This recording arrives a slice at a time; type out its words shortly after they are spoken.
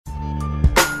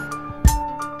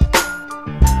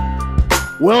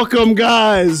Welcome,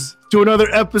 guys, to another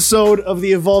episode of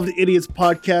the Evolved Idiots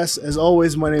podcast. As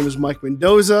always, my name is Mike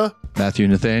Mendoza. Matthew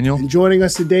Nathaniel. And joining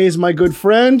us today is my good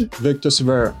friend, Victor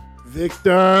Severa.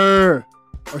 Victor,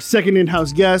 our second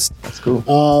in-house guest. That's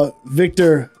cool.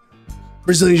 Victor,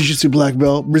 Brazilian Jiu-Jitsu black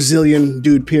belt, Brazilian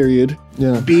dude, period.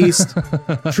 Yeah. Beast,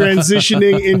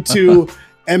 transitioning into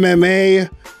MMA.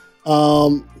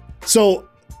 So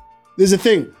there's a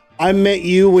thing. I met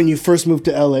you when you first moved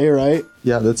to LA, right?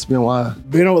 Yeah, that's been a while.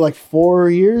 Been over like 4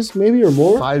 years, maybe, or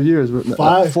more? 5 years.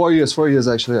 4 years. 4 years,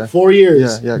 actually. Yeah. 4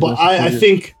 years. Yeah. But I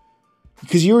think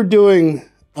because you were doing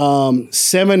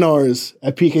seminars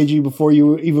at PKG before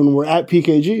you even were at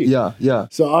PKG. Yeah.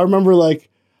 So I remember, like,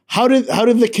 how did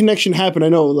the connection happen? I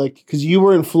know, like, because you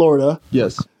were in Florida.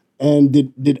 Yes.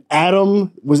 And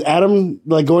was Adam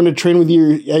like going to train with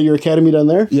you at your academy down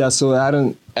there? Yeah. So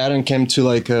Adam came to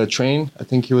like train. I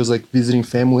think he was like visiting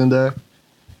family in there,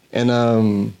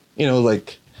 and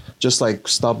like just like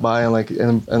stop by and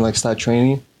like start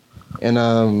training, and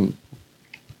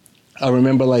I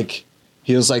remember like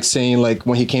he was like saying like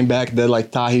when he came back that like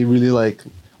Tahi really like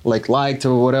liked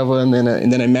or whatever, and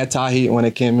then I met Tahi when I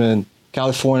came in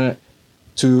California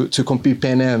to compete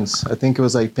Pan Ams. I think it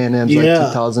was like Pan Ams like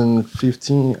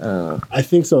 2015. I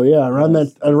think so. Yeah, around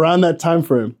that time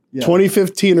frame,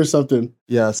 2015 or something.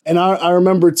 Yes. And I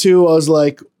remember too. I was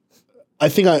like, I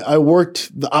think I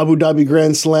worked the Abu Dhabi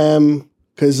Grand Slam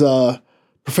because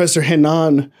Professor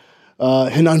Henan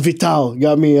Vital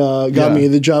got me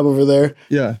the job over there.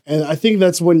 Yeah. And I think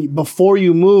that's before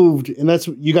you moved, and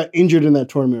you got injured in that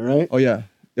tournament, right? Oh yeah,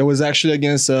 it was actually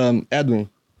against Edwin.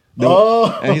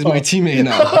 And he's my teammate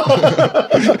now.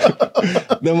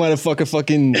 That motherfucker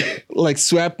fucking like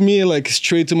swapped me like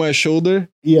straight to my shoulder.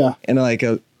 Yeah. And like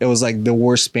it was like the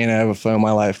worst pain I ever felt in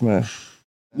my life, man.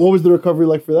 What was the recovery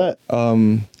like for that?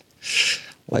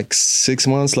 Like 6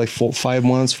 months, like 5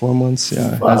 months, 4 months.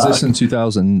 Yeah. Was this in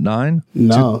 2009?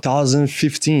 No.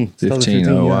 2015. 15.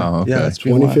 Oh, wow. Okay. Yeah, it's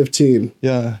 2015.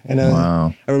 Yeah. And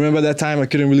wow. I remember that time I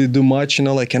couldn't really do much, and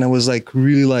I was like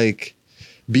really like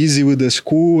busy with the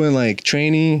school and like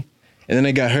training, and then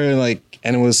I got hurt,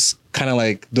 and it was kind of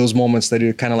like those moments that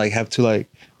you kind of like have to like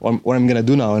what I'm gonna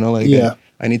do now,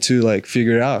 I need to like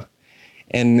figure it out.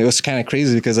 And it was kind of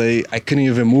crazy because I couldn't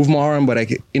even move my arm, but I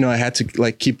had to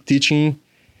like keep teaching,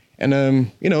 and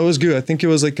it was good. I think it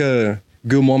was like a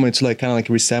good moment to like kind of like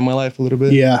reset my life a little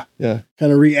bit. Yeah Kind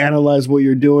of reanalyze what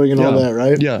you're doing and all that,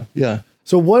 right? Yeah.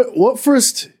 So what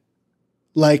first,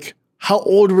 like, how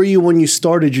old were you when you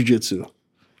started jiu-jitsu?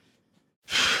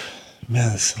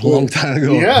 Man, it's a long time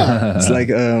ago. Yeah. It's like,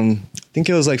 I think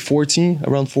it was like 14,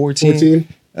 around 14.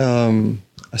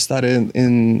 I started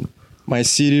in my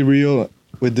city, Rio,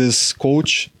 with this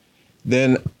coach.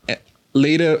 Then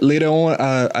later on,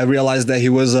 I realized that he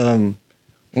was one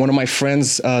of my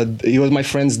friends. He was my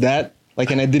friend's dad.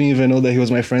 And I didn't even know that he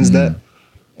was my friend's dad.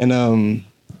 And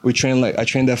I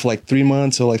trained there for like 3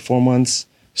 months or like 4 months,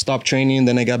 stopped training.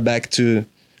 Then I got back to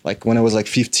like when I was like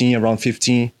 15, around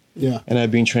 15. Yeah. And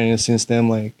I've been training since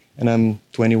then, and I'm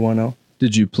 21 now.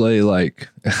 Did you play like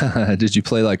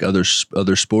other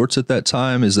sports at that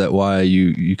time? Is that why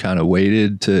you kind of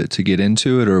waited to get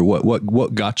into it, or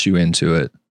what got you into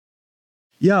it?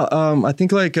 Yeah, I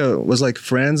think was like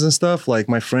friends and stuff. Like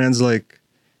my friends, like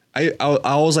I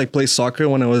always like play soccer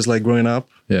when I was like growing up.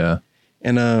 Yeah.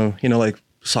 And like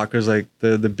soccer is like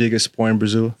the biggest sport in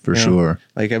Brazil. For sure.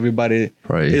 Like everybody,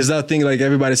 right? Is that thing like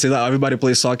everybody says that everybody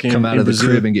plays soccer. Come out of the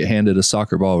crib and get handed a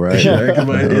soccer ball, right? Yeah,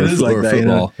 everybody it is like that.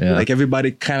 Football. Yeah. Like everybody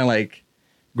kind of like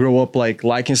grow up like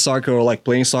liking soccer or like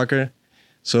playing soccer.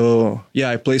 So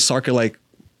yeah, I played soccer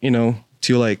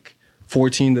till like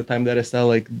 14. The time that I started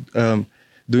like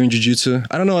doing jiu-jitsu.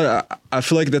 I don't know. I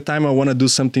feel like the time I want to do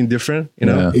something different.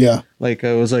 Yeah. Like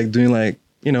I was like doing like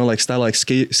style like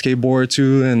skateboard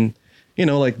too, and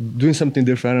like doing something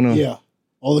different. I don't know. Yeah.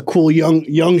 All the cool young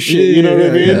shit, you know what I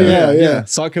mean? Yeah.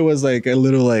 Soccer was like a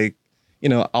little like,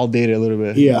 outdated a little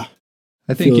bit. Yeah.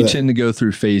 I think you tend to go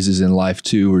through phases in life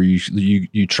too, where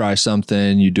you try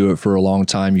something, you do it for a long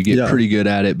time, you get pretty good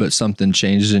at it, but something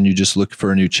changes and you just look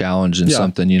for a new challenge and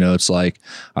something, it's like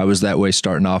I was that way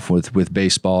starting off with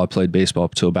baseball. I played baseball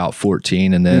up to about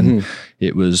 14, and then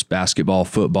it was basketball,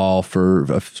 football for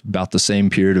about the same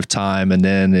period of time. And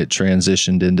then it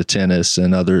transitioned into tennis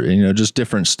and other, just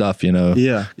different stuff,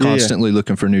 constantly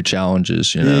looking for new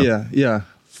challenges, Yeah.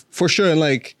 For sure.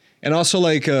 And also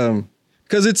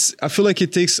because I feel like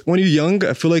it takes, when you're young,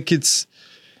 I feel like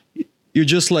you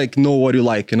just like know what you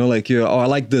like, I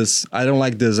like this, I don't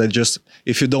like this.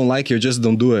 If you don't like it, you just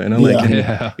don't do it.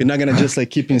 You're not going to just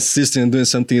like keep insisting on doing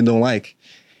something you don't like.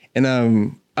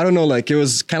 And I don't know, like it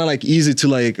was kind of like easy to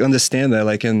like understand that,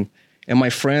 like, and my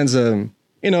friends, you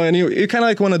know, and you kind of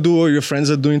like want to do what your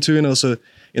friends are doing too, you know, so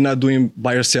you're not doing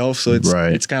by yourself, so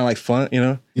it's kind of like fun, you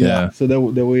know. Yeah. So that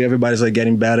way everybody's like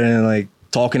getting better and like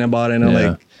talking about it, and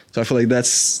like, so I feel like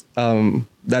that's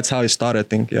how it started, I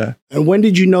think. Yeah. And when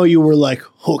did you know you were like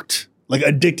hooked, like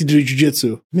addicted to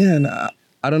jiu-jitsu? Man,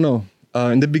 I don't know.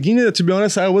 In the beginning, to be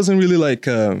honest, I wasn't really like.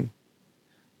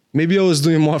 Maybe I was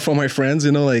doing more for my friends,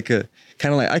 you know, like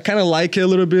kind of like I kind of like it a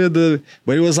little bit,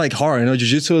 but it was like hard, you know.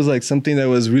 Jiu-jitsu was like something that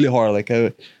was really hard.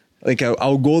 Like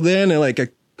I'll go there and like I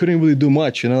couldn't really do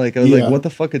much, you know. Like I was like, what the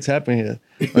fuck is happening here?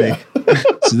 Like,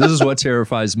 so this is what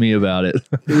terrifies me about it.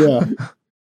 Yeah,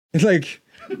 it's like,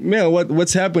 man,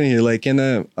 what's happening here? Like,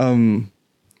 and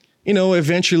you know,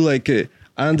 eventually, like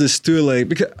I understood, like,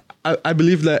 because I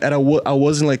believe that I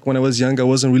wasn't like, when I was young, I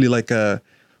wasn't really like a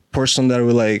person that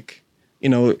would like, you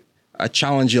know, a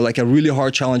challenge, like a really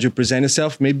hard challenge would present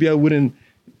itself. Maybe I wouldn't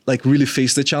like really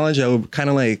face the challenge. I would kind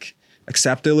of like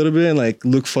accept it a little bit and like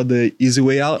look for the easy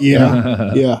way out.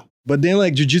 Yeah, yeah. But then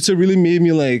like jiu-jitsu really made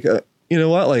me like, you know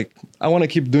what, like I want to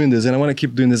keep doing this and I want to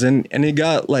keep doing this. And it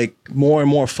got like more and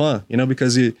more fun, you know,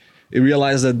 because it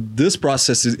realized that this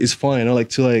process is fun, you know, like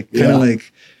to like kind of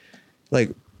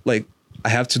like I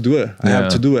have to do it. I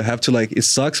have to do it. I have to, like, it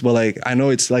sucks, but like I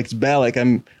know it's like it's bad. Like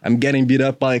I'm getting beat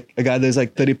up by like a guy that's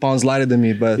like 30 pounds lighter than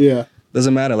me, but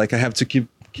doesn't matter. Like I have to keep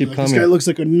like, coming. This guy looks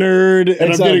like a nerd,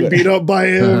 and I'm getting beat up by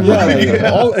him.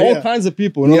 All kinds of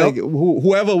people, you know, like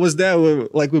whoever was there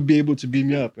would be able to beat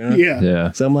me up. You know?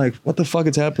 Yeah. So I'm like, what the fuck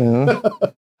is happening? Huh?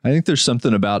 I think there's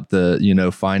something about the, you know,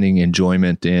 finding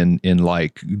enjoyment in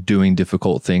like doing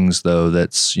difficult things though.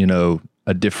 That's, you know,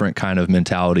 a different kind of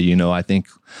mentality. You know, I think,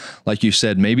 like you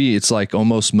said, maybe it's like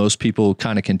almost most people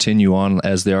kind of continue on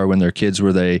as they are when they're kids,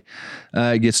 where they,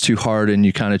 it gets too hard and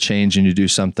you kind of change and you do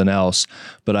something else.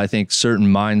 But I think certain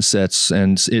mindsets,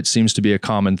 and it seems to be a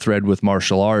common thread with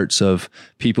martial arts, of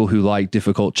people who like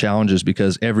difficult challenges,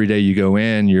 because every day you go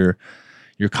in, you're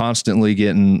constantly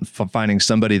finding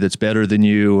somebody that's better than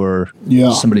you, or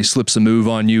somebody slips a move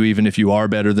on you, even if you are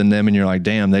better than them, and you're like,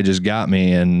 damn, they just got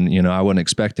me, and you know, I wasn't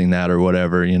expecting that, or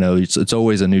whatever. You know, it's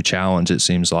always a new challenge, it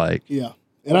seems like. Yeah.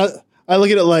 And I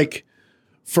look at it like,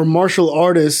 for martial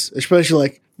artists, especially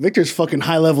like Victor's fucking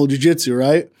high level jiu-jitsu,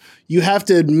 right? You have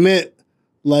to admit,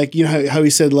 like, you know how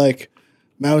he said, like,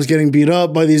 man, I was getting beat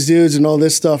up by these dudes and all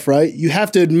this stuff, right? You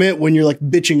have to admit when you're like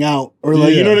bitching out, or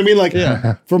like, you know what I mean? Like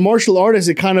for martial artists,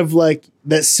 it kind of like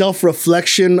that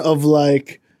self-reflection of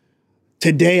like,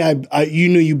 today I you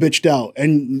knew you bitched out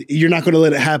and you're not going to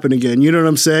let it happen again. You know what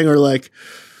I'm saying? Or like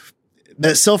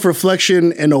that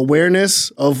self-reflection and awareness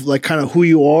of like kind of who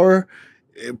you are,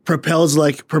 it propels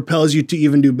you to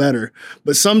even do better.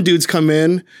 But some dudes come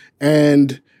in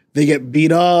and they get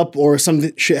beat up, or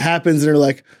some shit happens and they're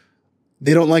like,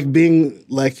 they don't like being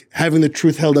like having the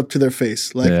truth held up to their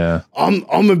face. Like,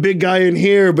 I'm a big guy in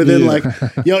here, but then like,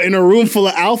 yo, in a room full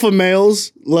of alpha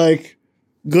males, like,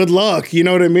 good luck. You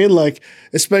know what I mean? Like,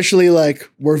 especially like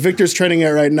where Victor's training at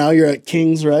right now, you're at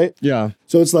Kings, right? Yeah.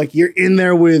 So it's like you're in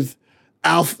there with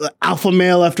alpha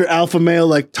male after alpha male,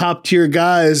 like top tier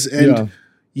guys, and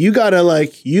you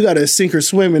gotta sink or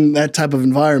swim in that type of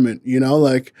environment, you know?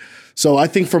 Like, so I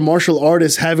think for martial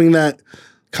artists, having that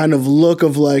kind of look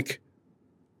of like,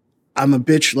 I'm a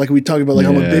bitch, like we talked about, like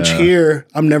I'm a bitch here,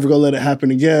 I'm never gonna let it happen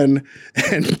again,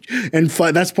 and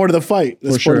fight. That's part of the fight.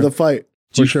 That's part of the fight.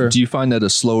 Do you find that a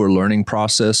slower learning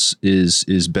process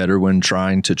is better when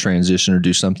trying to transition or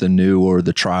do something new, or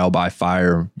the trial by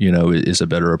fire, you know, is a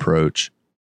better approach?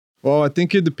 Well, I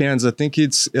think it depends. I think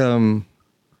it's you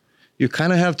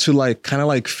kind of have to like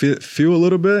feel a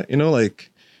little bit, you know, like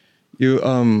you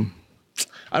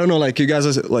I don't know, like you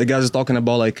guys are talking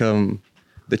about like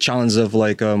the challenge of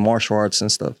like martial arts and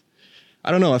stuff.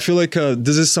 I don't know. I feel like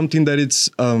this is something that it's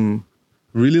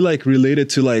really like related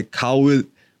to like how we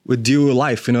deal with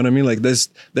life. You know what I mean? Like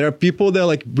there are people that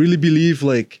like really believe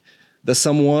like that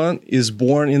someone is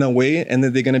born in a way and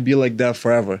that they're gonna be like that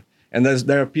forever. And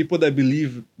there are people that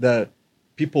believe that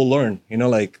people learn. You know,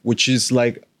 like, which is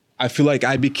like, I feel like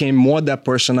I became more that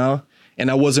person now. And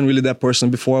I wasn't really that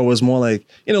person before. I was more like,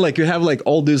 you know, like you have like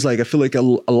all this, like, I feel like a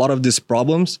lot of these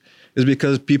problems is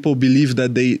because people believe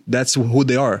that that's who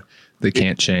they are. They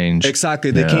can't change. Exactly.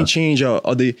 They can't change, or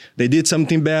they did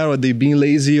something bad, or they being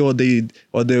lazy, or they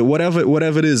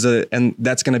whatever it is. And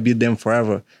that's going to be them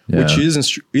forever, which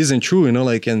isn't true, you know,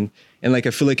 like, and like,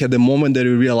 I feel like at the moment that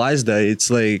you realize that, it's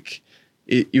like,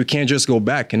 you can't just go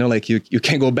back, you know, like you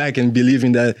can't go back and believe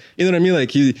in that, you know what I mean?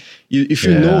 Like if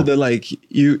you know that like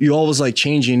you always like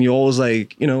changing, you always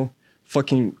like, you know,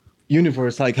 fucking,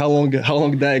 universe, like how long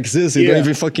that exists, you don't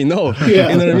even fucking know. Yeah.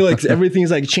 You know what I mean? Like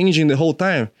everything's like changing the whole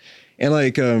time. And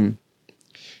like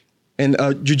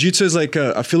jiu-jitsu is like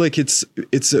I feel like it's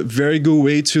a very good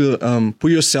way to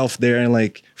put yourself there and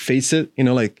like face it. You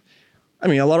know, like I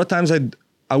mean, a lot of times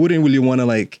I wouldn't really want to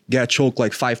like get choked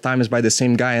like 5 times by the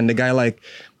same guy, and the guy like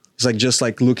is like just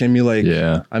like look at me like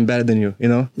I'm better than you, you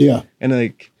know? Yeah. And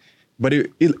like, but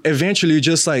it eventually you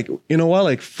just like, you know what,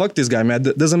 like fuck this guy, man.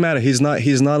 Doesn't matter. He's not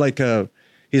like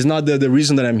he's not the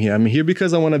reason that I'm here. I'm here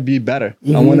because I want to be better.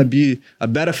 I want to be a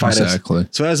better fighter. Exactly.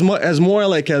 So as more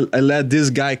like I let this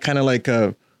guy kind of like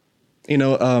you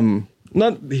know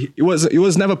it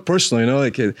was never personal, you know,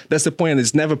 like that's the point.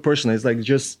 It's never personal. It's like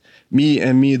just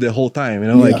me the whole time, you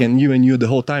know, like and you the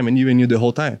whole time, and you the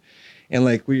whole time. And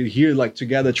like we're here like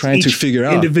together trying to figure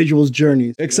out individuals'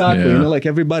 journeys. Exactly. You know, like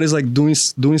everybody's like doing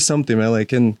something, man.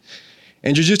 Like and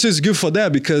jiu-jitsu is good for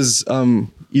that because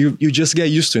you just get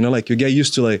used to, you know, like you get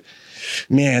used to like,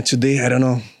 man, today I don't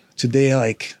know. Today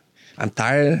like I'm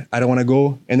tired, I don't want to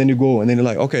go. And then you go and then you're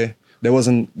like, okay, that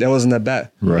wasn't that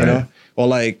bad. Right. You know? Or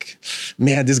like,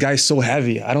 man, this guy's so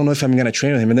heavy. I don't know if I'm gonna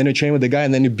train with him. And then you train with the guy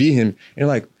and then you beat him. And you're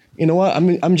like, you know what?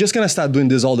 I'm just gonna start doing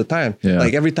this all the time. Yeah.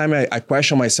 Like every time I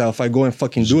question myself, I go and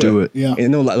fucking do it. Yeah. You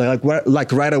know,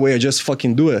 like right away, I just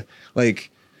fucking do it. Like,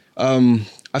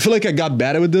 I feel like I got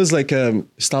better with this. Like, when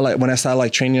I started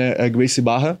like training at Gracie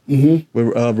Barra with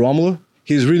Romulo,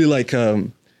 he's really like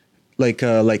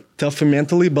tough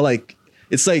mentally, but like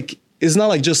it's not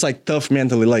like just like tough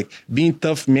mentally. Like being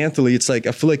tough mentally, it's like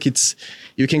I feel like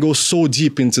you can go so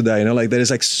deep into that, you know, like there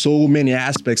is like so many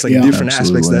aspects, like different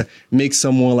aspects that make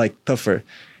someone like tougher.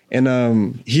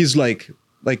 And he's like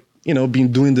you know,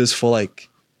 been doing this for like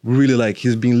really like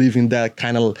he's been living that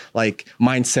kind of like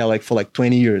mindset like for like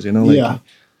 20 years, you know, like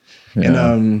and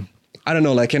I don't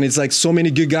know, like, and it's like so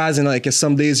many good guys, and like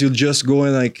some days you'll just go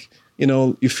and like, you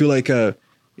know, you feel like I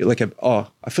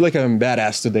feel like I'm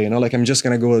badass today, you know, like I'm just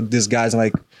gonna go with these guys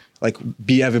and like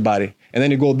be everybody. And then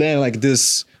you go there like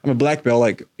this, I'm a black belt,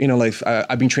 like, you know, like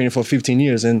I've been training for 15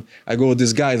 years and I go with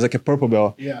this guy, he's like a purple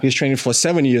belt. Yeah. He's training for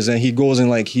 7 years and he goes and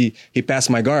like he passed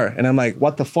my guard and I'm like,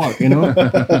 what the fuck, you know?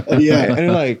 Yeah.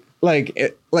 And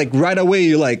like right away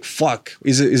you're like, fuck,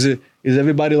 is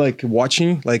everybody like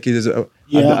watching? Like are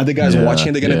the guys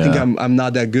watching? They're gonna think I'm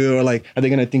not that good, or like are they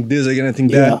gonna think this? Are they gonna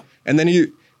think that? And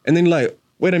then like,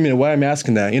 wait a minute, why am I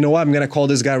asking that? You know what? I'm gonna call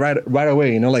this guy right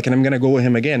away. You know, like, and I'm gonna go with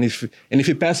him again. If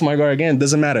he passes my guard again,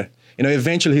 doesn't matter. You know,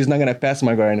 eventually he's not gonna pass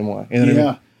my guard anymore. You know what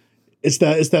I mean? It's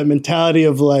that mentality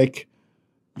of like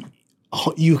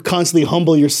you constantly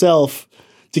humble yourself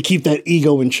to keep that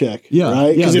ego in check. Yeah,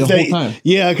 right. Yeah, the whole time.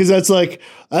 Yeah, because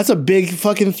that's a big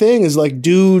fucking thing. Is like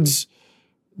dudes.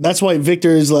 That's why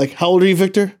Victor is like, how old are you,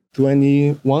 Victor?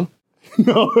 21.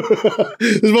 No,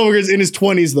 this motherfucker's in his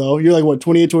 20s though. You're like what,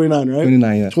 28, 29, right?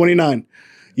 29, yeah. 29.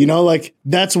 You know, like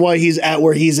that's why he's at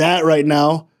where he's at right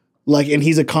now. Like, and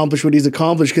he's accomplished what he's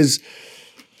accomplished because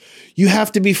you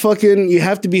have to be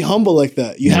humble like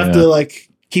that. You have to like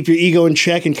keep your ego in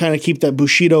check and kind of keep that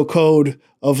Bushido code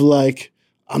of like,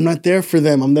 I'm not there for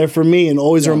them, I'm there for me, and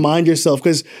always remind yourself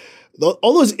because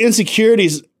all those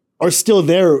insecurities are still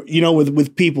there, you know,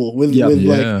 with people,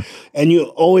 like, and you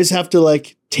always have to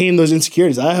like tame those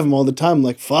insecurities. I have them all the time.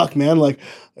 Like, fuck, man, like,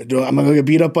 am I gonna get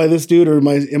beat up by this dude, or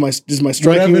is my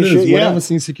striking and shit? Whatever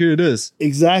insecurity it is.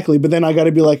 Exactly. But then I got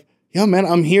to be like, yeah, man,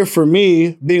 I'm here for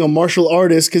me, being a martial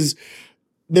artist, because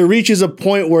there reaches a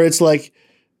point where it's like,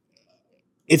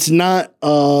 it's not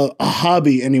a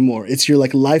hobby anymore. It's your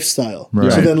like lifestyle.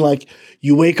 Right. So then like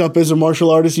you wake up as a martial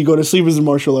artist, you go to sleep as a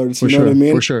martial artist. You know what I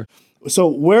mean? For sure. So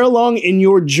where along in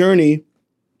your journey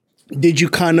did you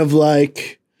kind of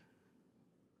like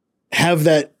have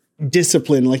that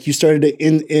discipline? Like you started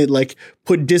to like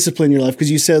put discipline in your life,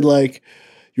 because you said like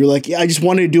you're like, yeah, I just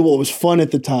wanted to do what was fun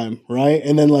at the time, right?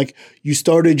 And then like you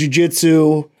started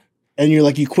jiu-jitsu and you're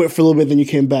like you quit for a little bit, then you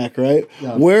came back, right?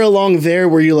 Yeah. Where along there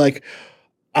were you like,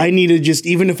 I need to just,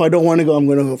 even if I don't want to go, I'm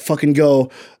gonna fucking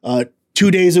go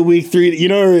 2 days a week,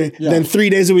 then 3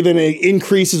 days a week, then it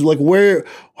increases. Like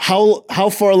how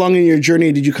far along in your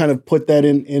journey did you kind of put that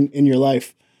in your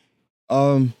life?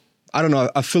 I don't know.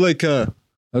 I feel like I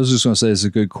was just going to say it's a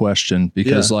good question,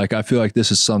 because like I feel like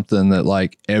this is something that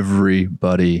like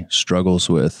everybody struggles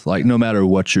with, like no matter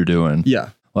what you're doing. Yeah.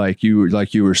 Like you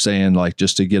were saying, like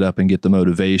just to get up and get the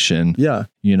motivation. Yeah.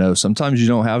 You know, sometimes you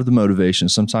don't have the motivation.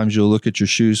 Sometimes you'll look at your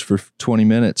shoes for 20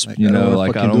 minutes, like,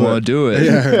 I don't want to do it.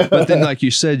 Yeah. But then like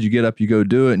you said, you get up, you go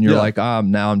do it, and you're like,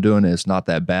 now I'm doing it. It's not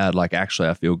that bad. Like actually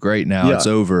I feel great now. It's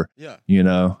over. Yeah. You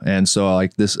know? And so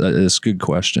like this is a good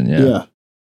question. Yeah.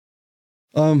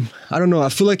 I don't know. I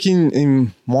feel like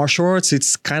in martial arts,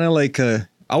 it's kind of like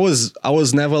I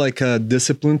was never like a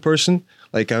disciplined person.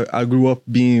 Like I grew up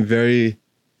being very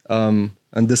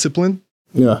undisciplined.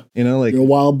 Yeah. You know, like you're a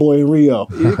wild boy in Rio.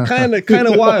 Kind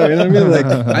of wild, you know what I mean? Like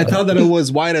I thought that I was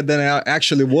wider than I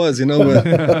actually was, you know, but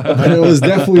it was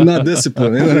definitely not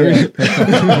disciplined, you know what I mean?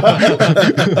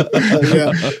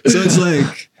 Yeah. So it's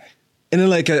like, and then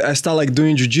like I start like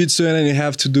doing jiu-jitsu, and then you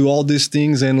have to do all these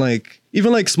things, and like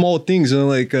even like small things, you know,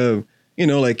 like you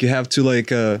know, like you have to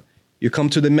like you come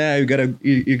to the mat, you gotta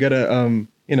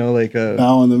you know, like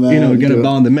bow on the mat. You know, you gotta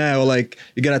bow on the mat, or like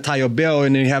you gotta tie your belt,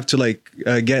 and then you have to like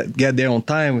get there on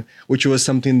time, which is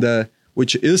something that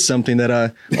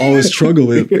I always struggle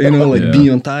with, you know, like being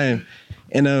on time,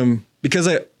 and because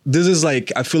this is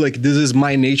like I feel like this is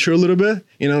my nature a little bit,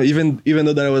 you know, even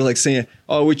though that I was like saying,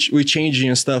 oh, we're changing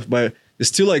and stuff, but it's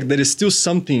still like there is still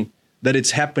something that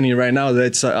it's happening right now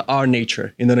that's our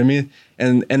nature, you know what I mean,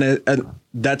 and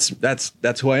that's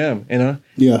who I am, you know.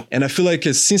 Yeah. And I feel like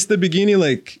since the beginning,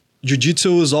 like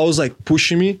jiu-jitsu was always like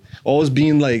pushing me, always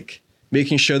being like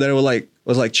making sure that I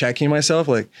was like checking myself,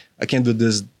 like I can't do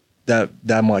this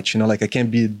that much, you know, like I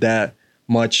can't be that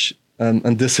much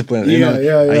undisciplined. You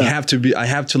know? I have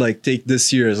to like take this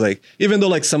serious. Like even though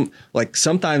like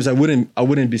sometimes I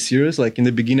wouldn't be serious. Like in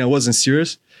the beginning I wasn't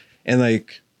serious, and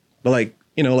like but like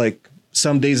you know like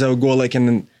some days I would go like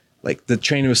and like the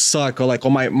training would suck, or like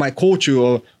my coach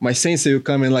or my sensei would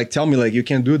come and like tell me like you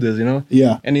can't do this, you know.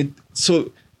 Yeah. And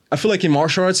so I feel like in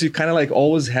martial arts you kind of like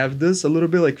always have this a little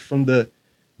bit like from the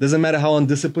doesn't matter how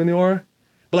undisciplined you are.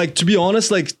 But like to be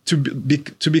honest, like to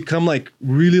become like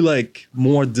really like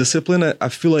more disciplined, I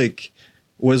feel like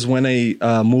was when I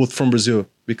moved from Brazil,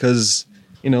 because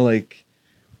you know like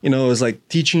you know it was like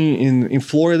teaching in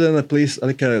Florida, in a place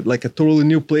like a totally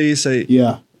new place.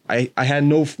 I had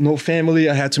no family.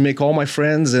 I had to make all my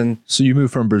friends, and so you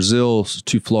moved from Brazil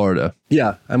to Florida.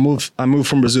 Yeah, I moved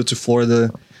from Brazil to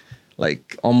Florida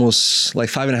like almost like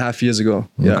 5.5 years ago.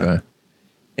 Yeah, okay.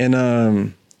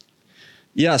 And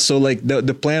yeah, so like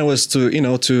the plan was to you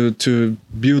know to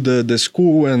build the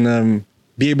school and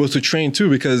be able to train too,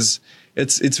 because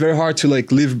it's very hard to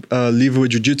like live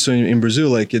with jiu-jitsu in Brazil.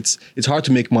 Like it's hard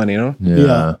to make money, you know.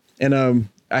 Yeah. And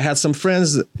I had some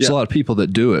friends. There's a lot of people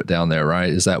that do it down there, right?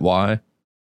 Is that why?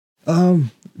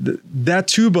 That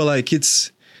too, but like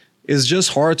it's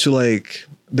just hard to like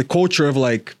the culture of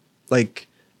like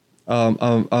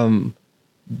the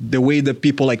way that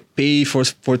people like pay for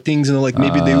things, you know, like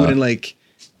maybe they wouldn't like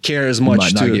care as much.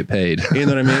 Might not get paid. You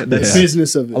know what I mean? That's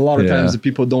business of it. A lot of times the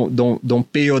people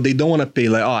don't pay, or they don't want to pay.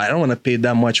 Like, oh, I don't want to pay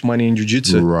that much money in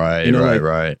jiu-jitsu. Right, you know,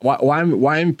 right.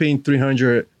 Why I'm paying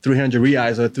 300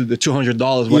 reais or the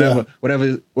 $200,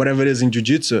 whatever it is in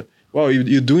jiu-jitsu. Well,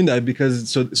 you're doing that because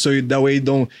so that way you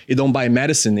don't buy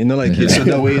medicine, you know, like so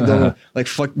that way you don't like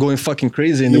going fucking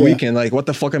crazy in the weekend. Like, what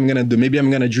the fuck am I gonna do? Maybe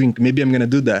I'm gonna drink. Maybe I'm gonna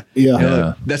do that. Yeah, you know,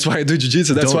 like, that's why I do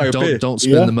jiu-jitsu. That's why I pay. Don't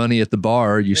spend the money at the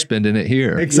bar. You spending it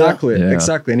here. Exactly,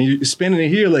 exactly. And you spending it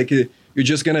here, like you're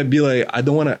just gonna be like, I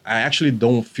actually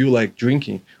don't feel like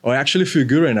drinking, or I actually feel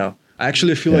good right now. I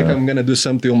actually feel like I'm gonna do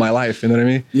something with my life. You know what I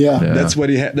mean? Yeah. That's what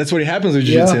happens with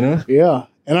jiu-jitsu. You know? Yeah.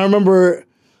 And I remember.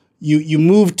 You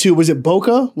moved to, was it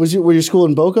Boca? Was your school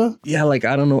in Boca? Yeah, like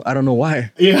I don't know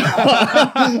why. Yeah,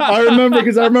 I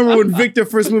remember when Victor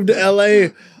first moved to LA.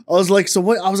 I was like, so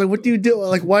what? I was like, what do you do?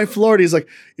 Like, why Florida? He's like,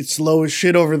 it's slow as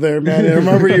shit over there, man. And I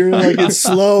remember you're like, it's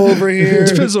slow over here. It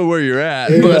depends on where you're at.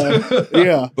 Yeah, but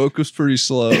yeah. Boca's pretty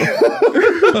slow.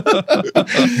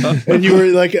 And you were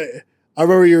like, I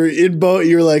remember you were in Boca.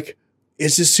 You're like,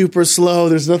 it's just super slow.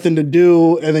 There's nothing to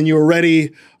do. And then you were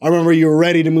ready. I remember you were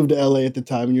ready to move to LA at the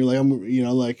time. And you're like, and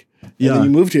then you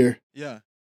moved here. Yeah.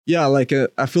 Yeah. Like,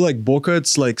 I feel like Boca,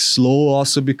 it's like slow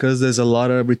also because there's a lot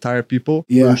of retired people.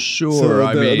 Yeah. For sure. So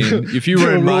I mean, if you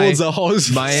were in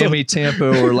Miami,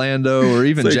 Tampa, Orlando, or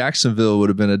even Jacksonville would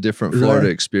have been a different Florida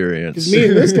experience. Because me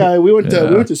and this guy, we went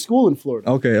to school in Florida.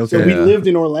 Okay. So we lived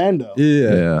in Orlando.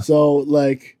 Yeah. So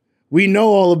like, we know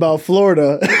all about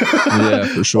Florida. Yeah,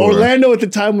 for sure. Orlando at the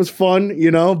time was fun,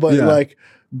 you know, but like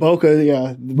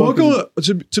Boca, Boca,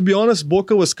 to be honest,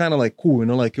 Boca was kind of like cool, you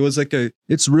know, like it was like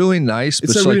it's really nice,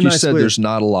 but like really you said, there's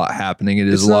not a lot happening.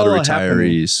 It's a lot of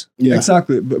retirees. Yeah,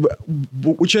 exactly. But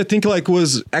which I think like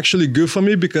was actually good for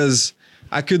me because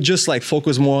I could just like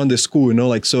focus more on the school, you know,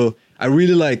 like, so I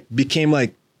really like became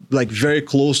like very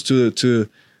close to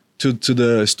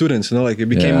the students, you know, like it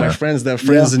became my friends that are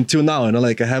friends until now, you know,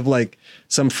 like I have like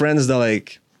some friends that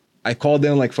like I call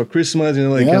them like for Christmas, you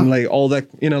know, like and like all that,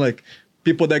 you know, like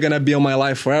people that are gonna be on my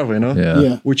life forever, you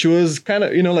know, which was kind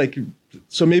of, you know, like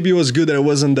So maybe it was good that it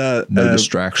wasn't that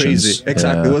distractions. crazy.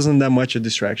 Exactly, it wasn't that much a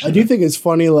distraction. I do think it's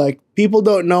funny. Like people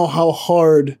don't know how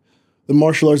hard the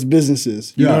martial arts business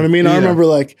is. You know what I mean? I remember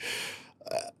like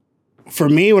for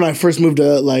me when I first moved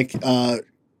to like the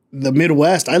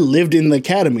Midwest, I lived in the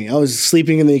academy. I was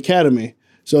sleeping in the academy.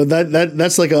 So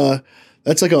that's like a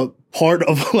part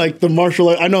of like the martial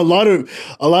art. I know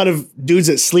a lot of dudes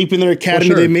that sleep in their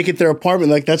academy. They make it their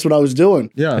apartment. Like that's what I was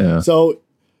doing. Yeah. So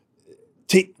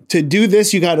to do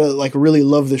this, you gotta like really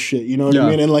love this shit. You know what I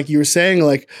mean? And like you were saying,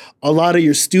 like a lot of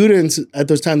your students at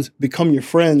those times become your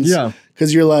friends. Yeah.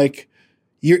 Because you're like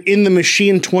you're in the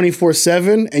machine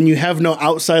 24/7, and you have no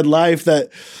outside life.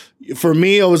 That for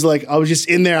me, I was just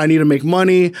in there. I need to make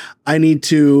money. I need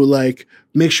to like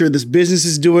make sure this business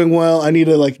is doing well. I need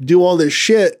to like do all this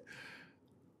shit.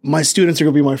 My students are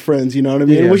gonna be my friends. You know what I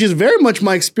mean? Which is very much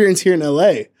my experience here in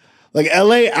LA. Like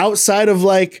LA, outside of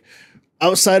like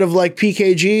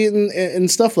PKG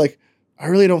and stuff, like I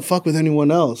really don't fuck with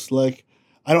anyone else. Like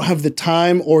I don't have the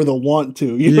time or the want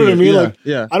to. You know what I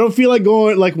mean? I don't feel like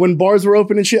going, like when bars were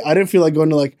open and shit, I didn't feel like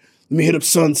going to like, let me hit up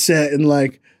Sunset and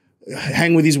like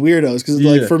hang with these weirdos. Cause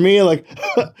like for me, like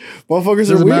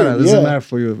motherfuckers are weird. It doesn't matter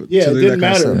for you. Yeah, it didn't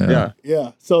matter. Kind of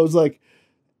yeah. So it's like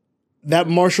that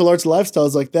martial arts lifestyle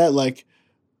is like that. Like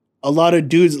a lot of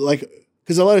dudes, like,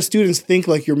 cause a lot of students think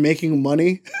like you're making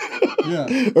money.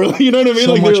 Or like, you know what I mean?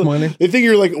 So like much money. They think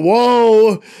you're like,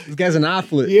 whoa. This guy's an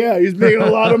athlete. Yeah, he's making a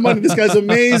lot of money. This guy's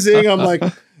amazing. I'm like,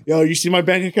 yo, you see my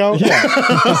bank account?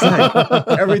 Yeah.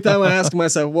 Every time I ask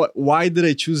myself, why did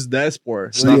I choose that sport?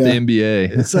 It's not the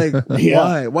NBA. It's like,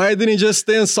 why? Why didn't he just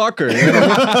stay in soccer? You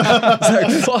know? It's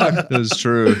like, fuck. That's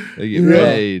true. They get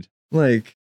paid.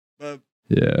 Like,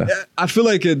 I feel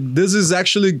like this is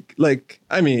actually like,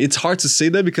 I mean, it's hard to say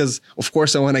that because of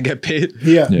course I want to get paid.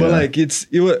 Yeah. But like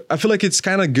I feel like it's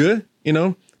kind of good, you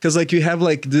know, because like you have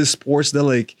like these sports that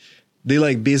like they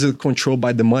like basically controlled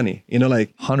by the money, you know,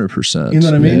 like 100%. You know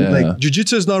what I mean? Yeah. Like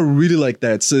jiu-jitsu is not really like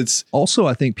that. So it's also,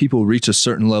 I think people reach a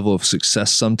certain level of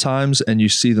success sometimes and you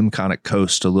see them kind of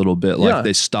coast a little bit. Like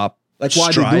they stop like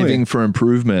striving for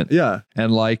improvement. Yeah.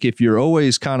 And like if you're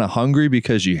always kind of hungry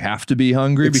because you have to be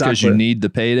hungry because you need the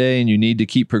payday and you need to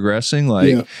keep progressing,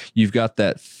 like you've got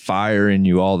that fire in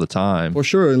you all the time. For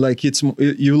sure. Like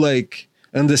you like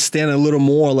understand a little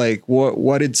more like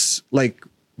what it's like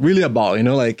really about, you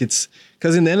know, like it's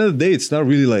because in the end of the day, it's not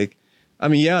really like, I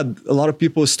mean, yeah, a lot of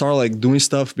people start like doing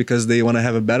stuff because they want to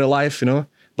have a better life, you know.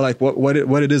 But like what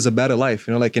it is a better life,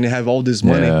 you know, like, and you have all this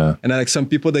money and like some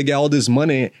people, they get all this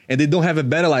money and they don't have a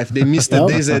better life. They miss the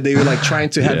days that they were like trying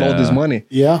to have all this money.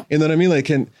 Yeah. You know what I mean? Like,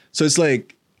 and so it's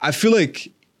like, I feel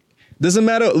like doesn't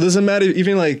matter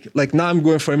even like now I'm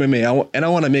going for MMA and I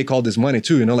want to make all this money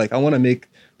too, you know, like I want to make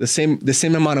the same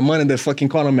amount of money that fucking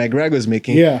Conor McGregor is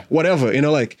making. Yeah. Whatever, you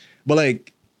know, like, but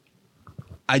like,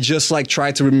 I just like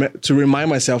try to remind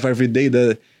myself every day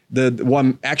that what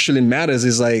actually matters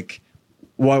is like,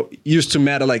 what used to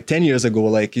matter like 10 years ago,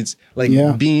 like it's like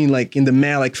being like in the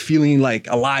mat, like feeling like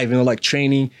alive, you know, like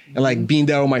training and like being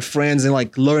there with my friends and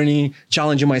like learning,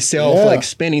 challenging myself, like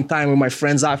spending time with my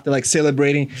friends after, like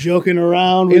celebrating, joking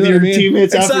around with your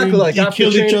teammates after you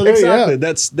killed each other. Exactly.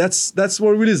 That's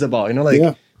what it really is about, you know,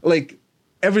 like like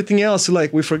everything else,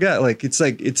 like we forget, like it's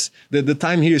the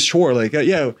time here is short. Like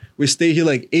we stay here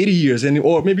like 80 years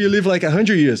or maybe you live like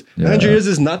 100 years. 100 years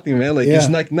is nothing, man. Like it's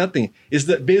like nothing. It's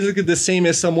basically the same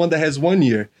as someone that has 1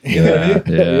 year. You know what I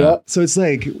mean? So it's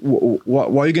like,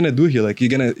 what are you gonna do here? Like you're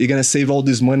gonna save all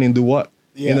this money and do what?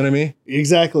 You know what I mean?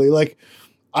 Exactly. Like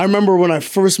I remember when I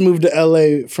first moved to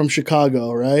LA from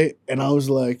Chicago, right? And I was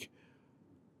like,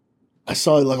 I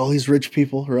saw like all these rich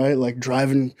people, right? Like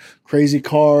driving crazy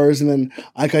cars. And then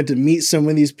I got to meet some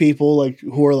of these people like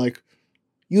who are like,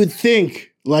 you would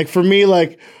think like for me,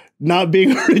 like not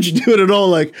being a rich dude at all.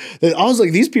 Like I was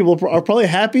like, these people are probably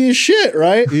happy as shit,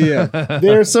 right? Yeah.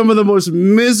 They're some of the most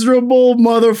miserable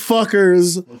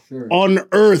motherfuckers on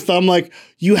earth. I'm like,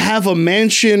 you have a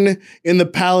mansion in the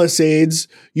Palisades.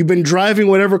 You've been driving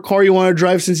whatever car you want to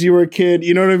drive since you were a kid.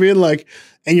 You know what I mean? Like,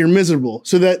 and you're miserable.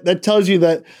 So that tells you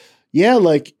that, yeah,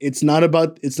 like it's not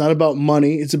about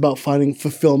money. It's about finding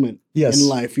fulfillment in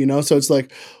life, you know? So it's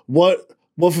like what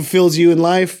fulfills you in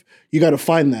life, you got to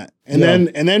find that. And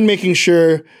then making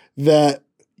sure that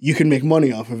you can make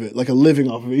money off of it, like a living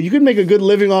off of it. You can make a good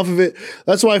living off of it.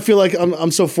 That's why I feel like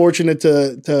I'm so fortunate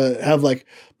to have like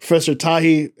Professor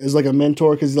Tahi as like a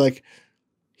mentor, cuz like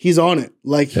he's on it.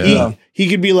 Like he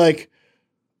could be like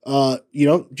you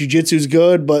know, jiu-jitsu is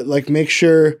good, but like make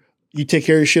sure you take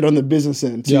care of your shit on the business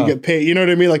end so you get paid. You know what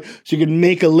I mean? Like, so you can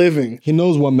make a living. He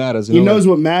knows what matters. He knows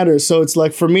what matters. So it's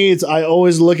like, for me, I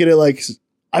always look at it like,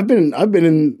 I've been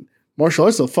in martial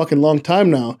arts a fucking long time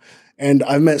now. And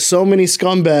I've met so many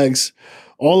scumbags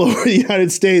all over the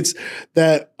United States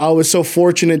that I was so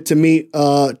fortunate to meet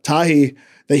Tahi,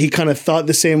 that he kind of thought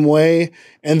the same way.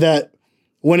 And that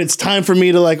when it's time for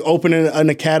me to like open an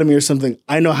academy or something,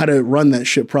 I know how to run that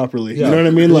shit properly. Yeah. You know what I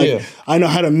mean? Like I know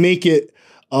how to make it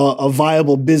a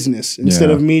viable business instead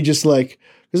of me just like,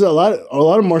 because a lot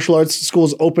of martial arts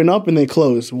schools open up and they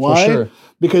close. Why? For sure.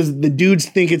 Because the dudes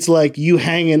think it's like you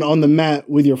hanging on the mat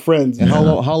with your friends. And how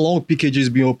long PKG's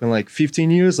been open? Like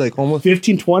 15 years? Like almost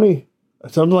 15, 20.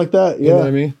 Something like that. Yeah. You know what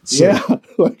I mean? So yeah.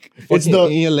 Like it's in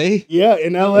LA? Yeah,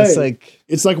 in LA.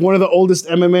 It's like one of the oldest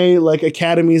MMA like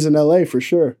academies in LA for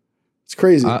sure. It's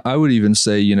crazy. I would even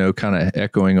say, you know, kind of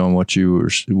echoing on what you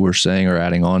were saying or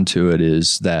adding on to it,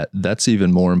 is that's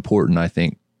even more important, I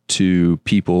think, to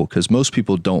people, because most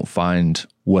people don't find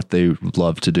what they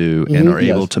love to do and are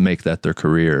able to make that their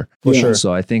career. For sure.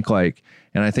 So I think and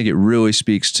I think it really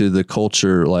speaks to the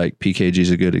culture. Like PKG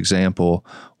is a good example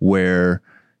where,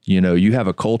 you know, you have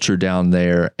a culture down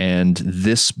there and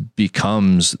this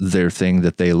becomes their thing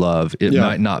that they love. It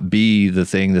might not be the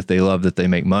thing that they love that they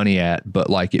make money at, but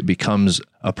like it becomes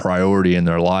a priority in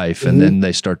their life. And then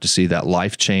they start to see that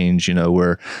life change, you know,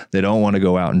 where they don't want to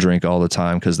go out and drink all the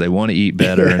time because they want to eat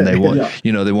better and they want,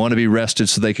 you know, they want to be rested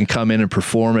so they can come in and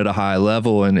perform at a high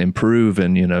level and improve.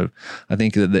 And, you know, I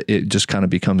think that it just kind of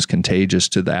becomes contagious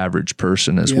to the average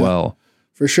person as well.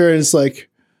 For sure. It's like,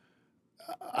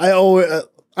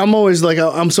 I'm always like,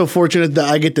 I'm so fortunate that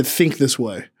I get to think this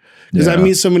way, because I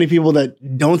meet so many people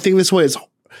that don't think this way. It's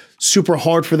super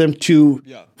hard for them to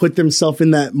put themselves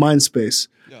in that mind space,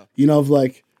 you know, of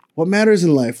like, what matters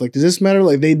in life? Like, does this matter?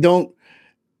 Like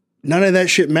none of that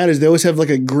shit matters. They always have like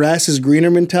a grass is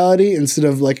greener mentality instead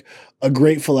of like a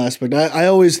grateful aspect. I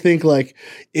always think like,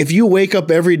 if you wake up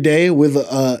every day with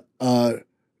a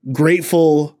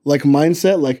grateful like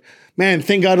mindset, like, man,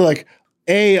 thank God, like,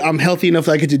 I'm healthy enough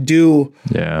that I get to do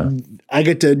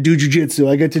jujitsu.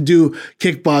 I get to do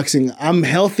kickboxing. I'm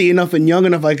healthy enough and young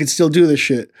enough I could still do this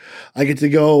shit. I get to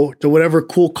go to whatever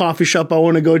cool coffee shop I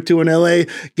want to go to in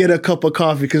LA, get a cup of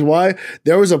coffee. Because why?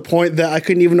 There was a point that I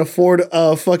couldn't even afford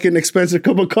a fucking expensive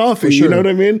cup of coffee. Sure. You know what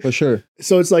I mean? For sure.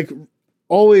 So it's like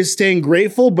always staying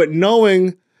grateful, but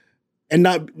knowing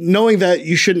that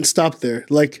you shouldn't stop there.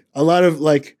 Like a lot of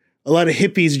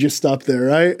hippies just stop there,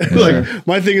 right? Like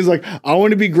my thing is like, I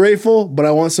want to be grateful, but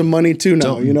I want some money too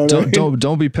now. You know what I mean?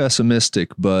 Don't be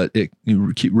pessimistic, but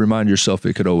remind yourself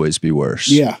it could always be worse.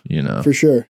 Yeah, you know, for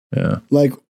sure. Yeah.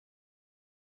 Like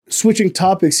switching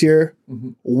topics here.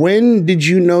 When did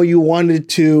you know you wanted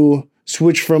to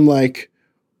switch from like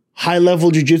high level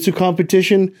jiu-jitsu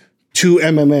competition to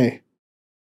MMA?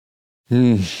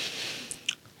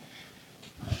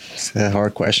 It's a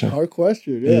hard question. Yeah.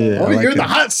 You're in the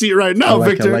hot seat right now,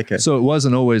 Victor. I like it. So it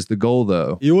wasn't always the goal,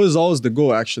 though. It was always the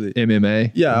goal, actually.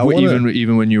 MMA. Yeah.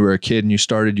 Even when you were a kid and you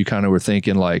started, you kind of were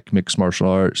thinking like mixed martial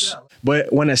arts. Yeah.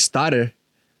 But when I started,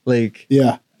 like,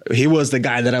 he was the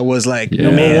guy that I was like,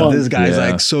 man, this guy's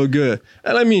like so good.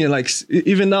 And I mean, like,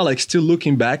 even now, like, still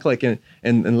looking back, like, and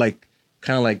like,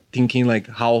 kind of like thinking like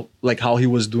how he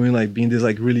was doing, like being this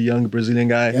like really young Brazilian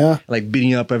guy, like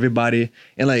beating up everybody,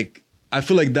 and like. I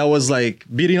feel like that was like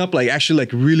beating up like actually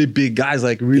like really big guys,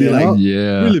 like really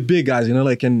really big guys, you know,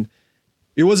 like, and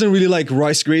it wasn't really like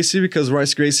Royce Gracie, because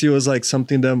Royce Gracie was like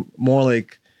something that more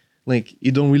like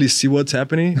you don't really see what's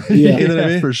happening. You know what I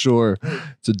mean? For sure.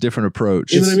 It's a different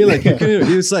approach. You know what I mean? Like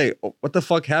it's like, what the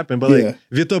fuck happened? But like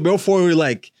Vitor Belfort, we're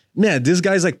like, man, this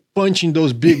guy's like punching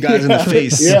those big guys in the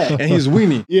face and he's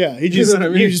winning. Yeah, he just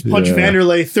punched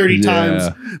Vanderlei 30 times,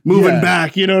 moving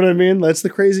back. You know what I mean? That's the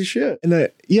crazy shit. And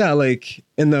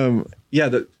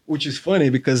which is funny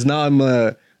because now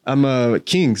I'm a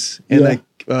Kings and like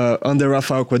under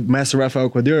Master Rafael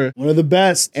Quadira, one of the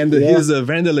best, and he's a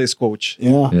Vanderlei's coach.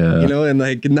 Yeah, you know, and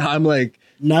like now I'm like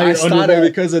I started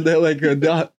because of that, like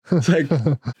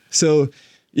so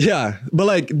yeah, but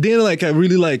like then like I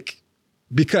really like.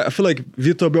 Because I feel like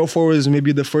Vitor Belfort was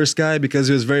maybe the first guy because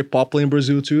he was very popular in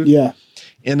Brazil too. Yeah.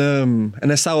 And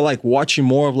I started like watching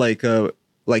more of like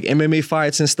MMA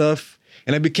fights and stuff.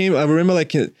 And I became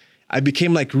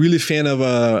like really fan of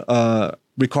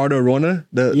Ricardo Arona,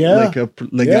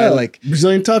 guy, like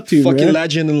Brazilian top team, fucking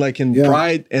legend, and like in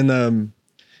Pride, and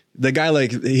the guy,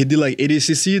 like, he did like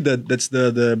ADCC, that's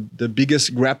the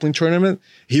biggest grappling tournament.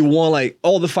 He won like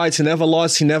all the fights. He never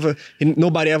lost.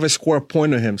 Nobody ever scored a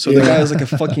point on him. So the guy was like a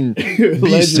fucking beast,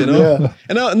 legend, you know? Yeah.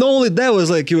 And not only that, was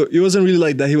like, it wasn't really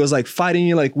like that. He was like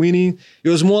fighting, like winning. It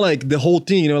was more like the whole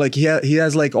thing, you know, like he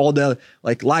has like all the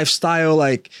like lifestyle,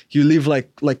 like you live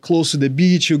like close to the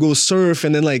beach, you go surf,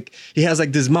 and then like he has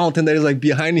like this mountain that is like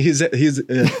behind his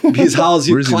house.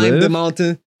 You climb the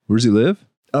mountain. Where does he live?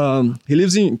 He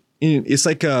lives in it's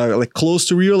like close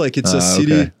to Rio, like it's a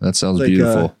city. Okay. That sounds like,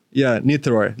 beautiful.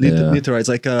 Niterói. Niterói. It's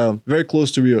like very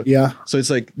close to Rio. Yeah. So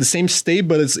it's like the same state,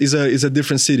 but it's a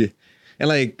different city, and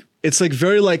like it's like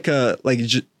very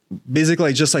basically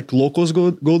like just like locals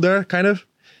go there, kind of.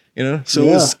 You know, so it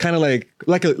was kind of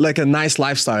like a nice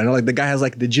lifestyle. You know, like the guy has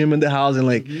like the gym in the house, and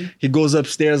like he goes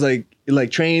upstairs, like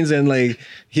trains, and like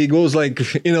he goes like,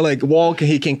 you know, like walk, and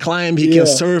he can climb, he can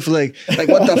surf, like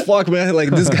what the fuck, man?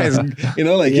 Like this guy's, you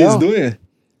know, like he's doing it.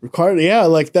 Ricardo,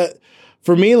 like that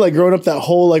for me, like growing up, that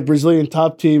whole like Brazilian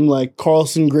top team, like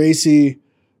Carlson Gracie,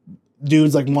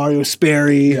 dudes like Mario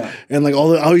Sperry, and like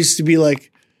I used to be like,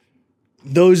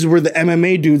 those were the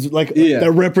MMA dudes, like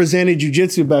that represented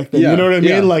jiu-jitsu back then. You know what I mean?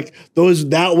 Yeah. Like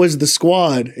that was the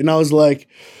squad. And I was like,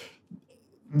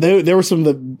 there were some of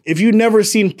the, if you've never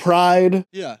seen Pride,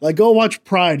 like go watch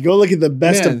Pride. Go look at the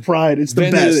best of Pride. It's the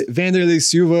best. Vanderlei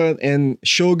Silva and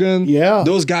Shogun. Yeah.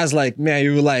 Those guys, like, man,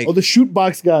 you were like, the shoot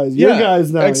box guys. Your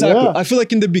guys now. Exactly. Yeah. I feel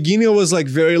like in the beginning it was like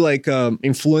very like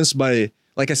influenced by,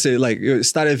 like I said, like it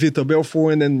started Vitor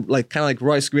Belfort, and then like kind of like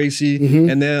Royce Gracie,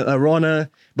 and then Rona.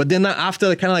 But then after,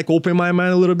 I kind of like opened my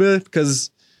mind a little bit,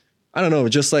 because I don't know,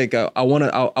 just like I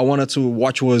wanted to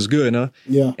watch what was good, you know?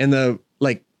 Yeah. And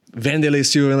like Vanderlei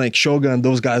Silva and like Shogun,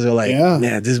 those guys are like,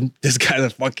 man, this guys are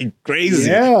fucking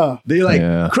crazy. Yeah. They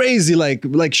like crazy.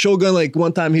 Like Shogun, like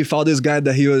one time he found this guy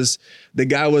that the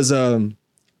guy was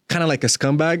kind of like a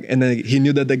scumbag, and then he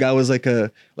knew that the guy was like a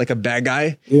bad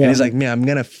guy, and he's like, man, I'm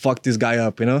gonna fuck this guy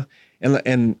up, you know?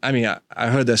 And I mean, I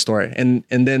heard that story, and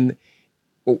then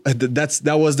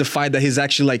that was the fight that he's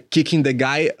actually like kicking the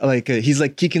guy, like he's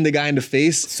like kicking the guy in the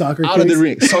face, out of the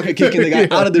ring, soccer kicking the guy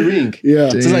out of the ring. Yeah,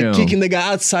 so it's like kicking the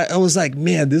guy outside. I was like,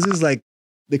 man, this is like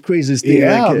the craziest thing.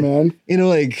 Yeah, like, man. You know,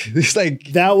 like it's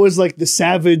like that was like the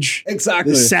savage, the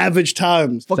savage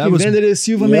times. Fucking Vanderlei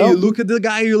Silva, man. You look at the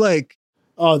guy, you're like,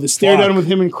 oh, the stare down with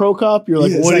him and Crow Cop. You're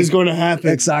like, what is going to happen?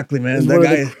 Exactly, man. That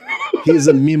guy. He's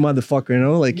a mean motherfucker, you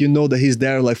know? Like, you know that he's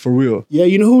there, like, for real. Yeah,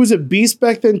 you know who was a beast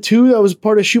back then, too? That was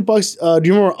part of Shootbox. Do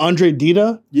you remember Andre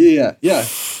Dida? Yeah.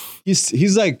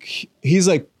 He's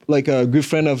like a good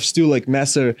friend of still, like,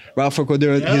 Master Rafa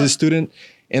Cordeiro. Yeah. He's a student.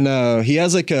 And he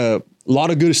has, like, a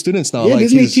lot of good students now. Yeah, like,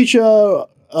 doesn't he teach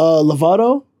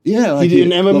Lovato? Yeah. Like, he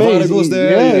did an MMA. Lovato goes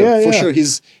there. Yeah, for sure.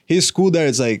 His school there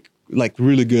is, like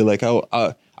really good. Like,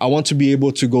 I want to be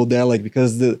able to go there, like,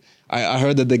 because I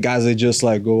heard that the guys, they just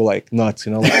like go like nuts,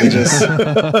 you know, like they just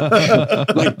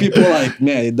like people like,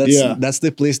 man, that's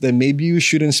the place that maybe you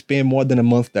shouldn't spend more than a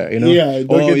month there, you know? Yeah,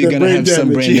 or you're gonna have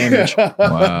some brain damage.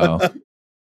 Wow.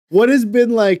 What has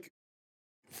been like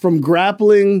from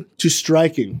grappling to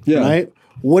striking, right?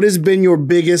 What has been your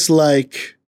biggest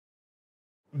hurdle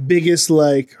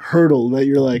that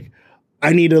you're like,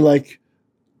 I need to like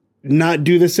not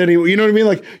do this anymore? You know what I mean?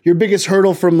 Like your biggest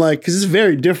hurdle from like, because it's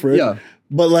very different. Yeah.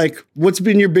 But like, what's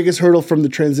been your biggest hurdle from the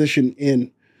transition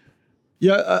in?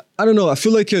 Yeah, I don't know. I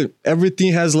feel like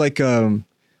everything has like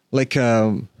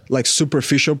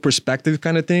superficial perspective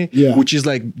kind of thing, which is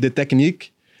like the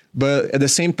technique. But at the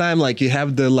same time, like you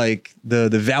have the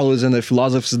values and the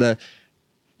philosophies that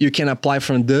you can apply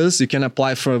from this. You can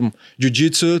apply from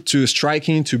jiu-jitsu to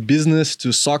striking to business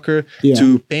to soccer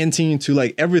to painting to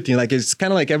like everything. Like it's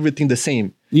kind of like everything the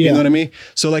same. Yeah. You know what I mean?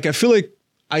 So like I feel like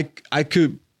I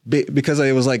could. Because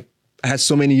I was like, I had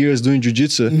so many years doing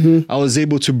jiu-jitsu, I was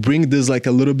able to bring this like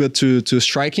a little bit to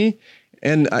striking,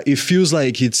 and it feels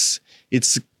like it's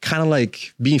kind of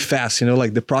like being fast, you know,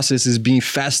 like the process is being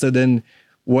faster than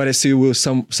what I see with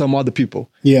some other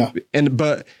people. Yeah.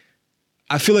 But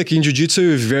I feel like in jiu-jitsu,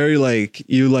 you're very like,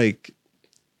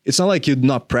 it's not like you're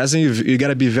not present, you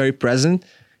gotta be very present,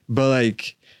 but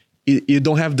like, you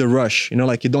don't have the rush, you know,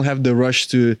 like you don't have the rush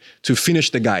to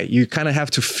finish the guy. You kind of have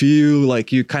to feel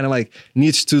like you kind of like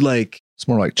needs to like. It's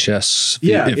more like chess.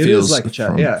 Yeah, it feels like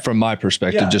chess. From my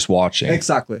perspective, just watching.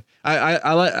 Exactly.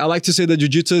 I like to say that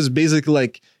jiu-jitsu is basically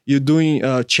like you're doing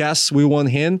chess with one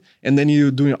hand and then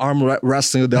you're doing arm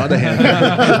wrestling with the other hand.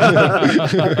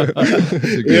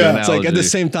 It's like at the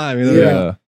same time, you know.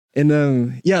 Yeah.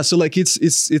 And so like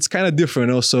it's kind of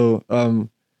different also.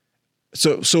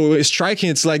 So striking,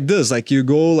 it's like this, like you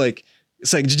go like,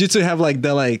 it's like jiu-jitsu have like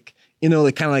the like you know,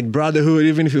 like kind of like brotherhood.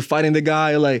 Even if you're fighting the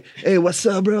guy, like, hey, what's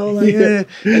up, bro? Like, yeah.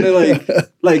 And then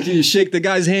like you shake the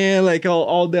guy's hand, like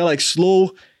all there, like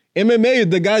slow. MMA,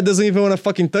 the guy doesn't even want to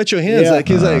fucking touch your hands. Like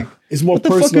he's like, it's more what the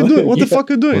personal. fuck you doing? What the fuck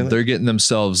you doing? Well, they're getting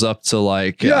themselves up to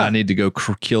like, I need to go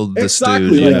kill this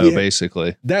Exactly. dude, you know,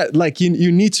 basically. That like you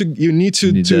need to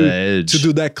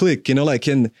do that click, you know, like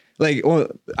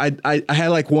I had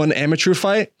like one amateur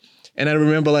fight, and I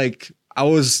remember like I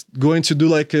was going to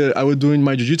do I was doing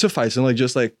my jiu-jitsu fights and like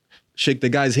just like shake the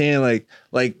guy's hand,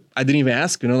 like I didn't even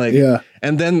ask, you know, like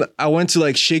and then I went to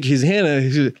like shake his hand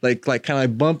and he like kind of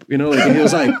like bump, you know, like and he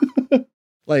was like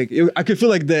I could feel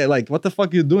like that, like what the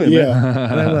fuck are you doing,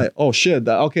 man? And I'm like, oh shit,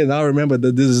 okay, now I remember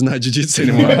that this is not jiu-jitsu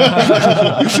anymore.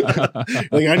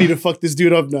 Like I need to fuck this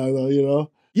dude up now, though, you know?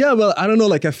 Yeah, well, I don't know.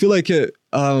 Like I feel like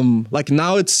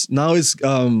now it's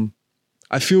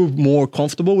I feel more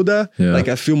comfortable with that. Yeah. Like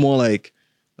I feel more like,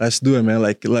 let's do it, man.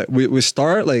 Like we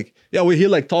start like, yeah, we're here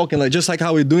like talking, like just like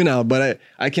how we're doing now, but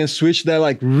I can switch that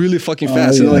like really fucking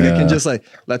fast. You know, like I can just like,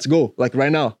 let's go, like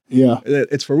right now. Yeah.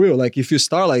 It's for real. Like if you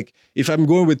start, like if I'm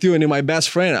going with you and you're my best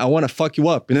friend, I want to fuck you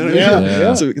up. You know what I mean?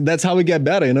 Yeah. So that's how we get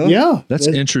better, you know? Yeah. That's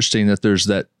interesting that there's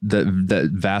that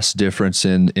vast difference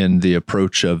in the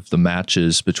approach of the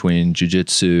matches between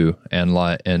jiu-jitsu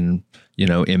and you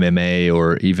know, MMA,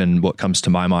 or even what comes to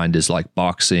my mind is like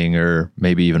boxing or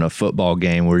maybe even a football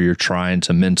game where you're trying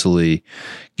to mentally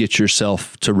get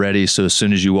yourself to ready. So as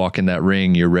soon as you walk in that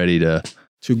ring, you're ready to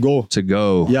go.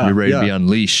 Yeah, you're ready to be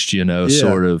unleashed, you know,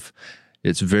 sort of.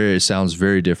 It sounds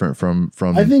very different from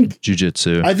I think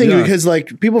jiu-jitsu. I think because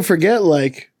like people forget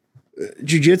like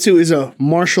jiu-jitsu is a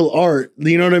martial art.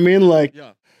 You know what I mean? Like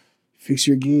fix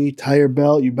your gi, tie your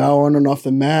belt, you bow on and off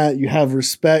the mat, you have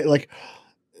respect. Like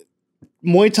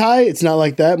Muay Thai, it's not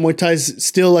like that. Muay Thai is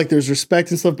still like there's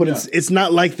respect and stuff, but it's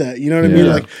not like that. You know what I mean?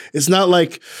 Like it's not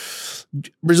like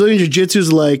Brazilian Jiu-Jitsu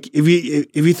is like if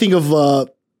you think of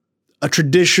a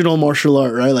traditional martial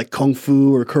art, right? Like Kung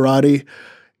Fu or karate,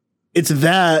 it's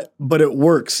that, but it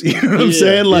works. You know what I'm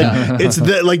saying? Like it's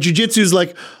that. Like Jiu-Jitsu is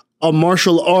like a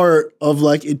martial art of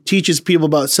like it teaches people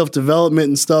about self-development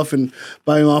and stuff and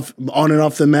buying off on and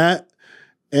off the mat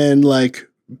and like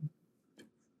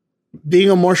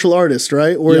being a martial artist,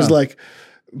 right? Whereas like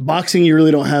boxing, you really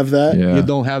don't have that. Yeah. You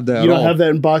don't have that. You don't have that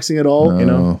in boxing at all. No. You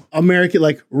know, American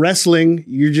like wrestling,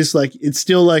 you're just like it's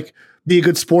still like be a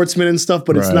good sportsman and stuff,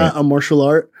 but it's not a martial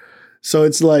art. So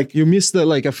it's like you miss the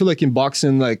like. I feel like in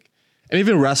boxing, like and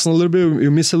even wrestling a little bit, you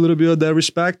miss a little bit of that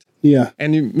respect. Yeah,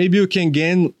 and maybe you can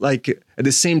gain like at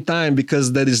the same time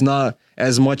because that is not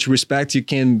as much respect. You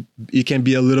can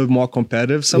be a little more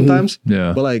competitive sometimes. Mm-hmm.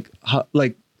 Yeah,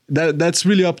 but that's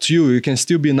really up to you. You can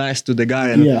still be nice to the guy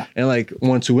and like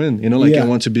want to win, you know, like and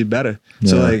want to be better. Yeah.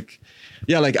 So like,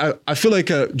 like I feel like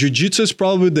jiu-jitsu is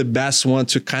probably the best one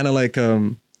to kind of like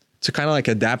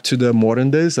adapt to the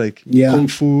modern days, like Kung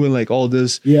Fu and like all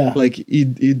this. Yeah, like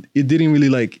it didn't really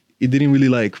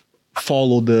like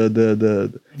follow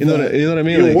the you know what I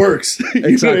mean? It like, works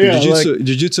exactly.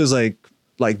 Jiu-jitsu is like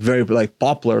very like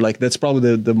popular. Like that's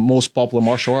probably the most popular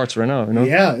martial arts right now. You know?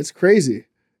 Yeah, it's crazy.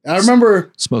 I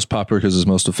remember it's most popular because it's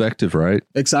most effective, right?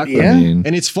 Exactly. Yeah. And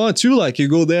it's fun too. Like you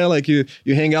go there, like you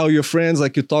hang out with your friends,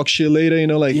 like you talk shit later, you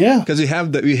know, like because we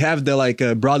have the like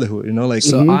brotherhood, you know, like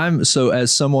so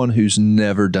as someone who's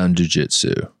never done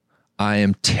jiu-jitsu, I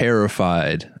am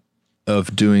terrified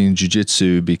of doing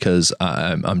jiu-jitsu because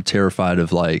I'm terrified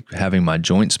of like having my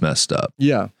joints messed up.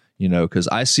 Yeah. You know, because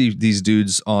I see these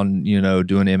dudes on, you know,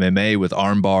 doing MMA with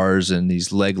arm bars and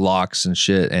these leg locks and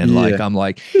shit. And like, I'm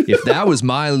like, if that was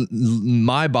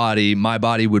my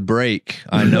body would break.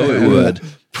 I know it would.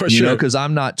 For sure. You know, because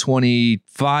I'm not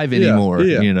 25 anymore,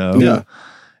 you know? Yeah.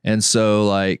 And so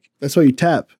like. That's why you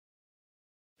tap.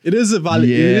 It is a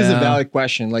valid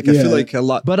question. Like I feel like a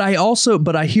lot. But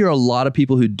I hear a lot of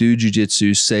people who do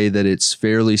jiu-jitsu say that it's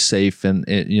fairly safe and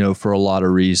you know, for a lot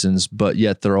of reasons, but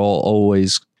yet they're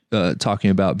always talking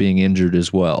about being injured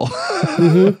as well.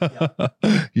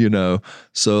 You know,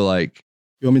 so like,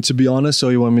 you want me to be honest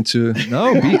or you want me to?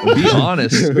 No, be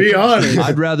honest. Be honest.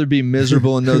 I'd rather be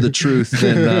miserable and know the truth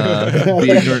than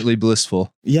be ignorantly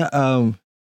blissful. Yeah.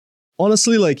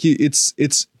 Honestly, like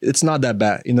it's not that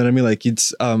bad. You know what I mean? Like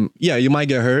it's you might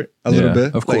get hurt a little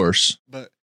bit, of course. But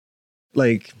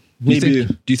like maybe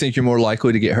do you think you're more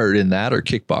likely to get hurt in that or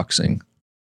kickboxing?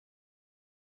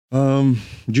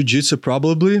 Jiu-jitsu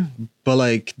probably, but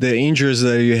like the injuries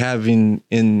that you have in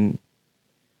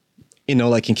you know,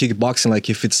 like in kickboxing, like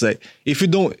if it's like if you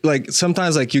don't like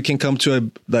sometimes like you can come to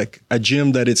a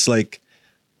gym that it's like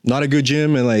not a good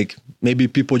gym and like maybe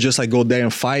people just like go there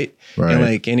and fight and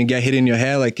like and you get hit in your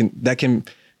head like that can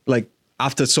like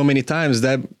after so many times,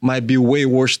 that might be way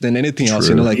worse than anything else.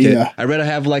 You know, like I'd rather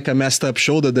have like a messed up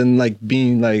shoulder than like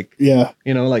being like, you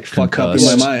know, like fucked up in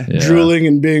my mind. Yeah. Drooling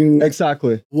and being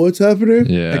exactly. What's happening?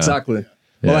 Yeah. Exactly.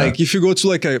 But like if you go to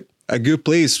like a good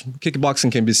place,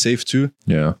 kickboxing can be safe too.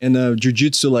 Yeah. And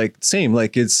jiu-jitsu, like same.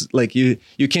 Like it's like you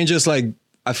can't just like,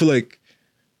 I feel like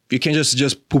you can't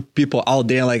just put people out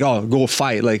there and like, oh, go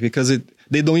fight. Like, because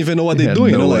they don't even know what they're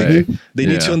doing. No, you know, like they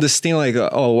need to understand like,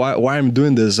 oh, why I'm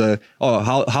doing this?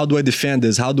 How do I defend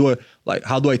this? How do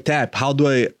I tap? How do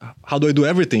I do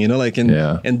everything? You know, like,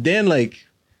 and then like,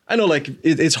 I know like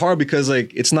it's hard because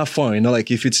like, it's not fun, you know,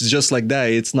 like if it's just like that,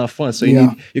 it's not fun. So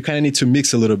you kind of need to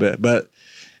mix a little bit, but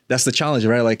that's the challenge,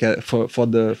 right? Like for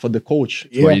the coach.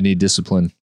 That's why you need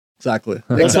discipline. Exactly.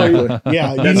 Exactly.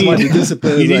 Yeah. You need the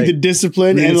discipline. You need the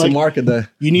discipline and like market that.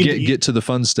 You need get to the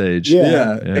fun stage.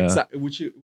 Yeah. Exactly.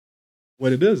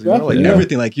 What it is, you know, like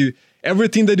everything, like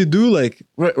everything that you do, like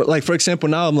for example,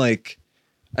 now I'm like,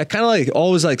 I kind of like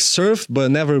always like surf,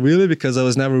 but never really because I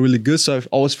was never really good. So I've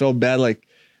always felt bad.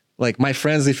 Like my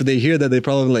friends, if they hear that, they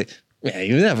probably like, yeah,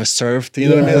 you never surfed, you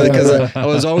know what I mean? Because I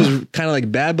was always kind of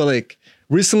like bad, but like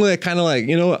recently I kind of like,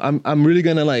 you know, I'm really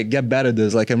gonna like get better at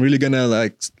this. Like I'm really gonna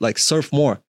like surf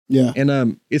more. Yeah.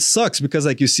 And it sucks because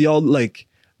like you see all like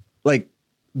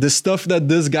the stuff that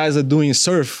these guys are doing in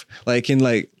surf, like in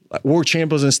like world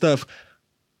champions and stuff,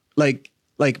 like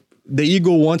the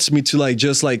ego wants me to like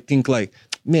just like think like,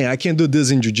 man, I can't do this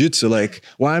in jiu-jitsu. Like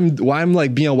why I'm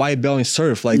like being a white belt in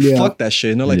surf. Like fuck that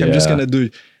shit. You know, like I'm just gonna do.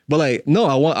 But like no,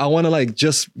 I want to like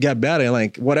just get better and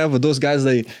like whatever those guys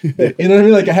they you know what I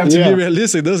mean? Like I have to be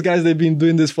realistic. Those guys they've been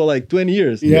doing this for like 20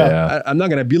 years. Yeah, I'm not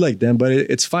gonna be like them, but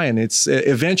it's fine. It's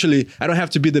eventually I don't have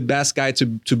to be the best guy to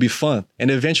be fun,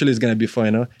 and eventually it's gonna be fun.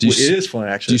 You know, it is fun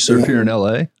actually. Do you surf here in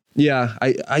LA? Yeah,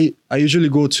 I usually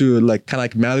go to like kind of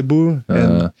like Malibu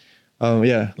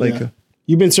and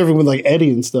You've been surfing with like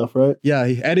Eddie and stuff, right? Yeah,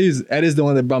 Eddie's the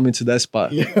one that brought me to that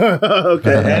spot. Yeah,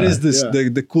 okay. Eddie's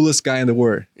the coolest guy in the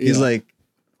world. He's like,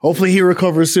 hopefully he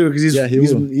recovers soon because he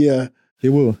will. He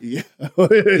will. Yeah,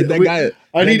 that guy.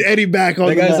 I need Eddie back on.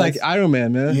 That guy's like Iron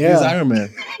Man, man. Yeah. He's Iron Man.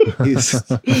 He's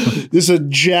this a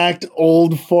jacked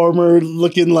old farmer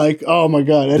looking like, oh my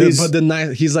god, Eddie's.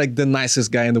 He's like the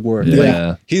nicest guy in the world.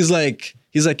 Yeah, like,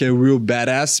 he's like a real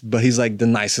badass, but he's like the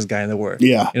nicest guy in the world.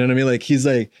 Yeah. You know what I mean? Like he's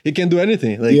like, he can do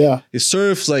anything. Like he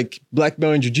surfs, like black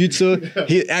belt in jiu-jitsu.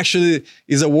 He actually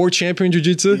is a world champion in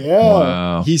jiu-jitsu. Yeah.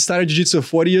 Wow. He started jiu-jitsu at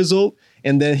 40 years old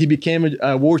and then he became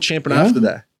a world champion after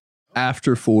that.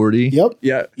 After 40. Yep.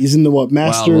 Yeah. He's in the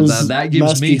Masters. Wow, that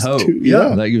gives me hope.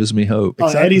 Yeah. That gives me hope.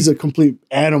 Exactly. Eddie's a complete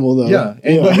animal though. Yeah.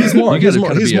 But he's more. He's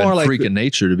more a like freak of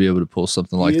nature to be able to pull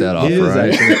something like that off,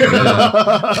 right?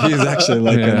 He's actually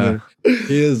like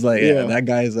he is like that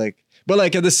guy is like, but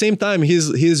like at the same time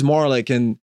he's more like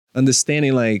in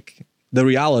understanding like the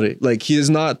reality. Like he is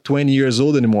not 20 years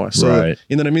old anymore. So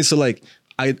you know what I mean? So like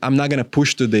I'm not gonna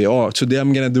push today. Oh, today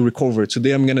I'm gonna do recovery.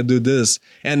 Today I'm gonna do this,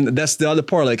 and that's the other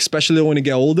part. Like especially when you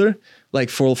get older, like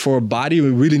for a body,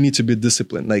 we really need to be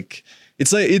disciplined. Like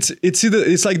it's like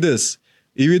this.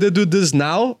 You either do this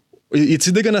now, it's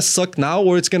either gonna suck now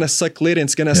or it's gonna suck later. And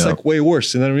it's gonna suck way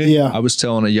worse. You know what I mean? Yeah. I was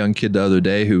telling a young kid the other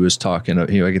day who was talking. I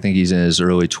think he's in his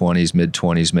early 20s, mid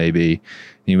 20s, maybe.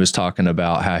 He was talking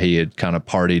about how he had kind of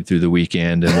partied through the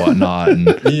weekend and whatnot, and,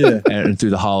 and through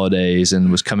the holidays,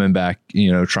 and was coming back,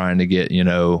 trying to get,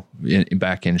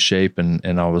 back in shape. And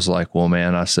I was like, well,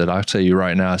 man, I said, I'll tell you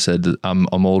right now, I said, I'm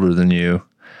older than you.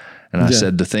 And I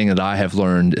said, the thing that I have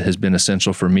learned has been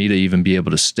essential for me to even be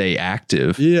able to stay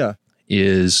active. Yeah.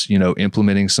 Is,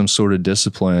 implementing some sort of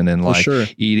discipline and like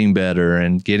eating better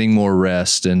and getting more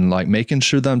rest and like making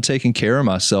sure that I'm taking care of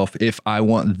myself if I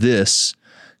want this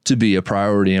to be a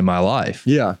priority in my life.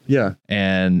 Yeah. Yeah.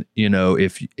 And,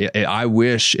 if I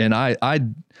wish, and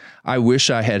I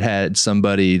wish I had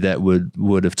somebody that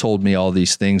would have told me all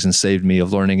these things and saved me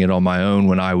of learning it on my own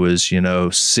when I was,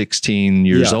 16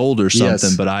 years old or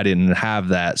something, but I didn't have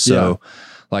that. So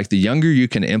like the younger you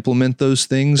can implement those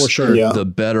things,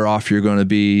 the better off you're going to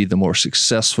be, the more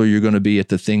successful you're going to be at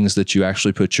the things that you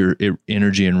actually put your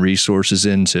energy and resources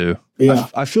into. Yeah.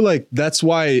 I feel like that's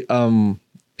why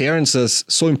parents are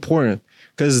so important,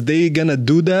 because they gonna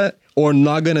do that or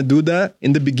not gonna do that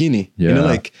in the beginning.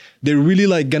 Like they're really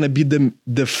like gonna be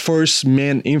the first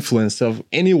man influence of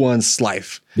anyone's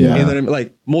life.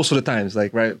 Like most of the times,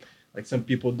 like, right? Like some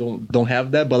people don't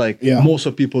have that, but like most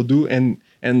of people do. And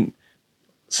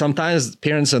sometimes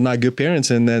parents are not good parents,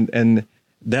 and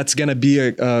that's gonna be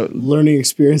a learning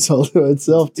experience all to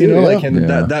itself too.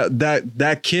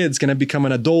 That kid's gonna become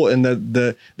an adult, and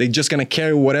they're just gonna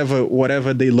carry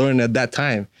whatever they learn at that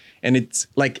time. And it's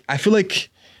like, I feel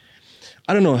like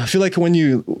I don't know. I feel like when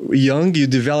you're young, you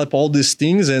develop all these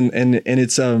things, and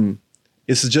it's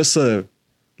just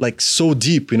like so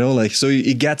deep, you know, like, so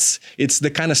it's the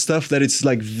kind of stuff that it's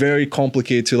like very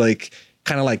complicated to like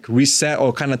kind of like reset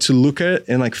or kind of to look at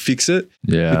and like fix it.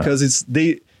 Yeah. Because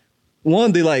they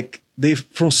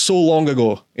from so long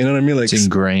ago, you know what I mean? Like it's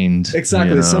ingrained. Exactly.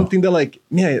 You know? It's something that like,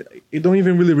 you don't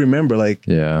even really remember. Like,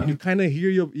 yeah. And you kind of hear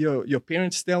your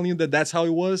parents telling you that that's how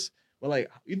it was. But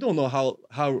like, you don't know how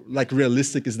like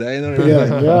realistic is that, you know what I mean?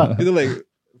 Yeah, yeah. You know, like,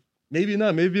 maybe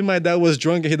not. Maybe my dad was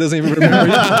drunk and he doesn't even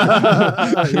remember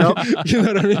it. You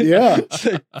know what I mean? Yeah,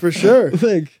 like, for sure.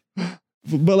 Like,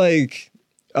 but like,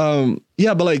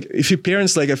 but like, if your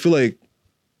parents, like, I feel like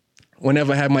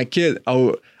whenever I have my kid,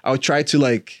 I'll try to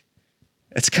like,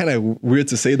 it's kind of weird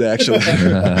to say that actually.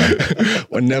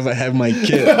 Whenever I have my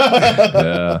kid.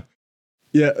 Yeah.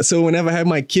 Yeah. So whenever I have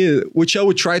my kid, which I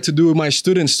would try to do with my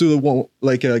students too,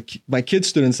 like my kid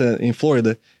students in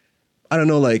Florida, I don't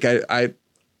know, like I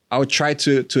would try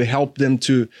to help them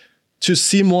to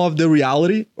see more of the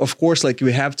reality. Of course, like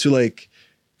we have to like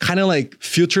kind of like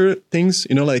filter things,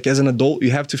 you know, like as an adult,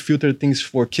 you have to filter things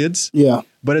for kids. Yeah.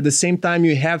 But at the same time,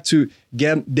 you have to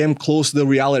get them close to the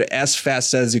reality as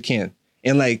fast as you can.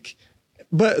 And like,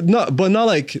 but not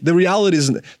like the reality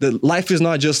is that life is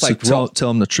not just like. So tell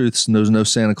them the truth. There's no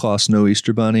Santa Claus, no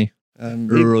Easter Bunny.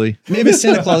 Early. Maybe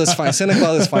Santa Claus is fine. Santa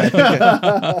Claus is fine.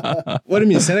 Okay. What do you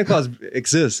mean? Santa Claus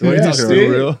exists. What are you talking about?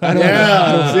 Real? I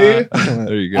don't see?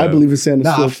 There you go. I believe in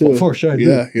Santa still too. For sure.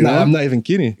 Yeah. Nah, I'm not even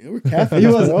kidding. Yeah, we're Catholic. He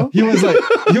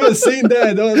was saying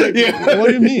that. I was like, What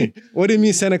do you mean? What do you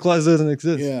mean Santa Claus doesn't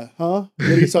exist? Yeah. Huh? What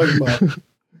are you talking about?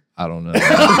 I don't know.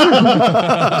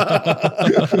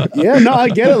 Yeah, no, I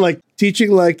get it. Like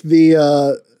teaching like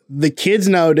the kids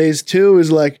nowadays too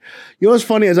is like, you know what's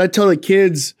funny is I tell the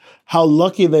kids how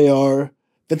lucky they are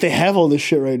that they have all this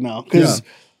shit right now. Because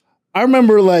I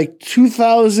remember like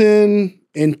 2000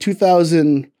 and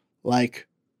 2000 like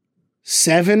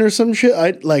 7 or some shit.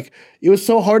 It was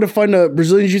so hard to find a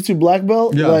Brazilian Jiu-Jitsu black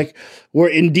belt. Yeah. Like we're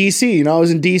in DC, you know, I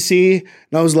was in DC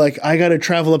and I was like, I got to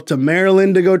travel up to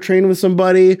Maryland to go train with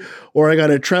somebody, or I got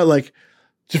to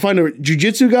to find a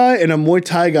jiu-jitsu guy and a Muay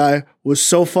Thai guy was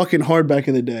so fucking hard back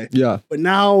in the day. Yeah. But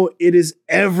now it is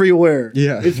everywhere.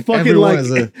 Yeah. It's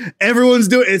fucking everyone's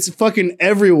doing it's fucking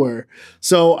everywhere.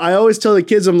 So I always tell the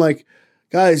kids, I'm like,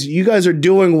 guys, you guys are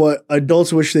doing what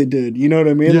adults wish they did. You know what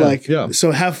I mean?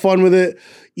 So have fun with it.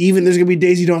 Even there's gonna be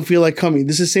days you don't feel like coming.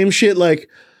 This is the same shit. Like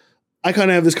I kind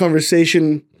of have this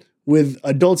conversation with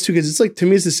adults too, because it's like, to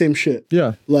me, it's the same shit.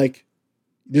 Yeah. Like,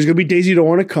 there's gonna be days you don't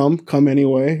want to come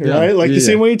anyway, right? Like the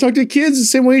same way you talk to kids, the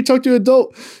same way you talk to an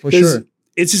adult. For sure.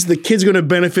 It's just the kid's gonna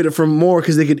benefit from more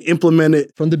because they could implement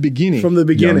it from the beginning.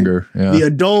 Younger, yeah. The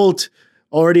adult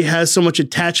already has so much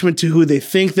attachment to who they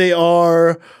think they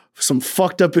are, some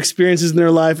fucked up experiences in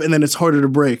their life, and then it's harder to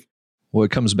break. Well,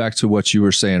 it comes back to what you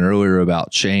were saying earlier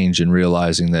about change and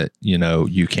realizing that, you know,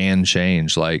 you can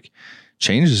change. Like,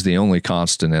 change is the only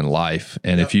constant in life.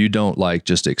 And if you don't like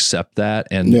just accept that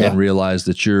and realize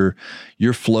that you're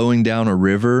flowing down a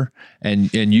river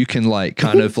and you can like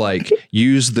kind of like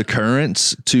use the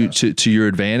currents to your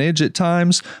advantage at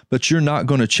times, but you're not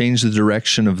going to change the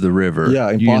direction of the river. Yeah,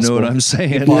 impossible. You know what I'm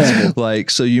saying? Impossible. Like,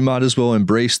 so you might as well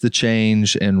embrace the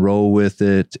change and roll with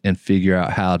it and figure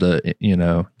out how to, you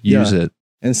know, use it.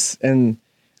 And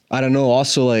I don't know,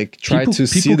 also like try to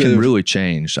see people can really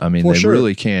change. I mean, they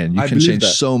really can. You can change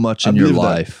so much in your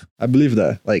life. I believe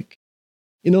that. Like,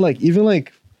 you know, like even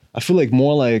like I feel like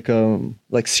more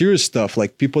like serious stuff,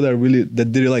 like people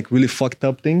that did like really fucked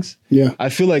up things. Yeah. I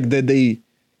feel like that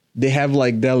they have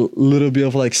like that little bit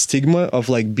of like stigma of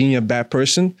like being a bad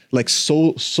person, like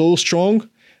so strong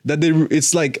that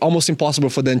it's like almost impossible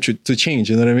for them to change.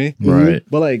 You know what I mean? Right.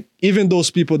 But like even those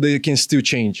people, they can still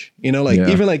change. You know, like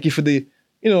even like if they,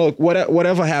 you know,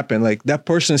 whatever happened, like that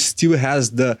person still has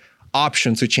the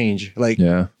option to change, like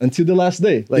until the last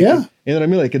day. Like, you know what I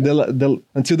mean? Like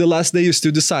until the last day, you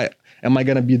still decide, am I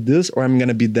gonna be this or am I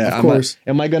gonna be that? Of course.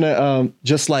 Am I gonna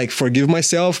just like forgive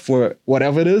myself for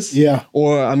whatever it is? Yeah.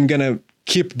 Or I'm gonna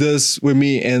keep this with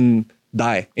me and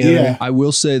die. You know what I mean? I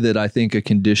will say that I think a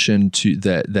condition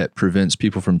that prevents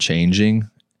people from changing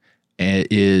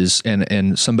is,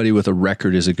 and somebody with a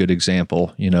record is a good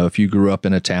example. You know, if you grew up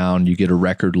in a town, you get a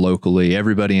record locally,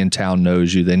 everybody in town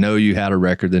knows you. They know you had a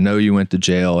record. They know you went to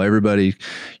jail. Everybody,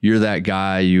 you're that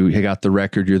guy. You got the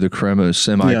record. You're the criminal,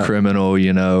 semi-criminal,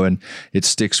 you know, and it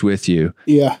sticks with you.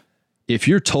 Yeah. If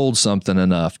you're told something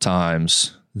enough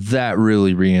times that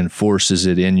really reinforces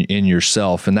it in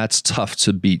yourself. And that's tough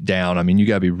to beat down. I mean, you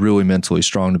got to be really mentally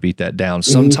strong to beat that down.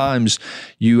 Sometimes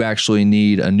you actually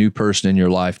need a new person in your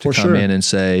life to come in and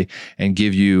say, and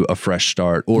give you a fresh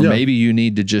start. Or maybe you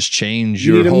need to just change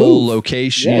your whole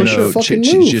location,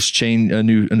 just change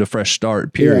a fresh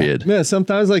start, period. Yeah,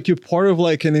 sometimes like you're part of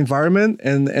like an environment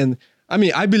and I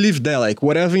mean, I believe that like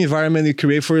whatever environment you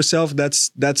create for yourself,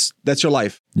 that's your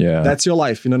life. Yeah. That's your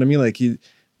life. You know what I mean?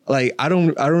 Like I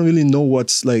don't really know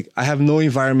what's like, I have no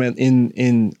environment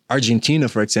in Argentina,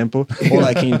 for example, or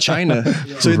like in China.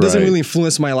 So it doesn't really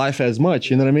influence my life as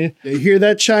much. You know what I mean? You hear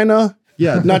that, China?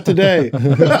 Yeah. Not today. No,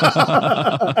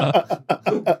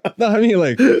 I mean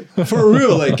like for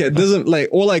real, like it doesn't like,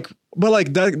 or like, but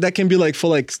like that can be like for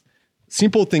like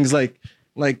simple things like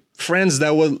friends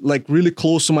that were like really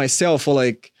close to myself or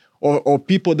like, or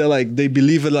people that like, they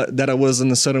believe that I was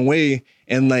in a certain way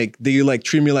and like, they like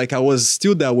treat me like I was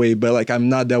still that way, but like, I'm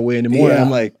not that way anymore. Yeah, I'm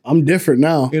like, I'm different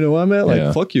now. You know what I mean?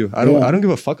 Like, fuck you. I don't give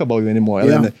a fuck about you anymore.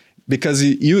 Yeah. Because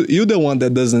you're the one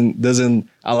that doesn't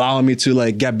allow me to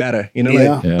like get better. You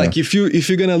know, like if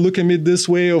you're gonna look at me this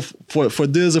way or for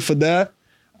this or for that,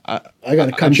 I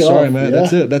gotta cut I'm you sorry, off. man.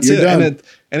 Yeah. That's You're it. done.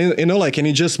 And you know, like, and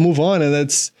you just move on. And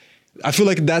I feel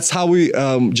like that's how we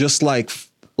just like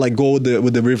go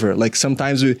with the river. Like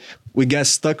sometimes we get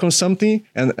stuck on something,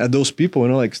 and those people, you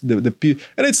know, like the people,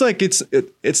 and it's like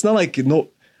it's not like, you know,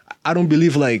 I don't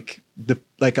believe like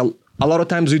a lot of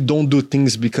times we don't do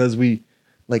things because we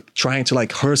like trying to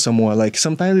like hurt someone. Like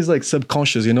sometimes it's like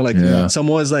subconscious, you know, like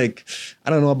someone's like, I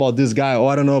don't know about this guy, or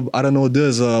I don't know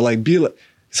this, like be like.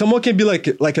 Someone can be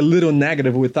like a little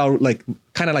negative without like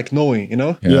kind of like knowing, you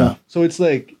know? Yeah. So it's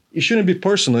like, it shouldn't be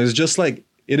personal. It's just like,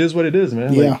 it is what it is,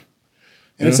 man. Yeah. Like,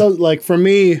 and it's like, for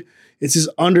me, it's just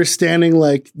understanding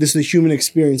like this is a human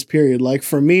experience, period. Like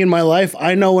for me in my life,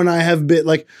 I know when I have been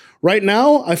like right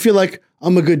now, I feel like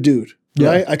I'm a good dude,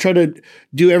 right? I try to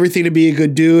do everything to be a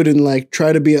good dude and like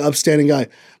try to be an upstanding guy.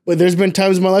 But there's been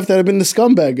times in my life that I've been the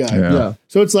scumbag guy. Yeah.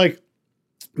 So it's like,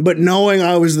 but knowing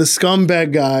I was the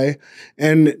scumbag guy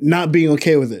and not being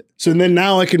okay with it. So then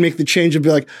now I can make the change and be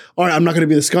like, all right, I'm not going to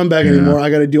be the scumbag anymore. I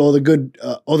got to do all the good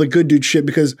dude shit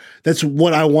because that's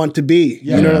what I want to be.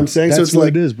 You know what I'm saying? That's so it's what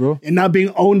like, it is, bro. And not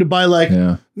being owned by like,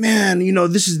 man, you know,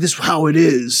 this is how it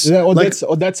is. Yeah, or like,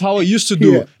 that's how I used to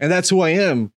do, and that's who I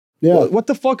am. Yeah. What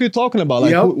the fuck are you talking about?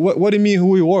 Like, what do you mean who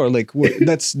we were? Like,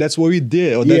 that's what we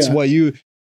did, or that's what you.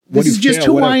 This is just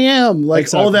who I am.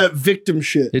 Like all that victim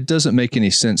shit. It doesn't make any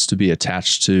sense to be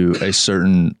attached to a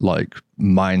certain like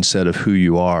mindset of who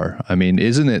you are. I mean,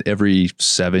 isn't it every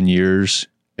 7 years,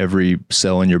 every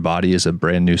cell in your body is a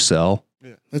brand new cell?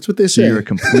 Yeah. That's what they say. So you're a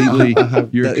completely,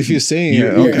 if you're saying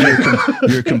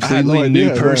you're a completely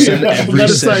new person every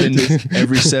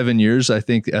 7 years. I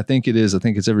think it is. I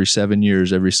think it's every 7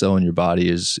 years, every cell in your body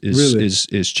is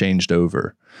changed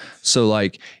over. So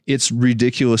like, it's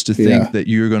ridiculous to think that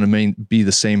you're going to be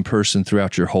the same person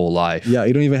throughout your whole life. Yeah,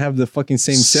 you don't even have the fucking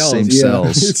same cells. Same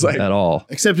cells it's like, at all.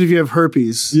 Except if you have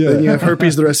herpes. Yeah. Then you have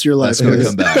herpes the rest of your life. That's going to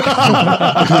come back.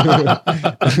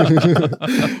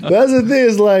 That's the thing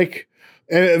is like,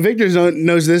 and Victor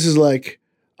knows this is like,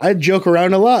 I joke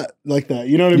around a lot like that.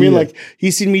 You know what I mean? Like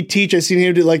he's seen me teach. I've seen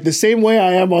him do like the same way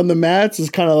I am on the mats is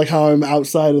kind of like how I'm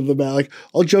outside of the mat. Like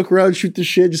I'll joke around, shoot the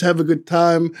shit, just have a good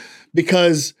time.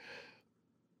 Because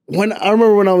I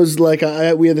remember when I was like,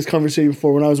 we had this conversation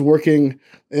before when I was working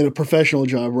in a professional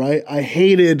job, right? I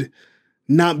hated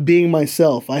not being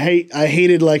myself. I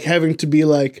hated like having to be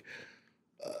like,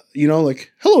 you know,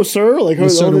 like, hello, sir. Like a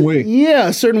certain way. Yeah,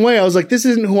 a certain way. I was like, this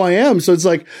isn't who I am. So it's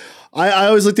like, I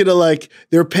always looked at it like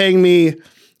they're paying me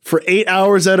for 8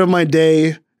 hours out of my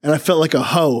day and I felt like a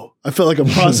hoe. I felt like a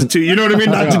prostitute. You know what I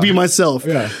mean? Not to be myself.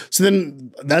 Yeah. So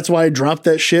then that's why I dropped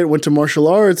that shit, went to martial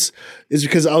arts, is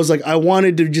because I was like, I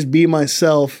wanted to just be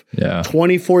myself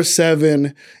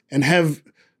 24/7 and have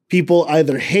people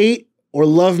either hate or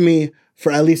love me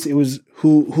for at least it was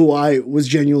who I was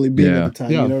genuinely being at the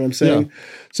time. You know what I'm saying? Yeah.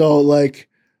 So like.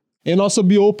 And also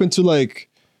be open to like,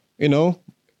 get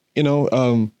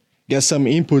some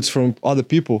inputs from other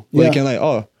people. Like, and like,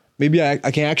 oh, maybe I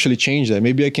can actually change that.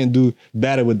 Maybe I can do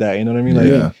better with that. You know what I mean?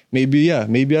 Like, maybe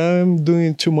I'm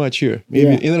doing too much here.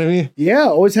 Maybe, you know what I mean? Yeah.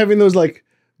 Always having those like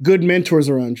good mentors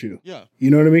around you. Yeah. You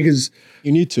know what I mean? Because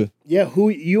you need to. Yeah. Who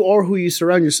you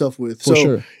surround yourself with. For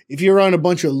sure. If you're around a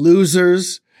bunch of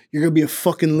losers, you're going to be a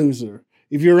fucking loser.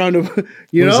 If you're around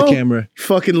the camera?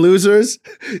 Fucking losers.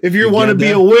 If you want to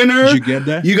be a winner, did you get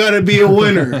that? You got to be a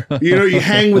winner. You know, you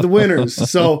hang with winners.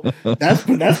 So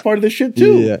that's part of the shit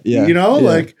too. Yeah. You know,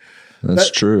 like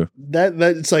That's true. That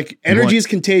it's like energy is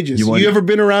contagious. You ever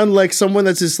been around like someone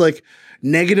that's just like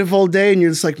negative all day, and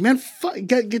you're just like, man,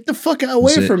 get the fuck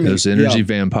away from me. Those energy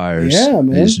vampires. Yeah,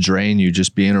 man. They just drain you.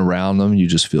 Just being around them, you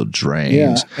just feel drained.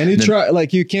 Yeah. And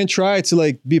you can't try to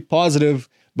like be positive,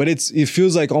 but it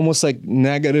feels like almost like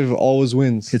negative always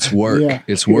wins. It's work. Yeah.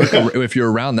 It's work. If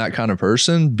you're around that kind of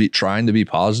person, trying to be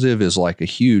positive is like a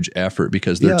huge effort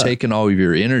because they're taking all of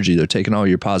your energy. They're taking all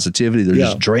your positivity. They're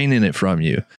just draining it from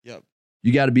you. Yep.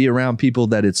 You got to be around people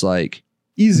that it's like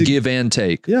easy give and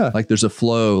take. Yeah. Like there's a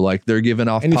flow, like they're giving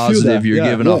off positive. You're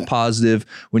giving off positive.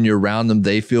 When you're around them,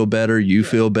 they feel better. You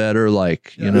feel better.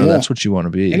 Like, you know, that's what you want to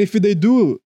be. And if they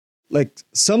do, like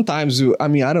sometimes, I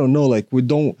mean, I don't know, like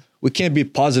we can't be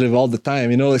positive all the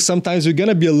time, you know, like sometimes we're going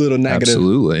to be a little negative.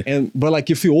 Absolutely. But like,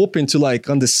 if you're open to like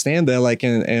understand that, like,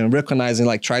 and recognize and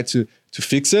like try to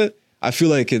fix it, I feel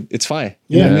like it's fine.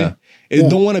 You know what I mean? You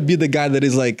don't want to be the guy that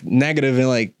is like negative and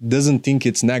like doesn't think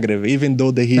it's negative, even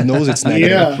though that he knows it's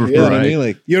negative. You know what I mean?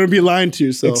 Like you don't be lying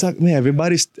to. So exactly, man.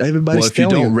 Everybody's well, if you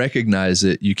don't recognize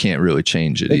it, you can't really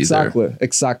change it either.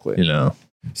 Exactly. You know.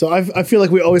 So I feel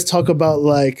like we always talk about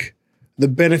like the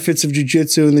benefits of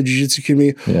jiu-jitsu and the jiu-jitsu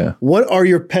community. Yeah. What are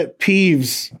your pet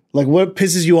peeves? Like what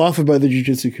pisses you off about the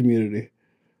jiu-jitsu community?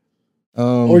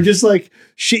 Or just like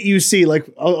shit you see. Like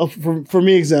for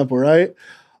me, example, right?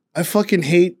 I fucking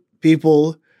hate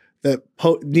people that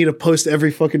need to post every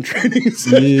fucking training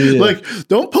session. Like,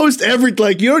 don't post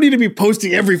like you don't need to be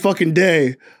posting every fucking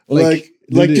day. Like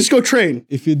just go train.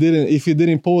 If you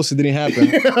didn't post, it didn't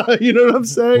happen. You know what I'm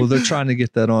saying? Well, they're trying to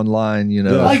get that online, you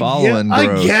know, following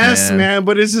growth. I guess, man,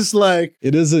 but it's just like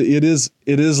it is like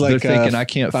they're thinking I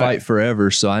can't fight forever,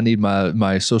 so I need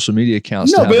my social media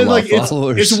accounts to have a lot of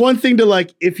followers. It's one thing to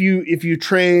like if you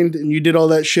trained and you did all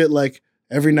that shit like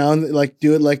every now and then, like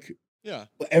do it like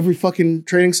every fucking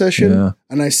training session,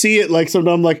 and I see it like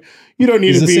sometimes I'm like, you don't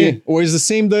need to be same. Or is the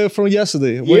same day from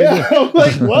yesterday. I'm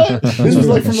like, what? This was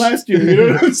like from last year. You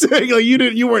know what I'm saying? Like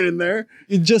you weren't in there.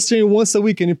 You just train once a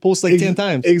week and you post like 10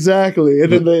 times. Exactly.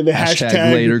 And then the hashtag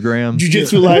latergram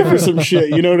jiu-jitsu life or some shit.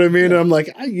 You know what I mean? And I'm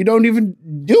like, you don't even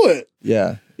do it.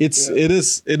 Yeah. It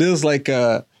is like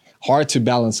hard to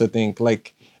balance, I think.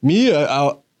 Like me,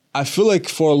 I feel like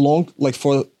for a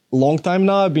long time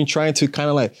now, I've been trying to kind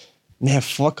of like, man,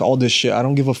 fuck all this shit. I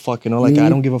don't give a fuck, you know, like I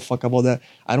don't give a fuck about that.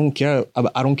 I don't care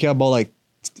about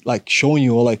like showing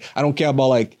you, or like I don't care about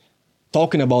like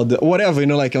talking about the whatever, you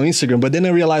know, like on Instagram. But then I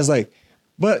realized like,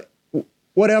 but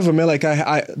whatever, man, like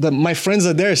my friends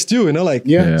are there still, you know, like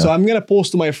so I'm gonna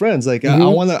post to my friends. Like I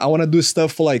wanna do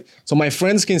stuff for like so my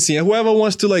friends can see, and whoever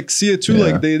wants to like see it too,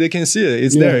 like they can see it.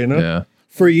 It's there, you know. Yeah.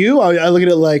 For you, I look at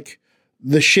it like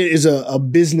the shit is a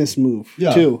business move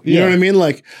too. You know what I mean?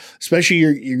 Like, especially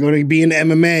you're going to be in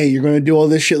MMA, you're going to do all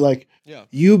this shit. Like,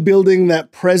 you building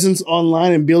that presence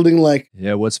online and building like,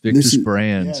 what's Victor's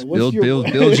brand? Yeah, build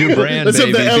your brand. Let's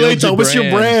baby. have the LA talk. What's your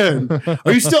brand?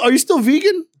 Are you still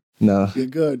vegan? No, you're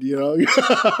good. You know,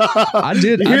 I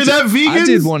did. You hear that, vegans?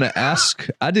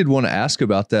 I did want to ask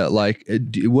about that. Like,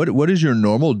 what is your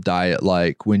normal diet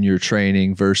like when you're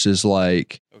training versus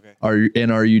like? Are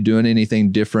you doing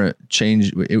anything different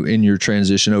change in your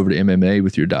transition over to MMA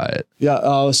with your diet?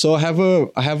 Yeah. So I have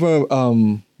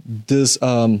a this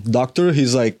doctor.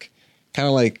 He's like kind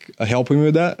of like helping me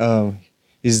with that.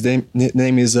 His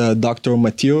name is Dr.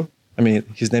 Matteo. I mean,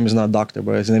 his name is not doctor,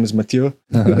 but his name is Matteo.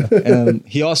 And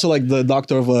he also like the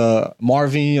doctor of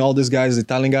Marvin, all these guys, the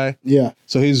Italian guy. Yeah.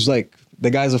 So he's like,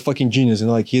 the guy's a fucking genius, you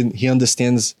know, like he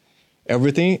understands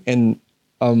everything. And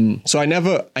so I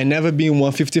never been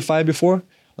 155 before.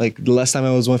 Like the last time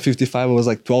I was 155, I was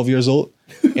like 12 years old.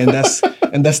 And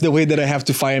that's the weight that I have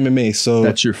to fight MMA. So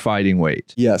that's your fighting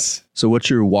weight. Yes. So what's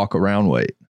your walk around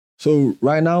weight? So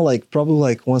right now, like probably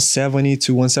like 170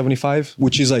 to 175,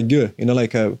 which is like good. You know,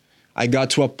 like I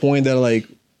got to a point that like,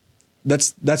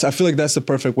 that's I feel like that's the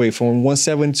perfect weight from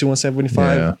 170 to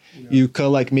 175. Yeah. You cut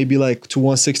like maybe like to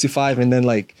 165 and then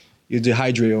like, you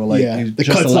dehydrate or like the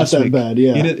cut's not that bad.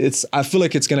 Yeah, I feel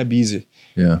like it's gonna be easy.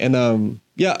 Yeah, and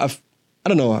I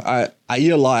don't know. I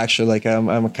eat a lot actually. Like I'm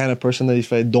a kind of person that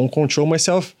if I don't control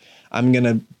myself, I'm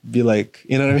gonna be like,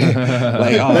 you know what I mean?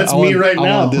 Like that's me right now.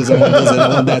 I want this. I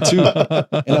want that too,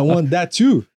 and I want that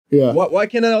too. Yeah. Why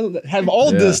can't I have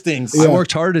all these things? I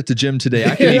worked hard at the gym today.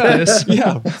 I can eat this.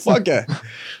 Yeah, fuck it.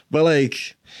 But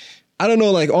like, I don't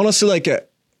know. Like honestly, like.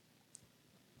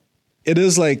 It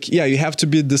is like, you have to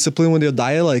be disciplined with your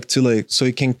diet, like to like, so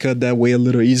you can cut that weight a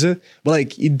little easier. But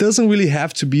like, it doesn't really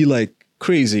have to be like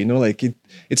crazy, you know, like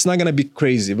it's not going to be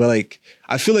crazy, but like,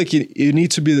 I feel like you need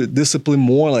to be disciplined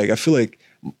more. Like, I feel like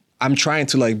I'm trying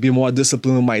to like be more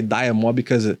disciplined with my diet more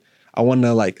because I want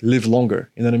to like live longer.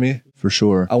 You know what I mean? For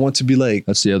sure. I want to be like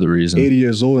that's the other reason. 80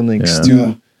 years old and like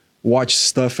still watch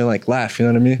stuff and like laugh. You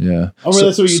know what I mean? Yeah. I remember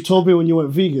that's what you told me when you went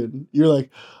vegan. You're like,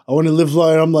 I want to live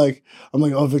long. I'm like,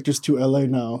 oh, Victor's to LA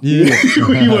now. Yeah.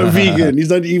 He went vegan. He's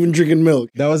not even drinking milk.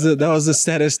 That was the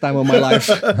saddest time of my life.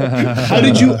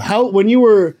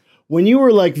 When you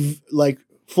were like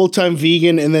full-time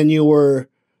vegan and then you were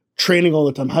training all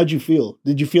the time, how'd you feel?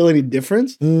 Did you feel any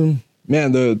difference?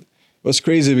 Man, it was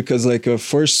crazy because like the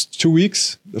first 2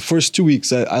 weeks,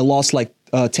 I lost like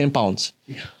 10 pounds.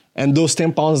 Yeah. And those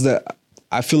 10 pounds that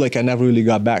I feel like I never really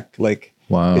got back. Like,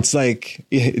 wow. It's like,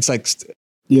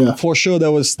 yeah, for sure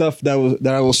that was stuff that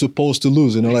I was supposed to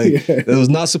lose, you know, like that was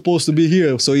not supposed to be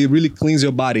here. So it really cleans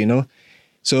your body, you know?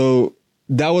 So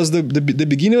that was the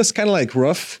beginning was kind of like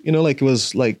rough, you know, like it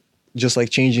was like just like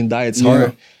changing diets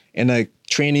hard and like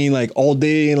training like all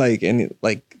day, like, and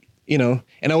like, you know,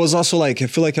 and I was also like, I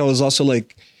feel like I was also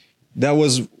like, that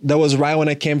was right when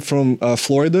I came from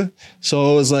Florida.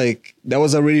 So it was like, that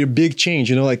was already a big change,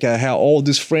 you know, like I had all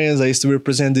these friends. I used to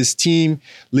represent this team,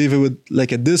 living with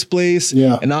like at this place.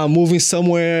 Yeah. And now I'm moving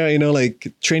somewhere, you know,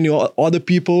 like training other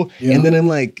people. Yeah. And then I'm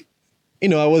like, you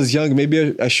know, I was young.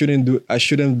 Maybe I shouldn't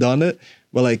have done it.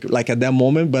 But like at that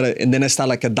moment, and then I started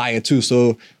like a diet too.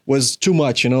 So it was too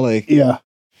much, you know, like, yeah.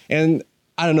 And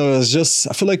I don't know, it was just,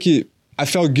 I feel like I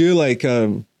felt good.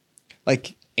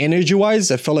 Like energy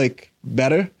wise, I felt like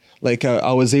better. Like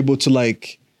I was able to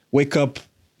like wake up,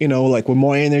 you know, like with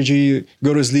more energy,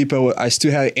 go to sleep. I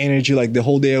still had energy. Like the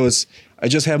whole day I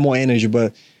just had more energy.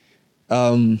 But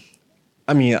I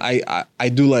mean, I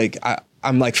do like,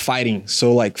 I'm like fighting.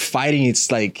 So like fighting,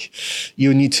 it's like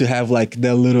you need to have like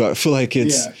that little, I feel like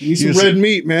it's. Yeah, you need some red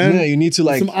meat, man. Yeah, you need to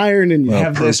like. Some iron in you.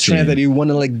 Have that strength that you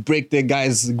want to like break the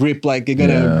guy's grip, like you're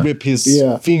gonna rip his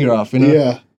finger off, you know?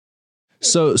 Yeah.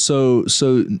 So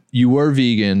you were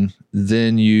vegan,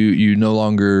 then you no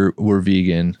longer were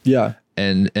vegan. Yeah.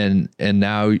 And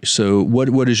now, so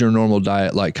what does your normal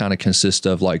diet like kind of consist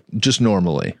of, like just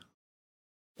normally?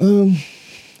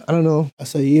 I don't know.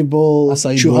 Acai bowl,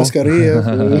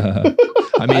 churrascaria.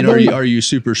 I mean, are you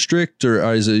super strict, or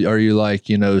are you like,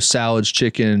 you know, salads,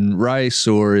 chicken, rice,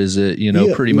 or is it, you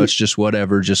know, pretty much just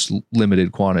whatever, just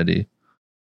limited quantity?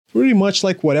 Pretty much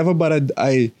like whatever, but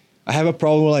I have a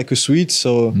problem like with sweets.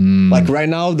 So like right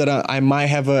now that I might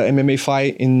have a MMA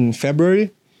fight in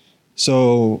February.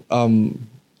 So I'm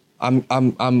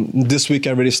this week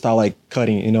I already start like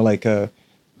cutting, you know, like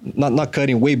not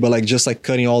cutting weight, but like just like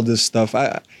cutting all this stuff.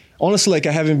 I honestly, like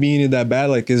I haven't been eating that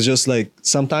bad. Like it's just like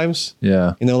sometimes,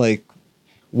 you know, like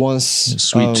once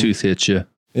sweet tooth hits you.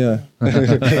 Yeah.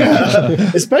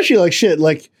 Especially like shit.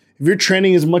 Like if you're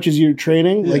training as much as you're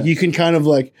training, like you can kind of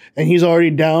like, and he's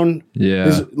already down.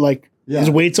 Yeah. His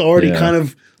weight's already kind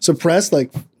of suppressed.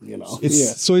 Like, you know,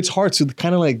 so it's hard to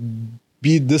kind of like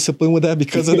be disciplined with that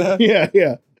because of that.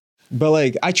 Yeah. But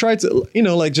like I tried to, you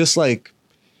know, like just like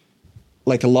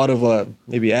a lot of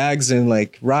maybe eggs and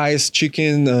like rice,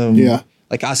 chicken.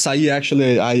 Like acai,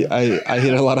 actually, I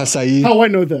hit a lot of acai. How I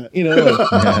know that? You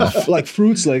know, like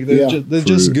fruits, like they're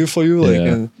just good for you. Like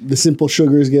and the simple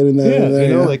sugars get in there. Yeah,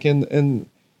 you know, like and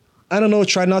I don't know.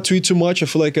 Try not to eat too much. I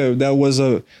feel like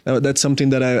that's something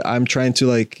that I'm trying to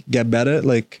like get better.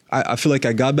 Like I feel like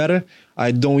I got better.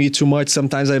 I don't eat too much.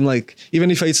 Sometimes I'm like,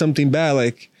 even if I eat something bad,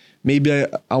 like maybe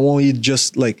I won't eat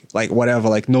just like whatever,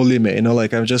 like no limit, you know,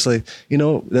 like I'm just like, you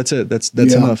know, that's it. That's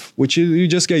enough, which you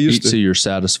just get used to. So you're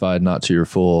satisfied, not to your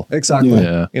full. Exactly.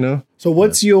 Yeah. You know? So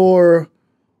what's your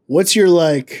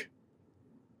like,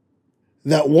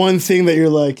 that one thing that you're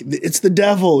like, it's the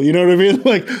devil, you know what I mean?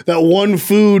 Like that one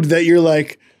food that you're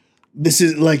like, this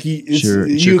is like,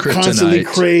 you constantly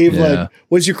crave. Like,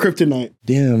 what's your kryptonite?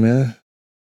 Damn, man.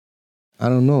 I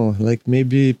don't know. Like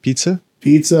maybe pizza.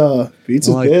 Pizza's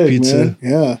like big, pizza. Man.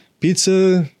 Yeah.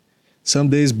 Pizza. Some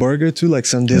days burger too. Like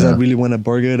some days I really want a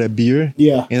burger and a beer.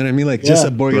 Yeah. You know what I mean? Like just a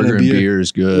burger and a beer. Beer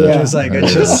is good. Yeah. Just like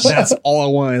that's all I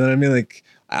want. You know what I mean? Like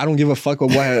I don't give a fuck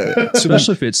what.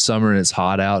 Especially if it's summer and it's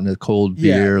hot out and a cold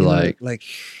beer, like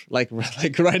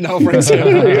right now, for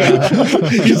example.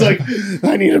 He's like,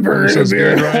 I need a burger and a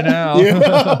beer right now.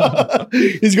 Yeah.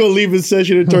 He's gonna leave his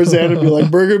session at Tarzan and be like,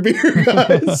 burger beer,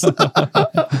 guys.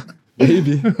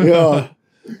 Maybe. Yeah.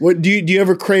 What do you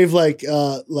ever crave like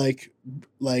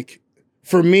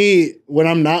for me when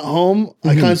I'm not home,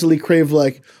 I constantly crave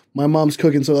like my mom's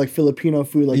cooking, so like Filipino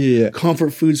food, like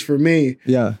comfort foods for me.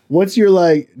 Yeah. What's your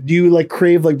like? Do you like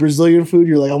crave like Brazilian food?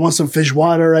 You're like, I want some fish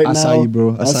water right now. Acai,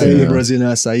 bro. Acai, Brazilian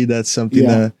acai. That's something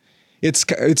that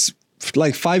it's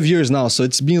like 5 years now, so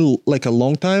it's been like a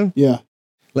long time. Yeah.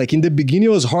 Like in the beginning,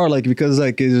 it was hard, like because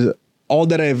like all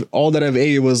that I've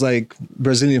ate was like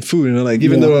Brazilian food, you know, like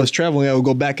even though I was traveling, I would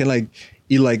go back and like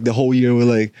eat like the whole year with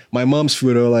like my mom's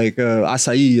food or like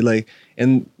acai, like.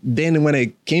 And then when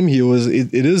I came here,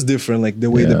 it is different, like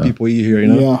the way that people eat here, you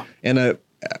know. Yeah. And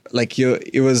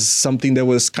it was something that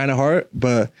was kind of hard,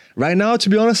 but right now, to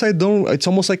be honest, it's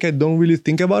almost like I don't really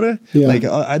think about it. Yeah. Like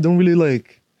I don't really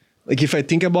like if I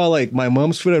think about like my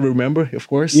mom's food, I remember, of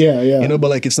course. Yeah. You know, but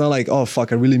like it's not like, oh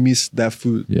fuck, I really miss that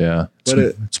food. Yeah. But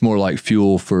it's more like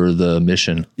fuel for the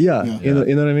mission. Yeah. You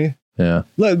know what I mean? Yeah.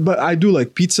 Like, but I do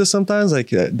like pizza sometimes. Like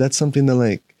that's something that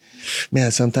like, man,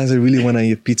 sometimes I really want to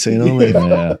eat pizza, you know? Like,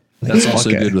 yeah. That's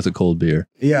also good with a cold beer.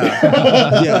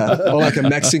 Yeah. Yeah. Or like a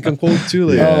Mexican Coke too.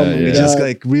 Like, just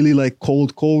like really like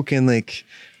cold Coke and like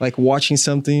watching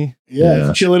something.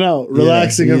 Yeah. Chilling out,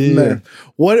 relaxing from there.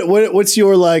 What's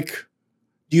your like,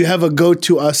 do you have a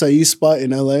go-to acai spot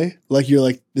in LA? Like you're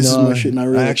like, this is my shit, not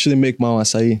really. I actually make my own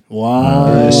acai.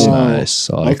 Wow. Nice.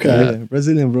 Okay. Yeah,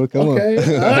 Brazilian, bro. Come on.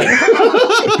 I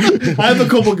have a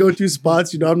couple go-to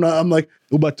spots, you know. I'm like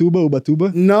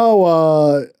Ubatuba.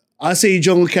 No, Acai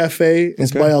Jungle Cafe.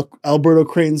 It's by Alberto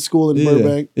Creighton School in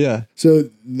Burbank. Yeah. So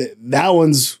that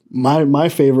one's my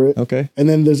favorite. Okay. And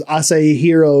then there's Acai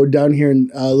Hero down here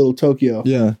in Little Tokyo.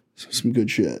 Yeah. Some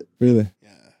good shit. Really? Yeah.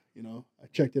 You know, I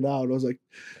checked it out. I was like,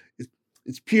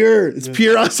 it's pure. It's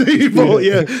pure acai bowl.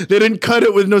 Yeah. They didn't cut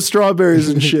it with no strawberries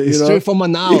and shit. You know? Straight from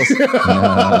Manaus.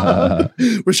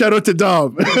 Well, shout out to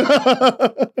Dom. From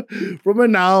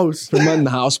Manaus. From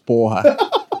Manaus, porra.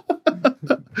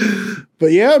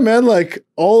 But yeah, man, like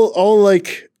all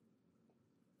like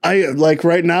I like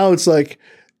right now it's like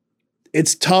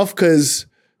it's tough because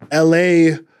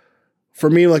LA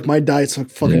for me, like my diet's like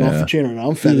fucking off the chain right now.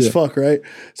 I'm fat as fuck, right?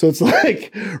 So it's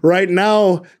like right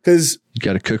now, because you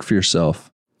gotta cook for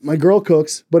yourself. My girl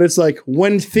cooks, but it's like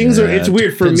when things are it's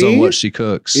weird for me. Depends on what she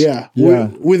cooks. Yeah.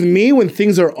 With me, when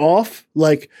things are off,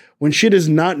 like when shit is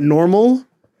not normal,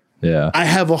 I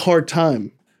have a hard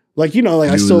time. Like, you know, like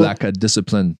I still lack a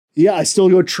discipline. Yeah, I still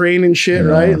go train and shit,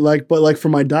 right? Like, but like for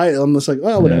my diet, I'm just like,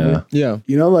 oh, whatever. Yeah.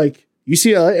 You know, like you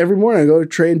see every morning I go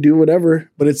train, do whatever.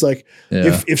 But it's like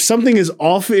if something is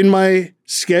off in my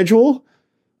schedule,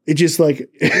 it just like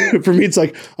for me, it's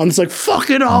like I'm just like fuck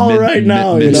it all right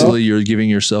now. Mentally, you're giving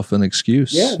yourself an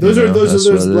excuse. Yeah, those are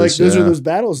those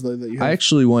battles that you have. I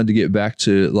actually wanted to get back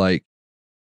to like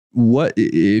what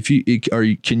if you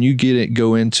can you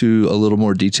go into a little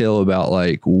more detail about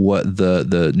like what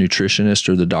the nutritionist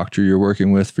or the doctor you're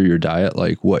working with for your diet,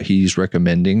 like what he's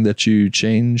recommending that you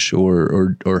change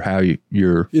or how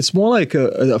you're. It's more like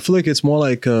I feel like it's more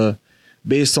like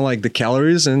based on like the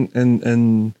calories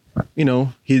and you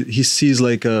know he sees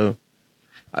like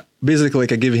basically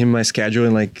like I give him my schedule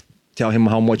and like tell him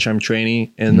how much I'm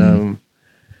training and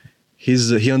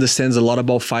he understands a lot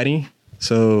about fighting,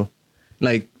 so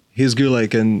like he's good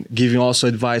like and giving also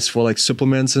advice for like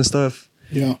supplements and stuff.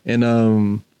 Yeah.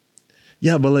 And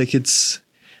but like it's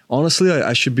honestly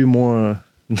I should be more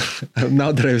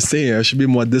now that I'm saying it, I should be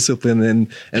more disciplined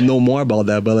and know more about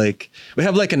that. But like we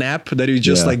have like an app that you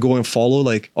just like go and follow,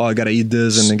 like, oh, I gotta eat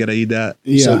this and I gotta eat that.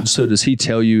 Yeah. So does he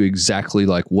tell you exactly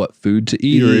like what food to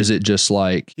eat, or is it just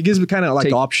like he gives me kind of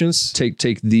like options?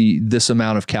 Take this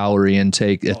amount of calorie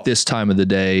intake at this time of the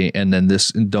day, and then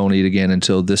this don't eat again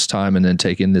until this time, and then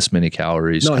take in this many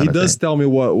calories. No, he does tell me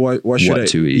what should I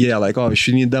to eat. Yeah, like, oh, you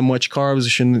shouldn't need that much carbs, you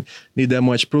shouldn't need that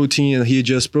much protein, and he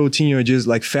just protein or just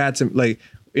like fats and like.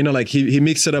 You know, like he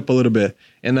mixed it up a little bit,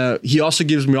 and he also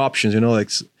gives me options. You know, like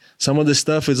some of the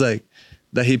stuff is like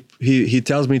that he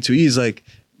tells me to eat. He's like,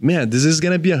 man, this is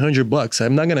gonna be $100.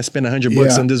 I'm not gonna spend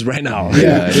 $100 on this right now.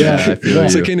 Yeah.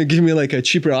 So can you give me like a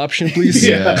cheaper option, please?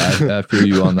 I feel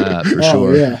you on that for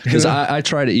sure. Yeah, because I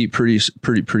try to eat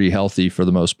pretty healthy for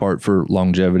the most part for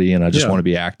longevity, and I just want to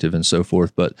be active and so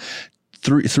forth. But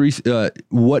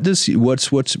what does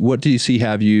he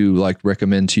have you like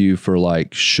recommend to you for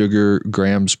like sugar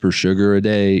grams per sugar a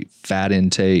day, fat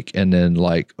intake, and then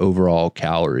like overall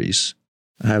calories?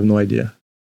 I have no idea.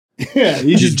 Yeah, do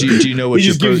you know what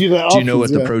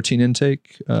the protein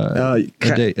intake a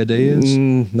day is?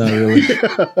 Not really.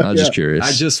 I'm just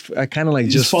curious. I kind of like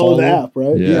just follow the app,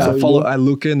 right? Yeah, I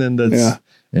look in and that's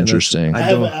interesting. I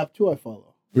have an app too. I follow.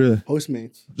 Really?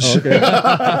 Postmates. Oh, okay.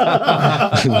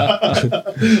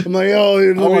 I'm like,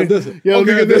 let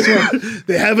me get this one.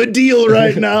 They have a deal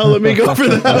right now. Let me go for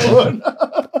that one.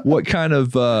 What kind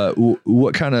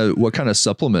of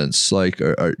supplements? Like,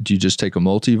 do you just take a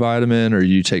multivitamin, or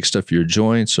you take stuff for your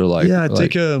joints, or like? Yeah, I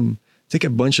take a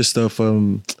bunch of stuff.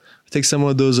 I take some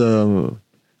of those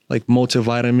like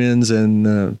multivitamins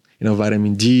and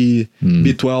vitamin D,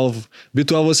 B12.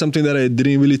 B12 was something that I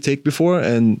didn't really take before,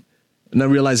 and and I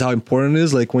realized how important it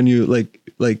is. Like when you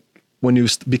when you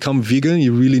become vegan,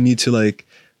 you really need to like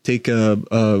take a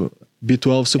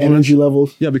B12 supplement. Energy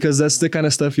levels. Yeah, because that's the kind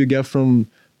of stuff you get from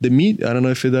the meat. I don't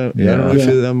know if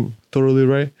I'm totally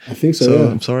right. I think so. Yeah.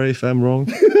 I'm sorry if I'm wrong.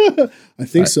 I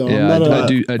think so.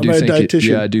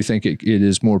 I do think it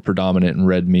is more predominant in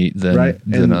red meat than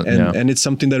and it's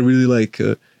something that really like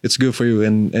it's good for you.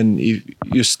 And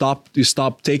you stop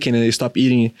taking it, you stop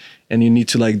eating it, and you need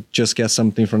to like just get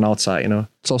something from outside. You know,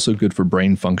 it's also good for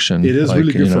brain function. It is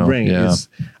really good for brain. Yeah.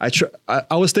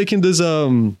 I was taking this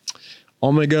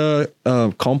omega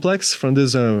complex from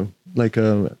this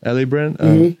LA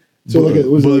brand. So like it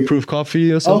was bulletproof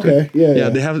coffee or something. Okay, yeah.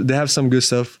 They have some good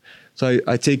stuff. So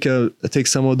I take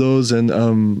some of those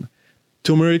and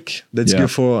turmeric. That's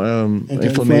good for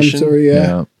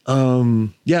inflammation.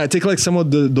 I take like some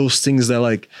of those things that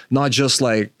like not just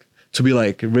like to be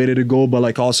like ready to go, but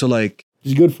like also like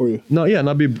it's good for you. No,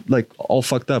 not be like all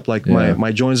fucked up. Like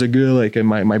my joints are good. Like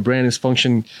my brain is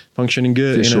functioning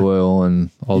good. Fish oil and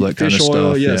all that kind of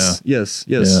stuff. Yes.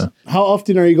 Yeah. How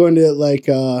often are you going to like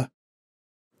I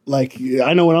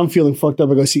know when I'm feeling fucked up,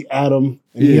 I go see Adam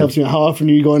and he helps me. How often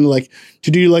are you going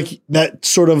to do like that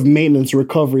sort of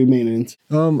recovery maintenance?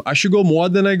 I should go more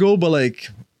than I go, but like,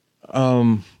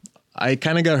 I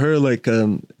kind of got hurt like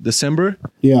December.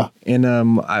 Yeah. And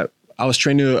I was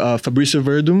training Fabricio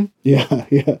Verdun. Yeah.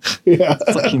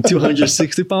 Fucking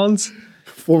 260 pounds.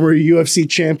 Former UFC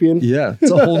champion. Yeah.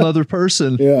 It's a whole nother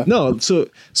person. Yeah. No, so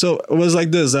it was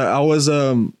like this. I was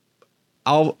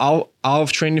out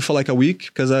of training for like a week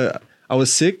because I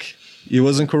was sick. It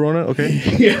wasn't corona, okay?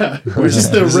 Yeah. It was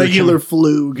just a regular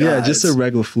flu, guys. Yeah, just a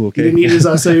regular flu, okay? You didn't eat his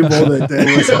acai bowl that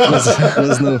day.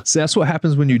 See, that's what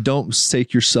happens when you don't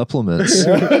take your supplements.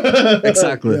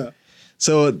 Exactly. Yeah.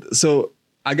 So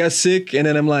I got sick and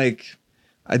then I'm like,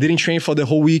 I didn't train for the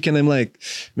whole week and I'm like,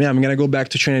 man, I'm gonna go back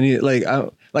to training.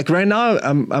 Like right now,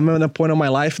 I'm at a point in my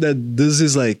life that this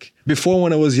is like, before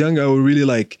when I was young, I would really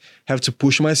like have to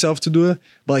push myself to do it.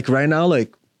 But like right now,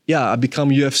 like, I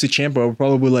become UFC champion. I would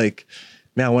probably like,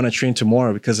 man, I want to train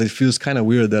tomorrow because it feels kind of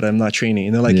weird that I'm not training.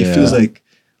 You know, like it feels like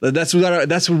that's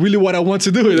really what I want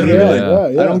to do. You know?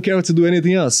 I don't care to do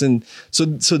anything else. And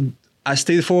so I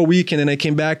stayed for a week and then I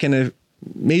came back and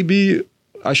maybe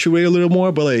I should wait a little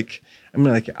more, but like,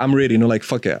 I'm ready, you know, like,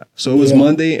 fuck it. So it was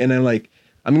Monday and I'm like,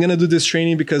 I'm going to do this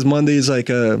training because Monday is like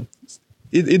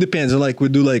it depends. Like we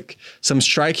do like some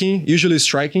striking. Usually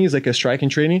striking is like a striking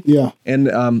training. Yeah. And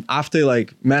after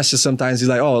like matches, sometimes he's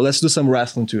like, oh, let's do some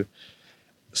wrestling too.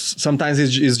 Sometimes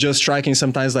it's just striking.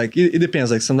 Sometimes like, it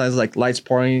depends. Like sometimes like light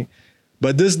sparring.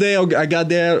 But this day I got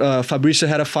there, Fabricio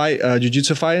had a fight,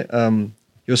 jiu-jitsu fight.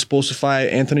 He was supposed to fight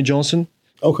Anthony Johnson.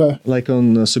 Okay. Like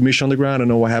on submission on the ground. I don't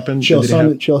know what happened.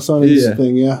 Chael Sonnen's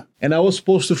thing, yeah. And I was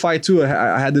supposed to fight too.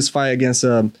 I had this fight against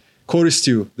Cody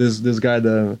Steele. This guy,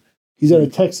 he's out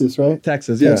of Texas, right?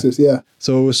 Texas, yeah.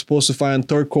 So we were supposed to fight on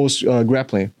Third Coast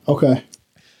Grappling. Okay.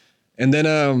 And then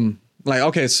so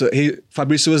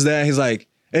Fabricio was there. He's like,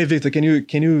 hey Victor, can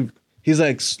you? He's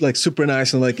like super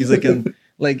nice and like he's like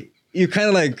like you kind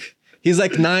of like he's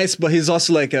like nice, but he's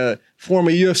also like a former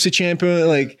UFC champion.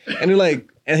 Like and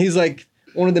he's like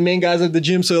one of the main guys at the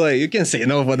gym, so like you can't say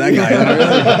no for that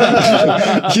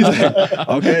guy. He's like,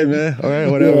 okay, man, all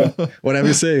right, whatever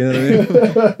you say, you know what I mean?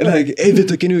 And like, hey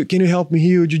Victor, can you help me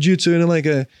here with jiu-jitsu? And I'm like,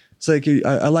 it's like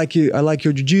I like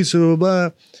your jiu-jitsu, blah.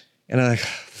 And I'm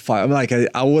like,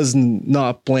 I was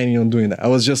not planning on doing that. I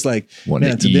was just like,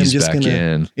 man, today I'm just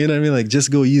gonna, you know what I mean? Like, just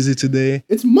go easy today.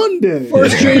 It's Monday.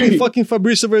 First training, fucking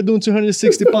Fabricio Verdun,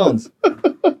 260 pounds.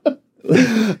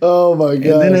 Oh my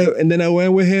god! And then I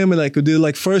went with him and like we did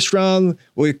like first round,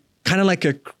 we kind of like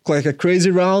a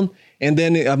crazy round, and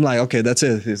then I'm like, okay, that's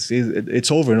it.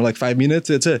 It's over in like 5 minutes.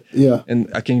 That's it. Yeah. And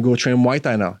I can go train Muay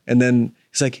Thai now. And then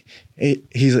he's like, hey,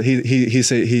 he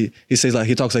says like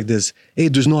he talks like this. Hey,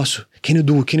 Dos Nossos, can you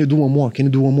do one more? Can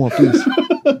you do one more, please?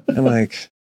 I'm like,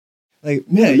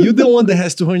 man, you're the one that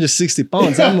has 260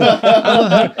 pounds. I'm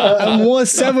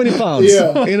 170 pounds.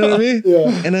 Yeah. You know what I mean?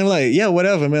 Yeah. And I'm like, yeah,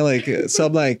 whatever, man. Like, so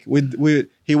I'm like,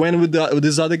 he went with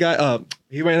this other guy.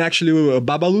 He went actually with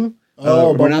Babalu.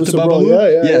 Renato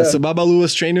Babalu. Yeah. So Babalu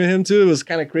was training with him too. It was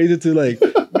kind of crazy to like,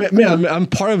 man, I'm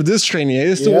part of this training. I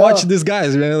used to watch these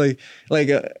guys, man.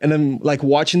 And I'm like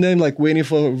watching them, like waiting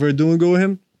for Verdun to go with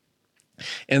him.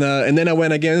 And then I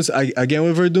went again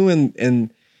with Verdun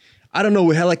and I don't know.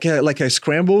 We had like a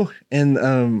scramble, and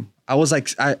I was like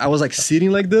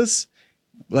sitting like this,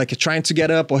 like trying to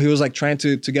get up, or he was like trying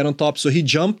to get on top. So he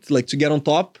jumped like to get on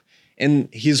top, and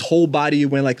his whole body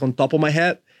went like on top of my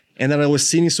head, and then I was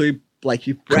sitting, so he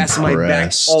pressed my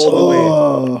back all the way,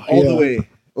 the way,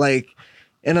 like,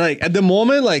 And like at the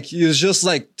moment, like it's just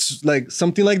like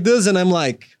something like this, and I'm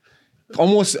like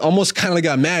almost kind of like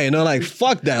got mad, you know, like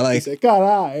fuck that, like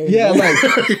yeah, like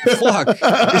fuck.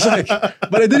 It's like,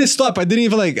 but I didn't stop. I didn't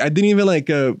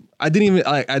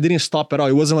stop at all.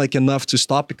 It wasn't like enough to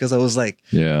stop because I was like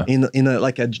in a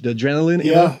like the adrenaline,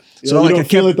 you know? So like I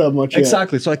kept it that much.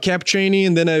 Exactly. So I kept training,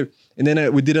 and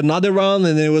then we did another round,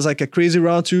 and then it was like a crazy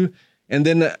round too. And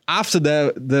then after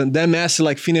that, that master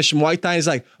like finished Muay Thai. He's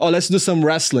like, oh, let's do some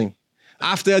wrestling.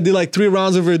 After I did like 3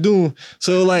 rounds of Verdun,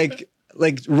 so like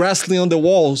wrestling on the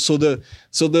wall. So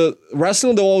the wrestling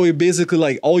on the wall, we basically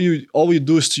like all you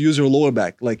do is to use your lower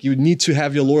back. Like you need to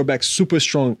have your lower back super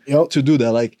strong to do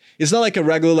that. Like it's not like a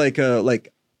regular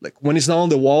like when it's not on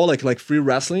the wall, like free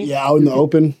wrestling. Yeah, out in the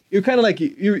open. You kind of like you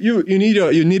need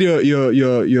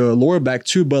your lower back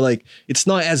too, but like it's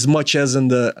not as much as in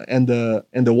the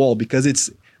wall,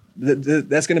 because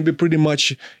that's gonna be pretty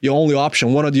much your only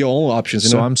option, one of your only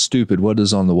options. You know? I'm stupid. What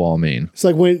does on the wall mean? It's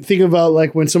like think about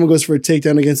like when someone goes for a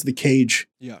takedown against the cage.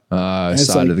 Yeah,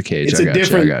 side like, of the cage. It's a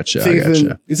different. I got you.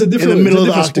 It's a different in the middle of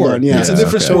the octagon. Sport. Yeah, it's a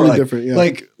different sport. Totally like, different. Yeah.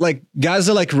 Like guys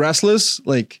are like wrestlers.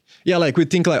 Like like we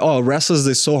think like, oh, wrestlers,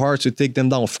 it's so hard to take them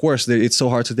down. Of course, it's so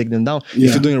hard to take them down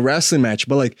if you're doing a wrestling match.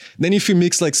 But like then if you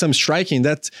mix like some striking,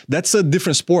 that's a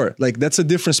different sport. Like that's a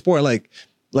different sport. Like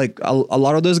a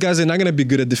lot of those guys are not going to be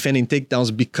good at defending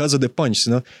takedowns because of the punch,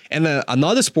 you know? And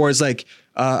another sport is like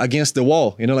against the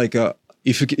wall, you know, like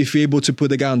if you're able to put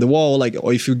the guy on the wall, like,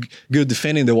 or if you're good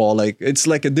defending the wall, like it's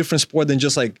like a different sport than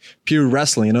just like pure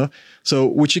wrestling, you know? So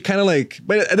which you kind of like,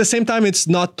 but at the same time, it's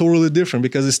not totally different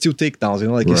because it's still takedowns, you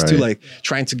know, like it's still like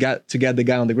trying to get the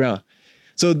guy on the ground.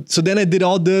 So then I did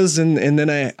all this, and then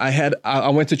I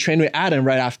went to train with Adam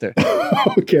right after.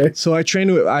 Okay. So I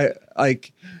trained with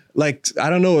like I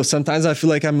don't know. Sometimes I feel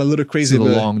like I'm a little crazy. It's a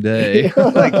long day.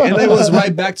 Like, and it was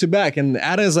right back to back. And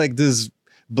Adam is like this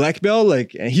black belt,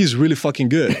 like, and he's really fucking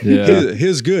good. Yeah,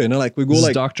 he's good. You know, like we go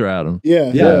like Dr. Adam.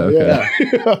 Yeah.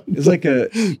 It's like a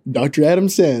Dr. Adam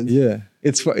Sands. Yeah.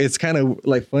 It's kind of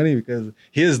like funny because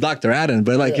he is Dr. Adam,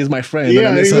 but like he's my friend.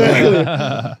 Yeah, exactly.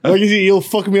 Like you'll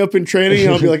fuck me up in training,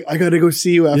 and I'll be like, I gotta go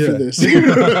see you after this.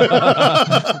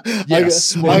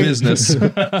 Yes, more business.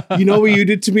 You know what you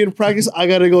did to me in practice? I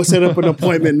gotta go set up an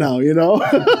appointment now. You know.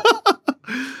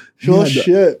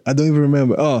 Shit. I don't even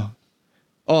remember. Oh,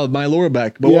 my lower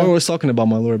back. But what I was talking about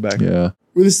my lower back. Yeah.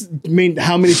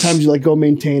 How many times you like go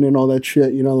maintain and all that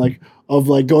shit? You know, like. Of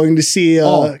like going to see a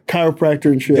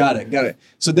chiropractor and shit. Got it.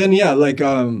 So then, like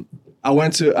I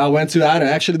went to Adam.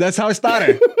 Actually, that's how I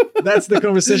started. That's the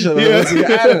conversation. I went to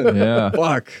Adam. Yeah.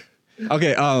 Fuck.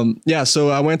 Okay. So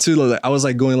I went to. I was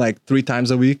like going like 3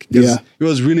 times a week. It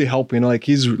was really helping. Like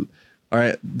he's all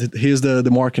right. Here's the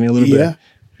marketing a little bit.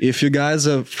 If you guys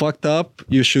are fucked up,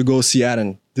 you should go see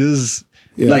Adam. This is.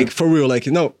 Like for real, like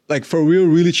for real,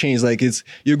 really changed. Like it's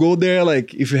you go there,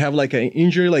 like if you have like an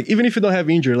injury, like even if you don't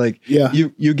have injury, like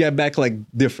you get back like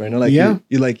different, like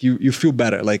you feel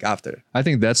better like after. I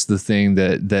think that's the thing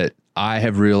that I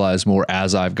have realized more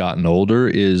as I've gotten older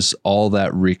is all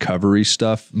that recovery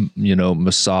stuff, you know,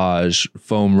 massage,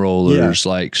 foam rollers,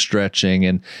 like stretching.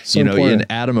 And, and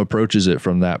Adam approaches it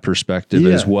from that perspective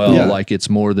as well. Yeah. Like it's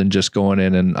more than just going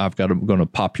in and going to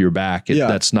pop your back.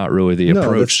 That's not really the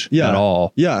approach at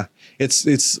all. Yeah. It's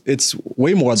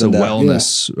way more than that.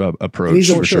 It's a wellness approach.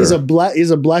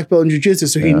 He's a black belt in jiu-jitsu,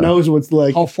 so he knows what's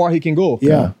like how far he can go.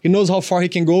 Yeah. He knows how far he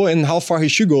can go and how far he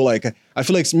should go. Like I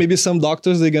feel like maybe some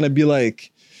doctors they're gonna be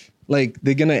like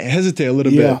they're gonna hesitate a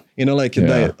little bit. You know, like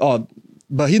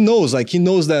but he knows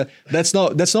that that's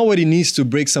not what he needs to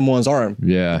break someone's arm.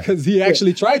 Yeah. Because he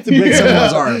actually tried to break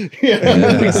someone's arm.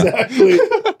 Exactly.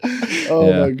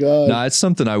 Oh my God. No, it's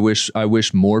something I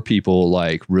wish more people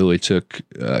like really took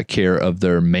care of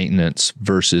their maintenance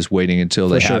versus waiting until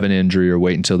they have an injury or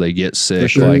wait until they get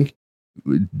sick. Like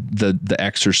the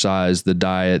exercise, the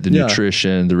diet, the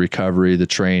nutrition, the recovery, the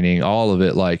training, all of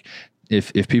it. Like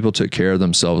if people took care of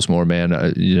themselves more, man,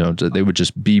 they would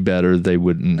just be better. They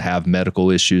wouldn't have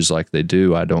medical issues like they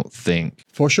do, I don't think.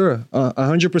 For sure.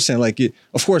 100%. Like,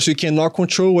 of course, you cannot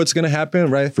control what's going to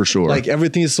happen, right? For sure. Like,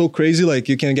 everything is so crazy. Like,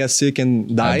 you can get sick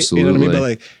and die. Absolutely. You know what I mean? But,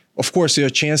 like, of course, your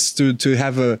chance to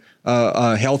have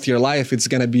a healthier life, it's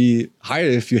going to be higher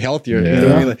if you're healthier. Yeah. You know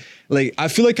what I mean? Like, I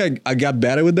feel like I got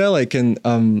better with that. Like,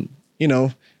 and,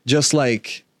 just,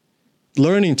 like,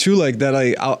 learning, too, like,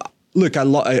 that look, I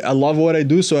love what I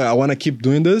do, so I want to keep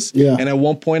doing this. Yeah. And at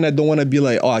one point, I don't want to be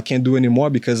like, I can't do anymore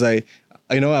because I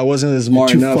wasn't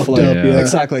smart enough. Like,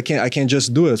 exactly, I can't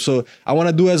just do it. So I want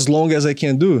to do as long as I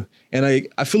can do. And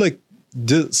I feel like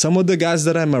some of the guys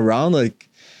that I'm around, like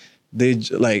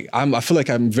I feel like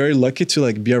I'm very lucky to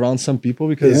like be around some people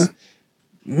because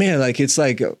man, like it's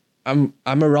like I'm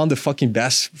around the fucking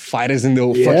best fighters in the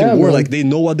fucking world. Like they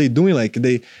know what they're doing. Like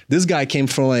this guy came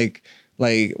from like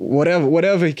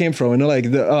whatever he came from, you know,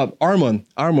 like the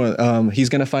Arman, he's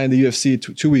gonna fight in the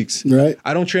UFC 2 weeks. Right.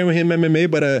 I don't train with him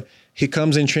MMA, but he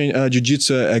comes and train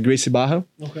jiu-jitsu at Gracie Barra.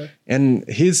 Okay. And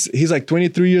he's like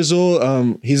 23 years old.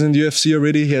 He's in the UFC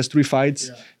already. He has 3 fights.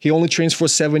 Yeah. He only trains for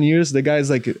 7 years. The guy's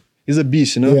like, he's a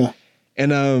beast, you know? Yeah.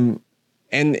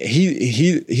 And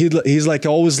he's like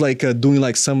always like doing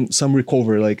like some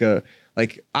recovery,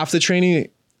 like after training.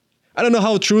 I don't know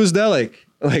how true is that, like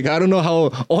I don't know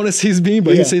how honest he's being,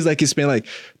 but he says like he spent like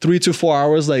 3 to 4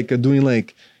 hours like doing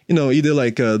like, you know, either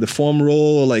like the foam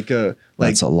roll or like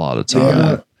that's a lot of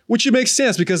time. Which makes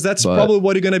sense because that's probably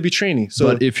what you're gonna be training. So,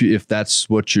 but if that's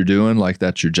what you're doing, like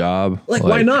that's your job, like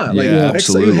why not? Like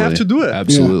absolutely, you have to do it.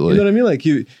 Absolutely, you know what I mean?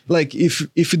 Like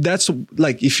if that's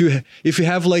like if you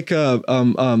have like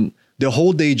the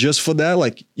whole day just for that,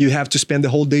 like you have to spend the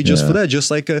whole day just for that,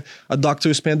 just like a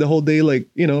doctor spend the whole day like,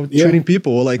 you know, treating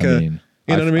people or like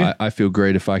you know what I mean? I feel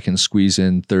great if I can squeeze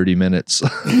in 30 minutes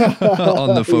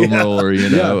on the foam roller, you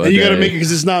know. And you got to make it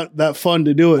because it's not that fun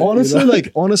to do it. Honestly, you know?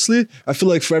 like honestly, I feel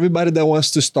like for everybody that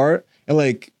wants to start and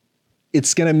like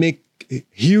it's gonna make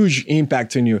huge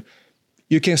impact on you.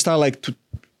 You can start like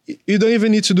you don't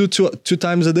even need to do two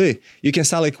times a day. You can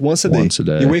start like once a day.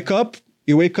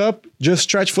 You wake up, just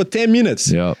stretch for 10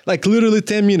 minutes. Yeah. Like literally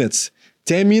 10 minutes.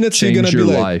 10 minutes, change you're gonna your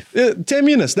be life. like 10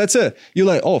 minutes, that's it. You're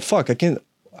like, oh fuck, I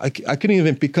couldn't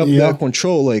even pick up that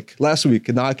control like last week.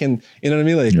 Now I can, you know what I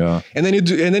mean? Like, and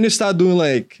then you start doing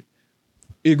like,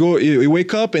 you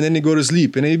wake up and then you go to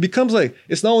sleep, and then it becomes like,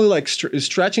 it's not only like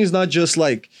stretching is not just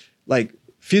like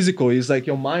physical. It's like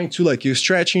your mind too. Like you're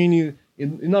stretching, you're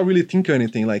not really thinking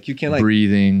anything. Like you can like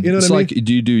breathing. You know what I mean? Like,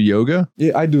 do you do yoga?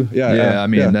 Yeah, I do. Yeah. I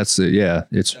mean, that's it. Yeah,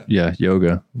 it's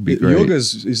yoga would be great. Yoga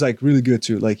is like really good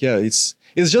too. Like it's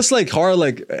just like hard.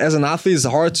 Like as an athlete, it's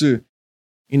hard to.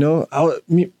 You know,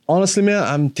 honestly, man,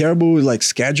 I'm terrible with like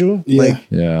schedule. Yeah.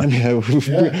 I mean, we've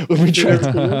been trying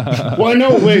to. Well,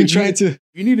 no, wait.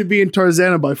 You need to be in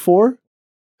Tarzana by 4.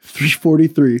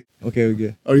 3:43. Okay, we're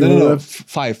good. Are you no,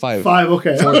 5. 5,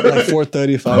 okay. Like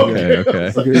 4:35.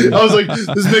 Okay. I was like,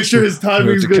 let's make sure his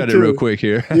timing's good. Cut it real quick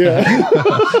here. Yeah.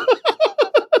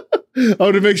 I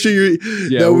want to make sure you're.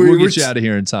 Yeah, we'll get you out of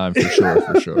here in time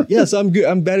for sure. Yeah, so I'm good.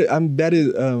 I'm bad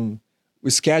at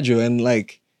with schedule, and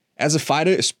like as a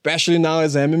fighter, especially now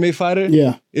as an MMA fighter.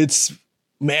 Yeah, it's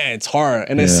hard,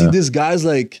 and I see these guys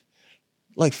like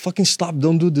fucking stop,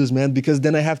 don't do this, man, because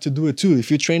then I have to do it too. If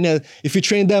you train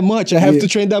that much, I have to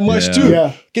train that much too.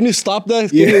 Yeah. Can you stop that?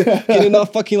 Can you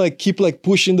not fucking like keep like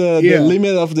pushing the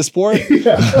limit of the sport?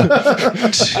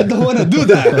 I don't want to do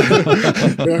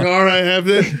that. Like, all right, have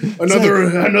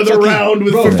another round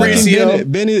with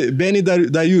Fabricio. Benny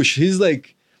Dariush.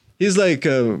 He's like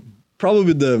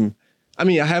probably the. I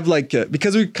mean, I have like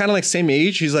because we're kind of like same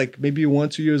age. He's like maybe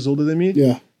 1-2 years older than me.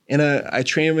 Yeah. And I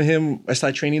trained with him. I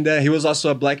started training there. He was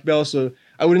also a black belt, so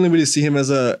I wouldn't really see him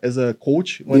as a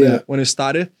coach when it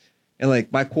started. And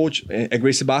like my coach at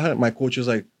Gracie Barra, my coach was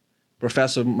like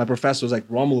professor. My professor was like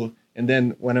Romulo. And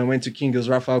then when I went to King, it was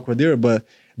Rafael Cordeiro. But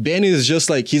Benny is just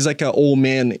like he's like an old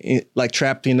man, like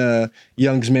trapped in a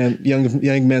young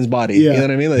man's body. Yeah. You know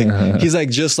what I mean? Like he's like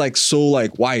just like so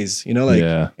like wise. You know, like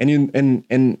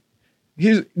and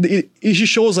he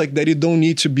shows like that you don't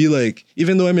need to be like,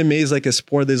 even though MMA is like a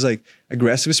sport that's like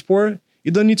aggressive sport,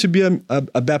 you don't need to be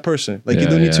a bad person. Like you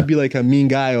don't need to be like a mean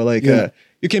guy or like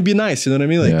you can be nice. You know what I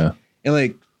mean? Like and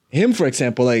like him, for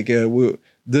example, like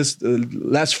this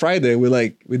last Friday we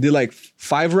did like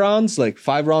 5 rounds, like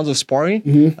 5 rounds of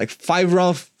sparring, like 5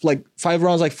 rounds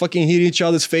like fucking hit each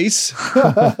other's face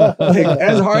like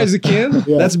as hard as you can.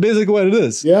 That's basically what it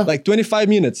is. Like 25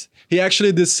 minutes. He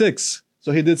actually did 6.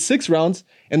 So he did 6 rounds,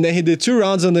 and then he did 2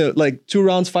 rounds on the 2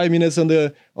 rounds, 5 minutes on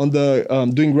the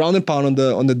doing ground and pound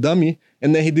on the dummy,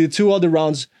 and then he did 2 other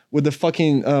rounds with the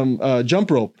fucking jump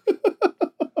rope.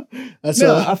 I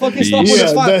fucking stopped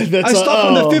I stopped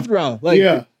on the 5th round.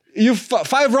 Like you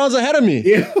 5 rounds ahead of me.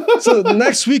 Yeah. So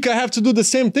next week I have to do the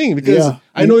same thing because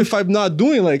I know if I'm not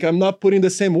doing like I'm not putting the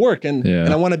same work and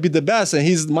I want to be the best, and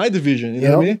he's my division. You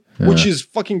know what I mean? Which is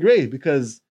fucking great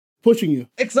because. Pushing you.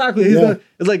 Exactly.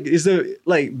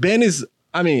 Ben is,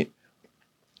 I mean,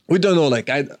 we don't know. Like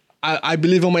I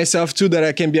believe in myself too that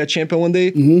I can be a champion one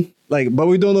day. Like, but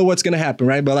we don't know what's gonna happen,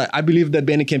 right? But like, I believe that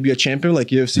Benny can be a champion, like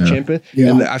UFC champion.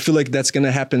 And I feel like that's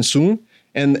gonna happen soon.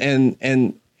 And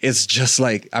it's just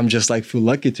like I'm just like feel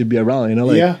lucky to be around, you know?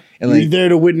 Like and like you're there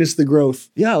to witness the growth.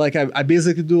 Yeah, like I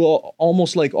basically do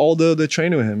almost like all the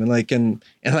training with him. And like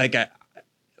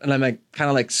like kind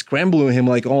of like scrambling him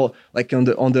like all like on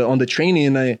the training,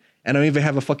 and I don't even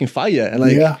have a fucking fight yet. And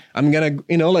like, I'm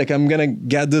gonna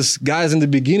get this guys in the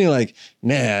beginning, like,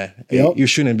 nah, you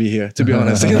shouldn't be here, to be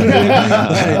honest. Like,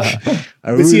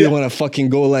 I really want to fucking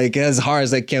go like as hard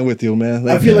as I can with you, man.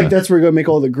 Like, I feel like that's where you're gonna make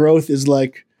all the growth is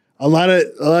like a lot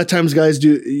of times guys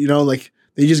do, you know, like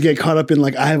they just get caught up in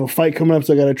like, I have a fight coming up,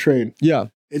 so I gotta train. Yeah.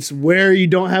 It's where you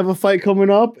don't have a fight coming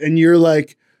up and you're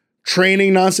like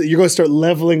training nonstop. You're gonna start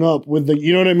leveling up with the,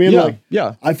 you know what I mean? Yeah. Like,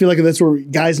 yeah. I feel like that's where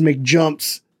guys make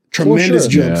jumps. Tremendous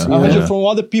jumps. Yeah. You know? From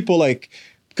other people, like,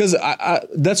 because I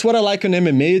that's what I like on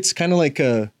MMA. It's kind of like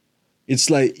it's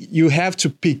like you have to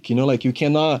pick, you know, like you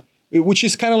cannot, which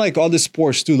is kind of like other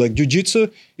sports too. Like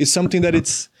jiu-jitsu is something that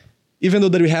it's, even though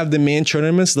that we have the main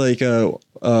tournaments like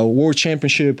World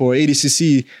Championship or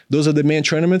ADCC, those are the main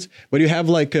tournaments. But you have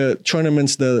like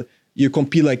tournaments that you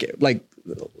compete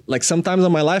like sometimes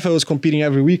in my life I was competing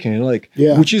every weekend, you know, like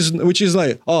which is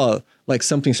like like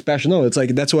something special. No, it's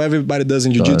like that's what everybody does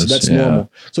in jiu-jitsu. That's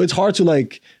normal. So it's hard to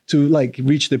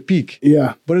reach the peak.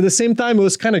 Yeah. But at the same time, it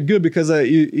was kind of good because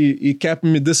it kept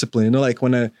me disciplined. You know, like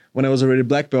when I was already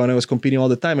black belt and I was competing all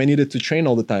the time, I needed to train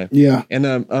all the time. Yeah. And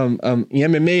in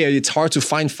MMA, it's hard to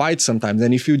find fights sometimes.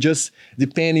 And if you just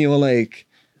depending on like,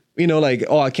 you know, like,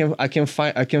 oh, I can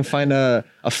find a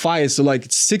fight. So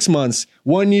like 6 months,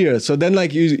 1 year. So then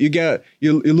like you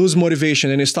lose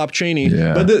motivation and you stop training.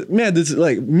 Yeah. But this is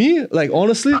like me, like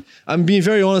honestly, I'm being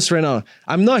very honest right now.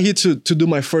 I'm not here to do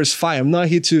my first fight. I'm not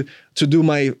here to do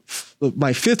my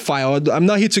fifth fight. I'm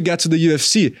not here to get to the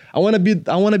UFC. I want to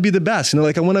be the best. You know,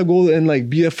 like I want to go and like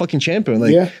be a fucking champion.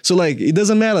 Like so like it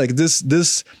doesn't matter. Like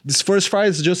this first fight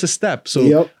is just a step.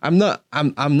 So I'm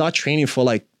not training for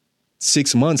like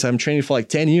 6 months. I'm training for like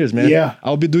 10 years, man. Yeah.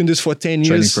 I'll be doing this for 10 years.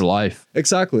 Training for life.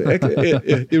 Exactly.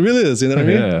 It really is, you know what I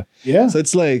mean? Yeah. So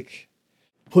it's like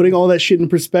putting all that shit in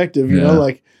perspective, you know,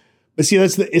 like, but see,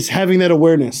 it's having that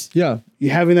awareness. Yeah. You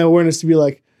having that awareness to be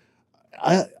like,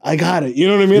 I got it. You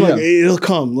know what I mean? Like it'll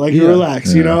come, like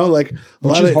relax, you know, like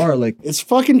which is hard. Like it's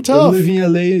fucking tough. Living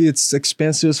in LA, it's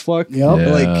expensive as fuck. Yep.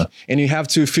 Like, and you have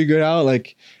to figure it out.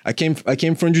 Like I came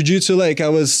from jiu-jitsu. Like I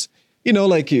was, you know,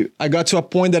 like I got to a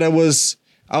point that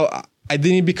I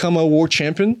didn't become a world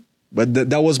champion, but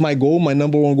that was my goal, my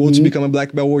number one goal, to become a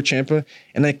black belt world champion.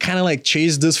 And I kind of like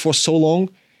chased this for so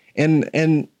long.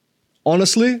 And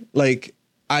honestly, like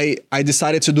I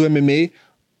decided to do MMA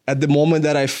at the moment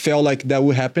that I felt like that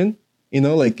would happen, you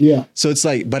know, like, so it's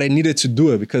like, but I needed to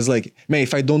do it because like, man,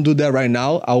 if I don't do that right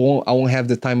now, I won't have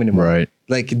the time anymore. Right.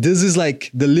 Like this is like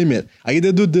the limit. I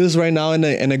either do this right now and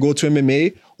I go to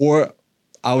MMA, or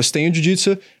I will stay in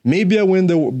jiu-jitsu. Maybe I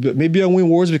win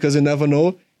wars because you never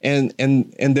know. And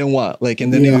then what? Like,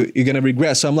 and then you're gonna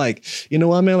regret. So I'm like, you know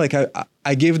what, man? Like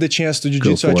I gave the chance to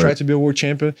jiu-jitsu. I tried to be a world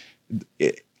champion.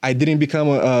 I didn't become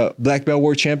a black belt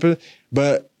world champion,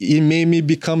 but it made me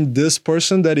become this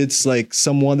person that it's like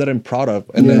someone that I'm proud of.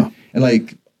 And then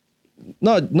like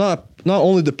not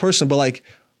only the person, but like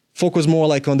focus more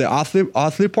like on the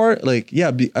athlete part. Like,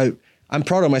 I'm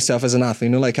proud of myself as an athlete.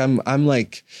 You know, like I'm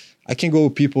like, I can go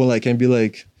with people like and be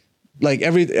like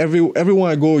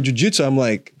everyone I go jiu-jitsu, I'm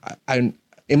like, I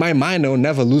in my mind, I will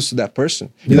never lose to that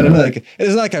person. You know what I mean? Like,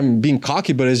 it's not like I'm being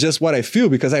cocky, but it's just what I feel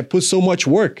because I put so much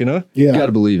work, you know? Yeah. You got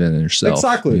to believe in yourself.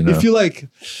 Exactly. You know? If you like,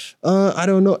 I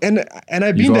don't know. And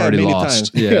I've been there many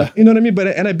times. Yeah. You know what I mean?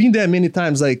 And I've been there many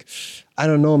times. Like, I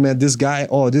don't know, man, this guy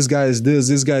is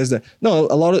this guy is that. No,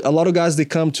 a lot of guys, they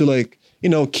come to like, you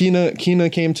know, Kina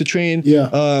came to train.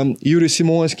 Yeah. Yuri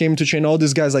Simões came to train. All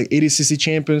these guys like ADCC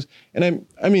champions, and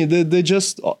I mean, they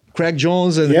just Craig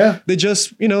Jones, and they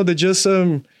just, you know, they're just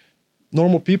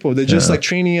normal people. They're just like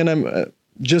training, and I'm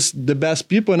just the best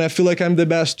people, and I feel like I'm the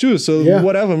best too. So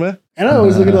whatever, man. And I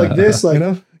always look at it like this, like, you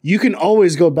know, you can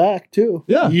always go back too.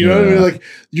 Yeah. You know what I mean? Like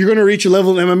you're gonna reach a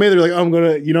level in MMA. They're like, oh, I'm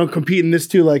gonna, you know, compete in this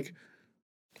too. Like,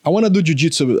 I want to do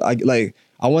jiu-jitsu. I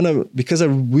want to, because I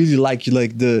really like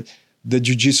the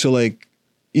jiu-jitsu, like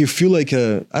you feel like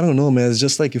I don't know, man. It's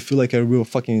just like you feel like a real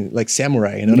fucking like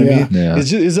samurai. You know what I mean? Yeah.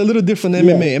 It's a little different than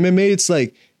MMA. MMA, it's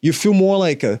like you feel more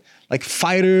like a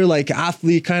fighter, like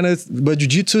athlete kind of. But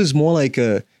jiu-jitsu is more like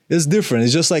it's different.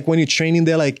 It's just like when you're training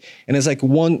there, like, and it's like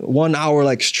 1 hour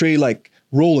like straight like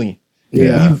rolling.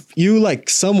 Yeah, you like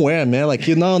somewhere, man. Like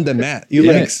you're not on the mat. You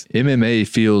like MMA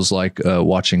feels like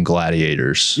watching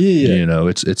gladiators. Yeah, you know,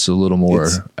 it's a little more.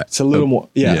 It's a little more,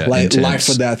 like intense. Life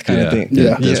or death kind of thing.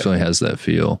 Yeah, definitely has that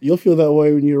feel. You'll feel that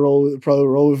way when you probably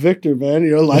roll with Victor, man.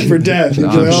 You're life or death. I'm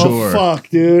like, sure. Oh fuck,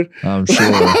 dude. I'm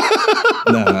sure.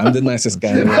 No, I'm the nicest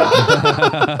guy.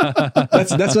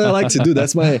 That's what I like to do.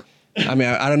 That's I mean,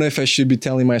 I don't know if I should be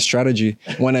telling my strategy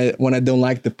when I don't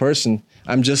like the person.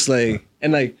 I'm just like,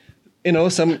 and like, you know,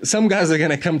 some guys are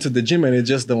gonna come to the gym and they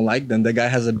just don't like them. The guy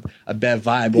has a bad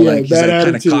vibe, or like he's like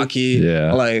kind of cocky,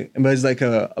 or like, but it's like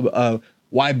a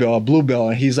white belt, a blue belt,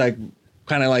 and he's like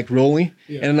kind of like rolling,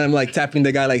 and I'm like tapping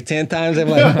the guy like 10 times. I'm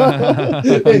like,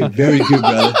 hey, very good,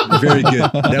 brother, very good.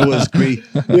 That was great.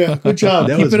 Yeah, good job.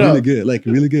 That was really good, like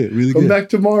really good, really Come good. Come back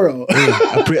tomorrow.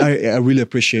 I really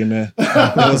appreciate it, man.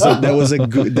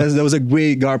 That was a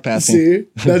great guard passing.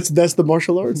 See, that's the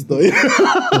martial arts though.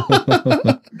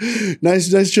 Nice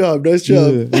job.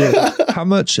 Yeah. How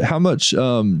much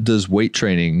does weight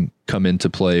training come into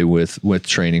play with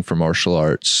training for martial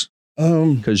arts?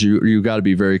 Because you got to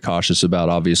be very cautious about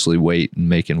obviously weight and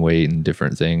making weight and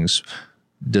different things.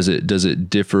 Does it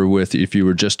differ with if you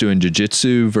were just doing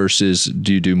jiu-jitsu versus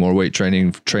do you do more weight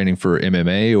training for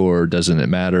MMA, or doesn't it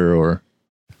matter? Or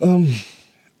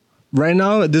right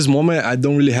now at this moment I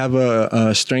don't really have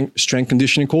a strength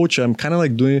conditioning coach. I'm kind of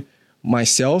like doing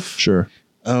myself. Sure.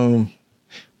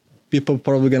 People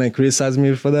probably gonna criticize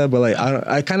me for that, but like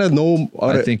I kind of know.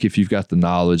 I think if you've got the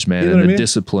knowledge, man, and the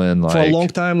discipline, like for a long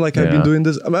time, like I've been doing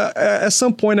this. At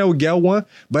some point, I will get one,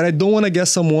 but I don't want to get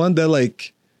someone that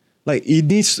like it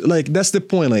needs. Like that's the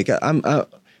point. Like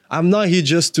I'm not here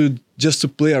just to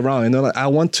play around. You know, like I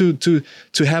want to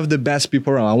have the best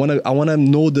people around. I want to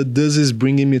know that this is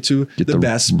bringing me to the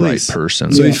best place. Right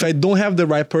person. So if I don't have the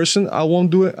right person, I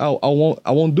won't do it. I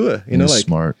won't do it. You know, like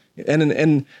smart.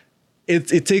 And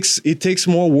it takes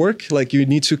more work. Like you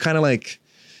need to kind of like,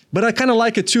 but I kind of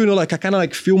like it too. You know, like I kind of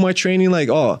like feel my training. Like,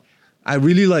 oh, I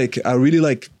really like,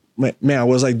 man, I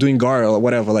was like doing guard or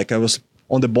whatever. Like I was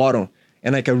on the bottom,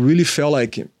 and like I really felt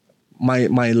like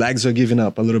my legs are giving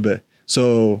up a little bit.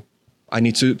 So I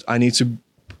need to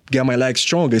get my legs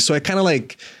stronger. So I kind of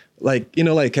like you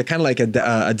know, like I kind of like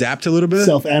adapt a little bit,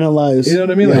 self-analyze. You know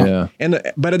what I mean?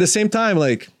 Like, but at the same time,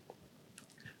 like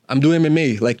I'm doing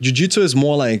MMA. Like jiu-jitsu is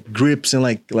more like grips and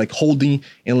like holding,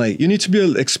 and like you need to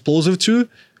be explosive too,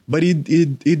 but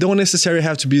it don't necessarily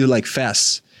have to be like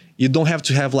fast. You don't have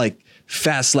to have like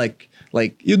fast like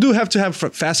you do have to have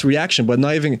fast reaction, but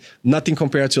nothing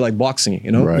compared to like boxing,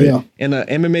 you know? Right. Yeah. And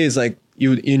MMA is like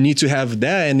you need to have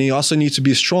that, and you also need to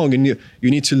be strong, and you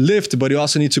need to lift, but you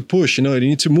also need to push, you know, you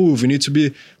need to move, you need to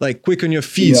be like quick on your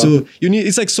feet. Yeah. So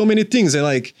it's like so many things, and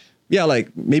like, yeah, like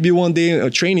maybe one day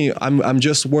training, I'm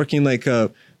just working like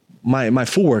my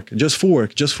footwork, just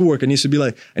footwork. It needs to be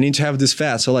like, I need to have this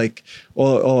fast. So like,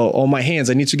 or my hands,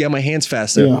 I need to get my hands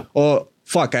faster. Yeah. Or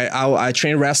fuck, I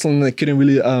trained wrestling and I couldn't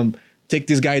really take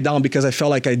this guy down because I felt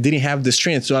like I didn't have the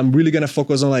strength. So I'm really gonna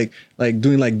focus on like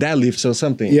doing like deadlifts or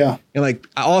something. Yeah. And like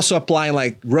I also applying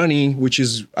like running, which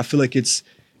is, I feel like it's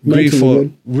great for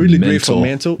great for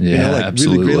mental. Yeah, you know, like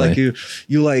absolutely. Really great.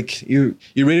 Like you're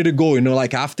ready to go, you know,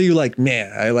 like after you like,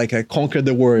 man, I conquered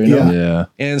the world, you know? Yeah.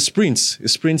 And sprints,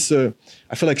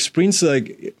 I feel like sprints,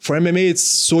 like for MMA, it's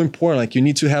so important. Like you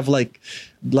need to have like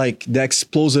the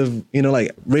explosive, you know,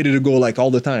 like ready to go like all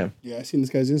the time. Yeah, I seen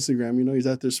this guy's Instagram, you know, he's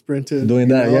out there sprinting. Doing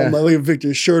that, know? yeah. I'm like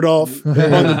Victor's shirt off on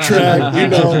the track, you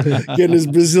know, getting his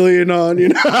Brazilian on, you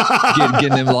know. getting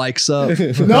them likes up.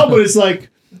 No, but it's like,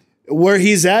 where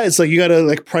he's at, it's like you gotta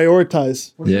like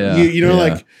prioritize. Yeah, you know,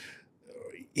 like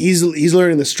he's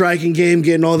learning the striking game,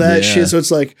 getting all that shit. So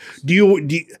it's like, do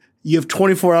you have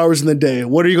 24 hours in the day?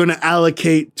 What are you going to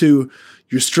allocate to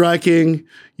your striking,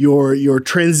 your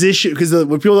transition? Because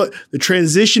the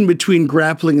transition between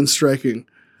grappling and striking.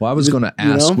 Well, I was going to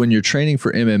ask, when you're training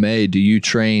for MMA, do you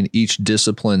train each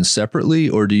discipline separately,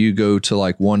 or do you go to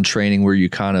like one training where you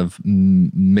kind of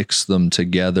mix them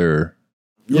together?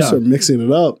 You start mixing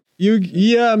it up.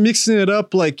 Mixing it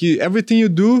up, like everything you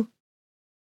do.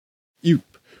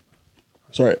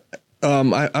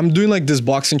 I'm doing like this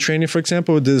boxing training, for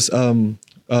example, with this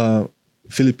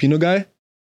Filipino guy.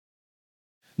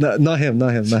 Not him.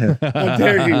 How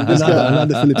dare you? This guy. Not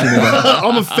the Filipino guy.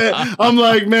 I'm a fan. I'm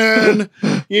like, man,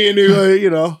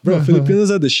 you know. Bro, Filipinos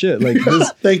are the shit. Like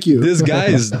this. Thank you. This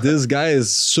guy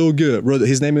is so good.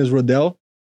 His name is Rodell.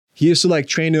 He used to like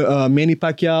train Manny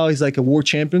Pacquiao. He's like a world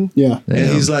champion. Yeah. And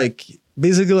he's like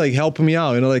basically like helping me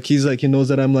out. You know, like he knows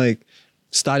that I'm like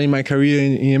starting my career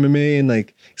in MMA, and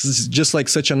like he's just like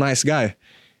such a nice guy.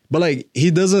 But like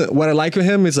what I like with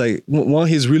him is like, one,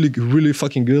 he's really, really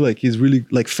fucking good. Like he's really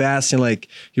like fast, and like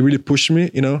he really pushed me,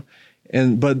 you know?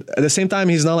 But at the same time,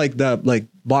 he's not like that like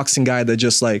boxing guy that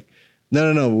just like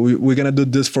no, we're gonna do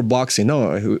this for boxing.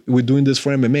 No, we're doing this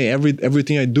for MMA.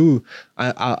 Everything I do,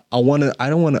 I don't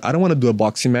wanna do a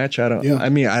boxing match. I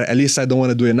mean, at least I don't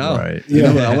want to do it now. Right. You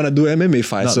know, I want to do MMA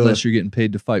fight. Not unless you're getting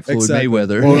paid to fight Floyd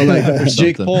Mayweather or like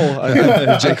Jake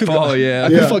Paul. Jake Paul, yeah. I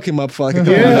could fuck him up for like a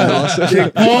couple $100.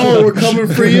 Jake Paul, we're coming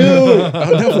for you.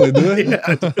 I'll definitely do it.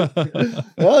 Yeah.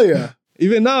 Hell yeah.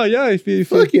 Even now, yeah. If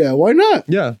Fuck yeah, why not?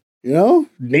 Yeah. You know,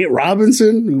 Nate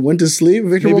Robinson who went to sleep.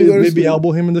 Victor won't go to maybe sleep.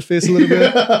 elbow him in the face a little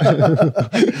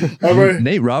bit.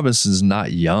 Nate Robinson's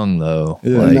not young though.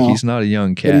 Yeah. Like he's not a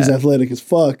young cat. But he's athletic as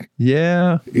fuck.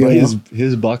 Yeah. But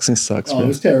his boxing sucks, Oh, man. it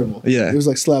was terrible. Yeah. It was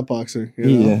like slap boxing. You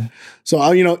know? Yeah.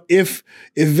 So you know, if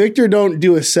Victor don't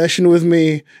do a session with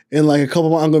me in like a couple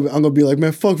months, I'm gonna be like,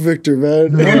 man, fuck Victor,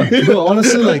 man. Bro,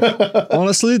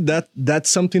 honestly, that's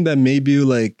something that maybe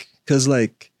like, cause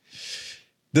like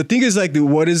the thing is like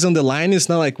what is on the line is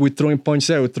not like we're throwing punches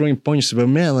there, we're throwing punches, but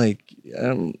man, like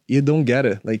you don't get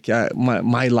it. Like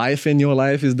my life and your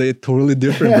life they're totally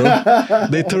different, bro.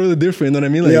 They're totally different. You know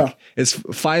what I mean? Like it's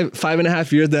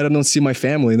 5.5 years that I don't see my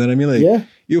family. You know what I mean? Like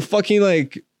you fucking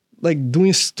like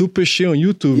doing stupid shit on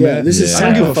YouTube, man. This is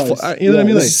sacrifice. You know what I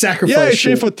mean? Like sacrifice. Yeah, I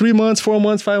trained for 3 months, 4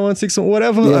 months, 5 months, 6 months,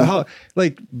 whatever.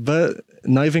 But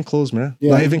not even close, man.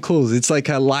 Yeah. Not even close. It's like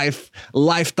a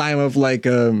lifetime of like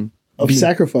of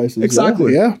sacrifices.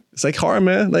 Exactly. Yeah. It's like hard,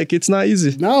 man. Like it's not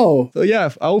easy. No. So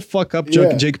yeah, I'll fuck up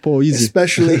Jake Paul easy.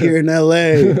 Especially here in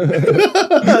LA.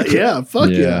 Yeah. Fuck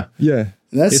yeah. Yeah.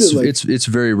 That's it's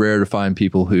very rare to find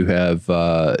people who have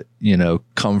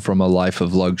come from a life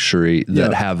of luxury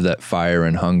that have that fire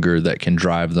and hunger that can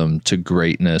drive them to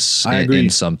greatness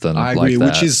in something I like agree, that.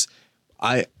 which is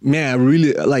I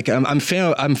really like I'm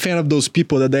fan of those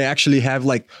people that they actually have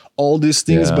like all these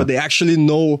things, but they actually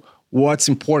know what's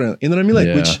important. You know what I mean?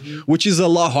 Like which is a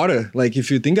lot harder. Like if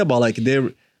you think about like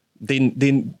their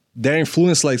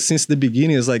influence like since the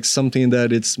beginning is like something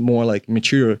that it's more like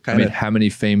mature kind of. I mean, how many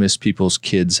famous people's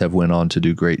kids have went on to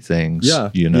do great things? Yeah.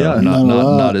 You know, Yeah.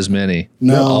 not as many.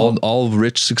 No. All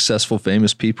rich, successful,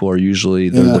 famous people are usually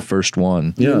the first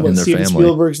one in their Steven family.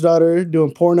 Spielberg's daughter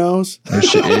doing pornos.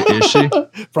 Is she?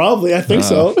 Probably, I think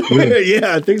so.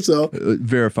 Yeah, I think so.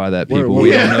 Verify that, people.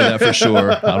 We don't know that for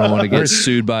sure. I don't want to get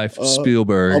sued by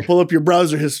Spielberg. I'll pull up your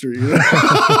browser history.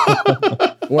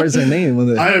 What is her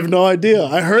name? I have no idea.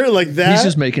 I heard like that. He's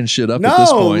just making shit up at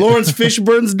this point. Lawrence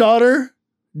Fishburne's daughter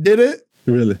did it.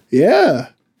 Really? Yeah.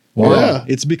 Wow. Yeah.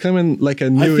 It's becoming like a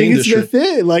new I think industry. it's the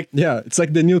thing. Like, yeah, it's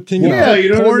like the new thing. Yeah, you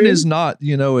know what I porn mean? is not,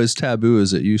 as taboo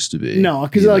as it used to be. No,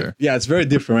 because like, yeah, it's very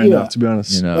different right now, to be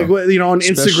honest. like on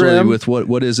especially Instagram with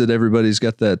what is it? Everybody's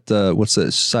got that. What's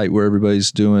that site where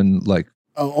everybody's doing like?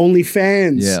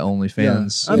 OnlyFans. Yeah,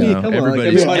 OnlyFans. I mean, come on,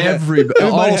 everybody everybody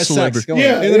all has celebrities. sex. Come on. You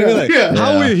know what I mean? Like,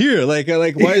 how are we here? Like,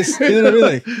 why is, you know what I mean?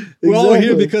 Like, we're all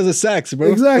here because of sex,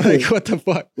 bro. Exactly. Like, what the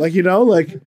fuck? Like,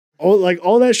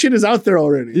 all that shit is out there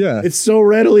already. Yeah. It's so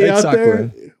readily out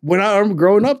there. When I'm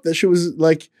growing up, that shit was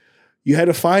like, you had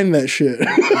to find that shit.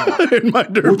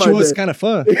 Which was kind of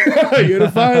fun. You had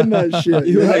to find that shit.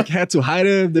 You like had to hide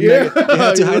it. You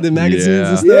had to hide the magazines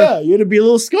and stuff. Yeah, you had to be a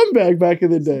little scumbag back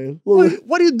in the day.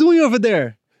 What are you doing over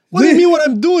there? What do you mean what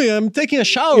I'm doing? I'm taking a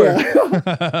shower. Yeah.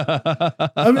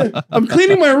 I'm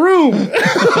cleaning my room.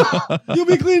 You'll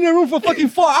be cleaning your room for fucking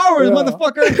 4 hours,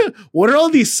 motherfucker. What are all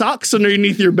these socks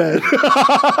underneath your bed?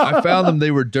 I found them. They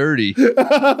were dirty.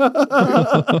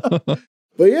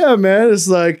 But yeah, man, it's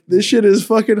like, this shit is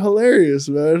fucking hilarious,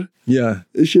 man. Yeah.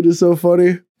 This shit is so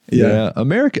funny. Yeah.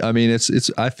 America. I mean, it's.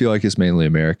 I feel like it's mainly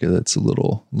America that's a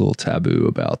little taboo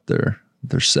about their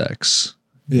sex.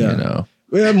 Yeah.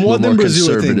 Yeah, more than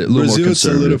Brazil, I think. Brazil, it's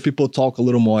a little, people talk a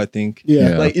little more, I think.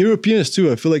 Yeah. Like Europeans too,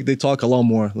 I feel like they talk a lot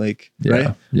more, like,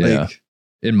 right? Yeah. Like,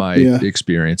 in my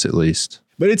experience, at least.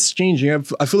 But it's changing.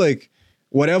 I feel like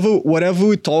whatever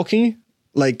we're talking,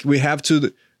 like we have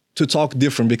to talk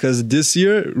different because this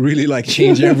year really like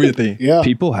changed everything. Yeah.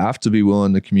 People have to be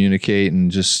willing to communicate and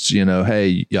just,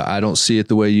 hey, I don't see it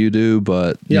the way you do,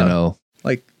 but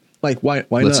like why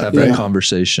let's not? have that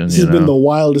conversation. This has been the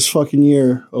wildest fucking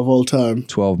year of all time.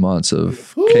 12 months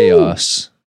of chaos.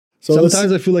 So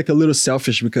sometimes I feel like a little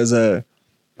selfish because a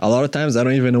lot of times I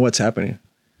don't even know what's happening.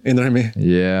 You know what I mean?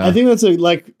 Yeah. I think that's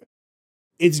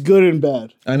it's good and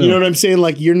bad. I know. You know what I'm saying?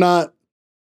 Like, you're not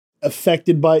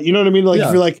affected by, you know what I mean? Like,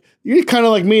 if you're kind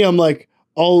of like me, I'm like,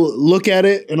 I'll look at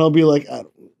it and I'll be like,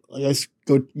 let's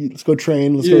go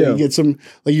train. Let's go get some,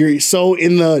 like, you're so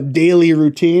in the daily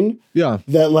routine. Yeah.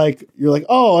 That like, you're like,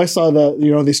 oh, I saw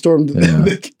that, they stormed,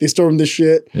 they stormed this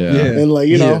shit. Yeah. And like,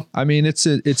 you know, I mean, I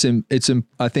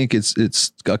think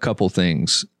it's a couple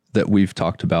things. that we've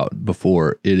talked about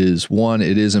before. It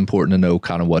is important to know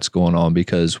kind of what's going on,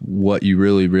 because what you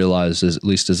really realize is, at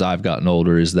least as I've gotten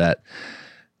older, is that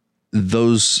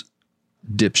those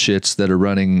dipshits that are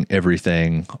running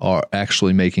everything are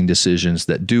actually making decisions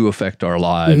that do affect our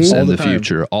lives in the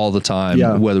future all the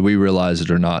time, whether we realize it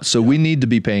or not. So we need to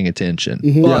be paying attention,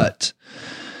 but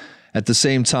at the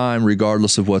same time,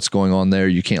 regardless of what's going on there,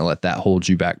 you can't let that hold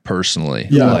you back personally.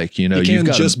 Like, you know, you've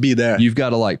got to just be there. You've got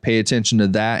to like pay attention to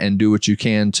that and do what you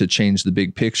can to change the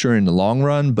big picture in the long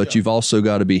run. But you've also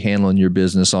got to be handling your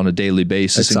business on a daily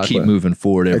basis and keep moving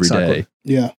forward every day.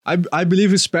 Yeah. I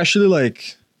believe, especially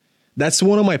like, that's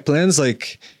one of my plans.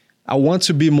 Like, I want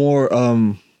to be more,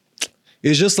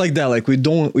 it's just like that. Like, we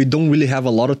don't really have a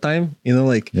lot of time, you know,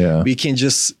 like we can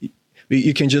just,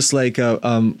 you can just like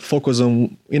focus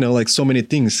on, you know, like so many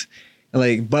things. And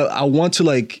like, but I want to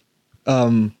like,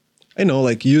 you know,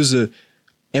 like use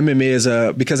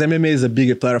MMA because MMA is a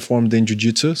bigger platform than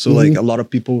jiu-jitsu. So like a lot of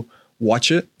people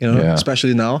watch it, you know,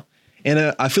 especially now.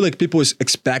 And I feel like people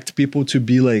expect people to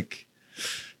be like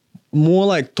more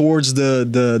like towards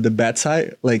the bad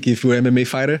side. Like if you're an MMA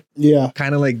fighter,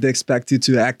 kind of like they expect you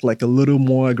to act like a little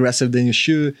more aggressive than you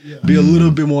should, be a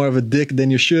little bit more of a dick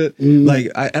than you should.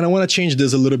 Like, I want to change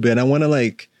this a little bit. I want to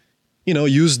like, you know,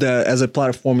 use that as a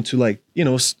platform to like, you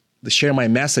know, share my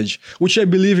message, which I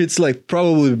believe it's like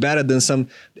probably better than some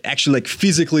actually like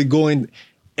physically going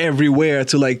everywhere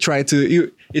to like try to,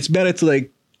 it's better to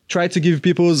like try to give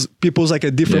people's like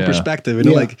a different perspective, you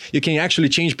know, like you can actually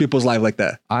change people's life like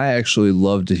that. I actually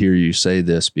love to hear you say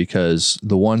this, because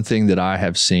the one thing that I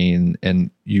have seen,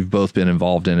 and you've both been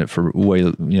involved in it for way,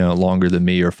 you know, longer than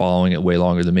me, or following it way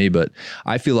longer than me, but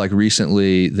I feel like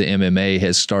recently the MMA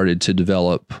has started to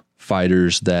develop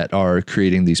fighters that are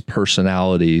creating these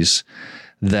personalities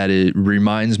that it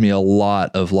reminds me a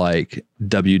lot of like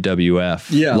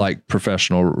WWF, like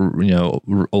professional, you know,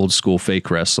 old school fake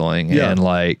wrestling. And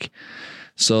like,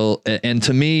 so, and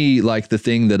to me, like the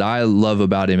thing that I love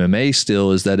about MMA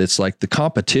still is that it's like the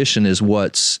competition is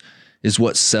what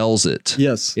sells it.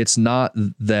 Yes. It's not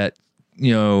that,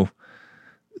 you know,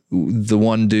 the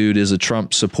one dude is a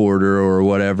Trump supporter or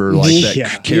whatever, like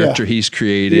that character he's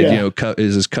created, you know,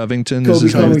 is his Covington? Kobe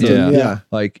Covington,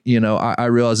 Like, you know, I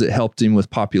realize it helped him with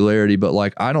popularity, but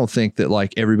like, I don't think that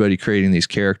like everybody creating these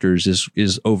characters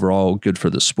is overall good for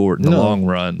the sport in the long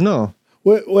run. No.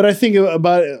 What I think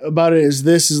about it is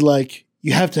this is like,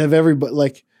 you have to have everybody,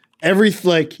 like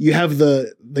you have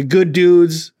the good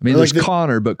dudes. I mean, there's like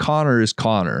Conor, but Conor is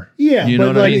Conor. Yeah. You know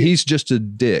what I mean? He's just a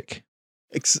dick.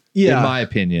 In my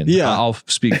opinion. I'll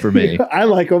speak for me. I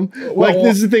like him. Like,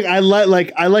 this is the thing. I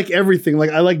like everything. Like,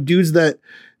 I like dudes that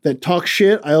talk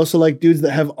shit. I also like dudes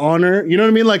that have honor. You know what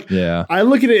I mean? Like, I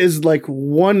look at it as like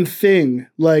one thing.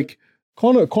 Like,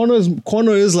 Conor is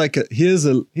like he is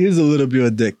a little bit of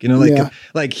a dick. You know, like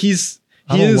like he is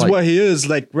what he is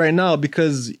like right now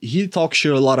because he talks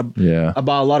shit about a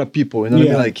lot of people. You know what I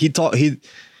mean? Like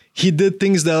he did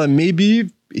things that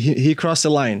maybe he crossed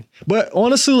the line. But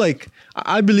honestly, like,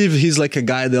 I believe he's like a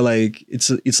guy that like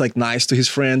it's like nice to his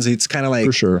friends. It's kind of like,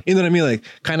 for sure, you know what I mean? Like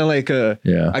kind of like a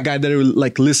guy that will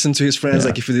like listen to his friends.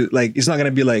 Like if it, like it's not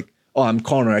gonna be like, oh, I'm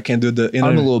Conor, I can't do the. You know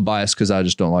I'm a little biased because I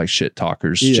just don't like shit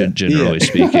talkers, generally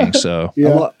speaking. So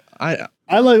I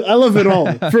love it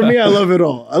all. For me, I love it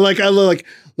all. I love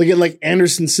look at like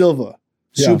Anderson Silva,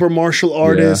 super martial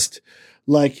artist,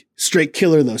 like straight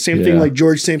killer though. Same thing like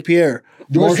George St. Pierre.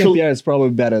 George St. Pierre is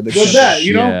probably better.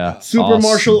 You know, super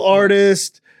martial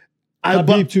artist.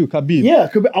 Khabib too. Khabib. Yeah,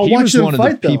 I'll he watch was him one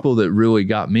fight, of the people that really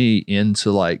got me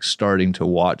into like starting to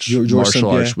watch martial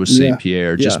arts with St.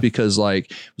 Pierre, just because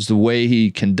like it was the way he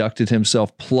conducted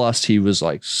himself. Plus, he was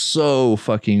like so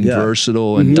fucking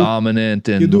versatile and dominant,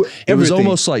 and it was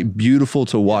almost like beautiful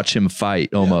to watch him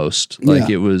fight. Almost like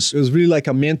it was really like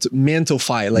a mental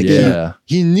fight. Like he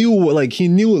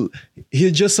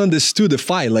just understood the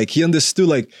fight. Like he understood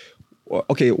like,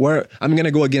 okay, where I'm gonna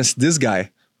go against this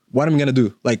guy. What am I gonna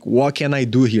do? Like, what can I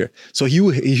do here? So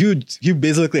you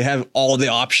basically have all the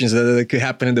options that could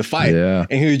happen in the fight, and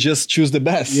he just choose the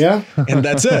best. And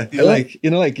that's it. Like, you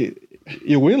know, like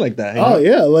you win like that. Oh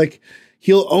yeah, like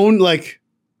he'll own like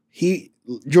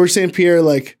George St. Pierre,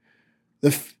 like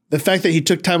the fact that he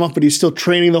took time off, but he's still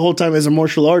training the whole time as a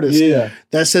martial artist.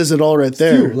 That says it all right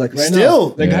there. Still, like right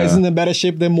now, the guy's in a better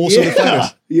shape than most of the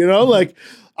fighters. You know, like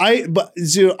I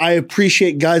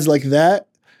appreciate guys like that.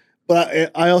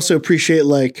 But I also appreciate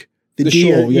like the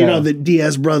show, you know, the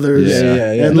Diaz brothers.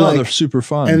 Yeah. And no, they're super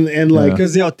fun. And like,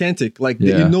 because they're authentic. Like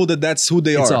you know that's who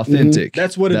they are. It's authentic.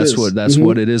 That's what it is. That's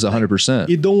what it is 100%.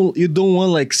 You don't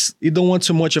want like you don't want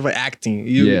too much of an acting.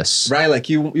 Right? Like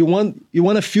you want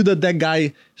to feel that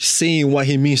guy saying what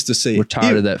he means to say. We're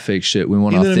tired of that fake shit. We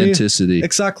want authenticity. I mean?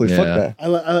 Exactly. Fuck that.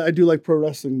 I do like pro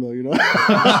wrestling though, you know.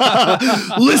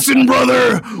 Listen,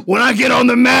 brother, when I get on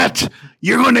the mat,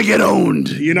 you're gonna get owned.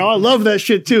 You know, I love that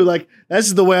shit too. Like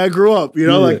that's the way I grew up. You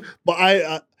know, like, but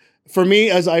I for me,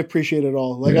 as I appreciate it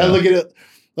all. Like I look at it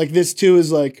like this too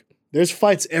is like there's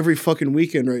fights every fucking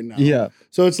weekend right now. Yeah.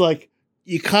 So it's like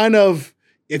you kind of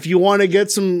if you want to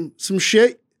get some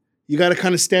shit, you got to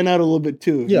kind of stand out a little bit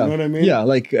too. Yeah. You know what I mean? Yeah.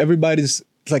 Like everybody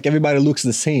looks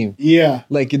the same. Yeah.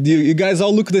 Like you guys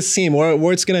all look the same,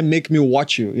 or it's gonna make me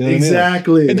watch you. You know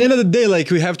exactly. What I mean? At the end of the day,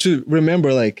 like we have to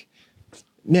remember, like,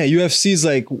 yeah, UFC is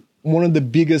like one of the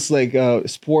biggest like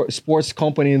sports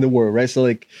company in the world, right? So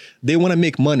like they want to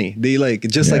make money. They like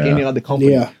just like any other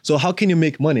company. Yeah. So how can you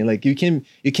make money? Like you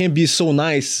can't be so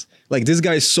nice. Like this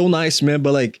guy is so nice, man,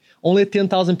 but like only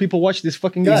 10,000 people watch this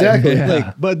fucking guy. Exactly. Yeah.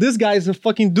 Like, but this guy is a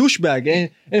fucking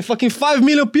douchebag, and fucking 5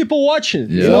 million people watching.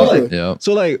 Yeah. You know, like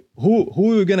so like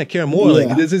who are you gonna care more? Yeah.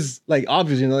 Like this is like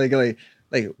obvious, you know, like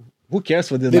who cares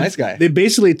for the nice guy? They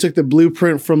basically took the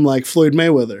blueprint from like Floyd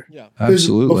Mayweather. Yeah.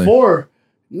 Absolutely. Before,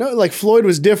 no, like Floyd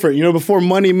was different. You know, before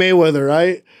Money Mayweather,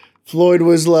 right? Floyd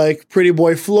was like Pretty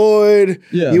Boy Floyd.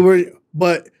 Yeah.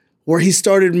 But where he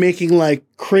started making like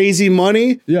crazy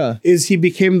money is he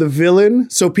became the villain.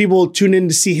 So people tune in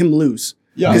to see him lose.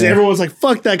 Yeah. Because everyone's like,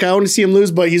 fuck that guy, I want to see him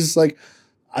lose. But he's just like,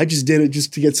 I just did it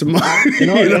just to get some money. You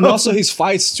know? And also his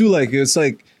fights too, like it's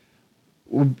like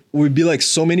would be like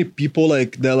so many people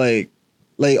like that like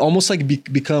almost like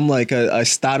become like a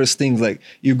status thing. Like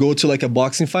you go to like a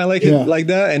boxing fight like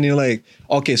that, and you're like,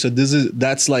 okay, so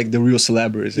that's like the real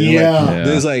celebrities. You know? Like,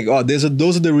 there's like those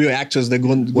are the real actors that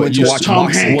going to watch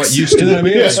boxing. What used to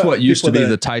that's what used to be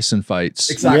the Tyson fights.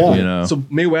 Exactly. Yeah. You know, so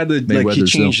Mayweather like he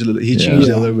changed it a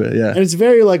little bit. Yeah, and it's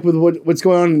very like with what's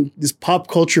going on in this pop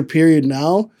culture period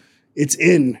now. It's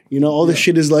in. You know, all this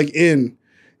shit is like in.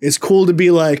 It's cool to be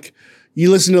like you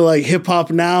listen to like hip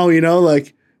hop now. You know,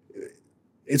 like.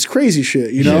 It's crazy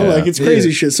shit, you know? Like, it's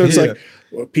crazy shit. So it's like,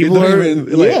 people are,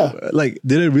 like,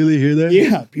 did I really hear that?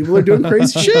 Yeah, people are doing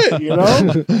crazy shit, you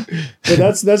know? But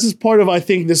that's just part of, I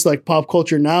think, this, like, pop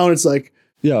culture now. And it's like,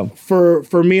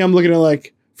 for me, I'm looking at,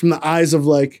 like, from the eyes of,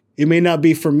 like, it may not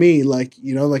be for me. Like,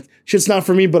 you know, like, shit's not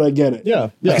for me, but I get it. Yeah.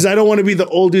 Because I don't want to be the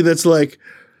old dude that's like,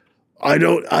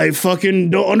 I fucking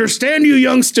don't understand you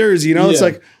youngsters, you know? It's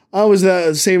like, I was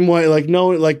that same way.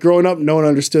 Like growing up, no one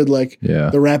understood like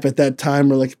the rap at that time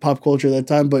or like pop culture at that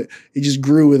time, but it just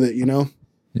grew with it, you know?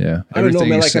 Yeah. I don't know,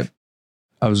 man. Like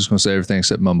I was just gonna say everything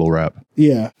except mumble rap.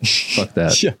 Yeah. Fuck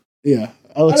that. Yeah.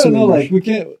 I don't know. Like we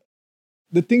can't.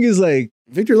 The thing is, like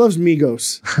Victor loves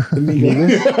Migos.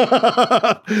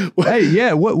 Hey,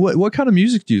 yeah. What kind of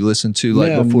music do you listen to?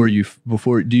 Like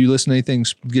before do you listen to anything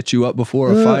get you up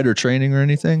before a fight or training or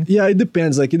anything? Yeah, it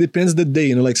depends. Like it depends the day.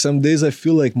 You know, like some days I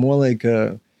feel like more like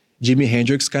Jimi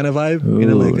Hendrix kind of vibe. Ooh, you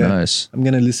know, like nice. I'm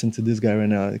gonna listen to this guy right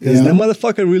now because that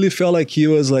motherfucker really felt like he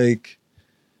was like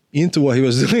into what he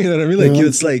was doing. You know what I mean? Like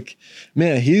it's like,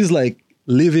 man, he's like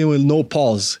living with no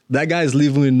pause. That guy's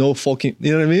living with no fucking,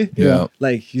 you know what I mean? Yeah.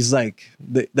 Like he's like,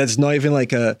 that's not even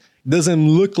like doesn't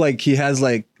look like he has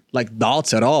like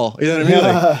doubts at all. You know what I mean?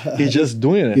 Like he's just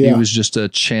doing it. He was just a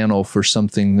channel for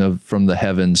something from the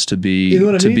heavens to be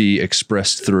be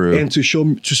expressed through and to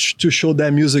show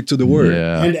that music to the world.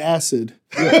 Yeah. And acid.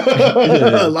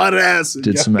 A lot of acid.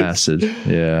 Did some acid.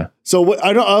 Yeah. So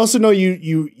I also know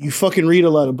you fucking read a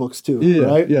lot of books too,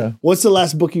 right? Yeah. What's the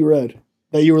last book you read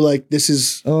that you were like, this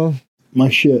is my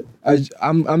shit?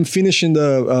 I'm finishing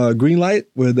the Green Light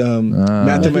with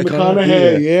Matthew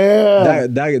McConaughey. Yeah.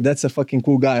 That's a fucking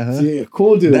cool guy, huh? Yeah,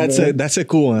 cool dude. That's a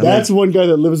cool one. That's one guy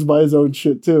that lives by his own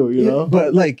shit too, you know?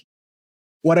 But like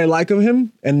what I like of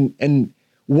him and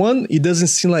one, it doesn't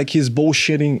seem like he's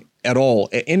bullshitting at all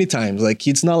at any time. Like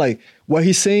it's not like what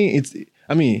he's saying,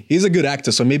 I mean, he's a good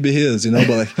actor, so maybe he is, you know,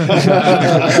 but like,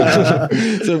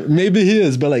 so maybe he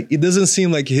is, but like, it doesn't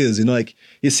seem like he is, you know, like,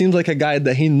 he seems like a guy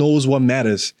that he knows what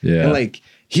matters. Yeah. And like,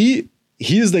 he's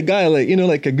the guy, like, you know,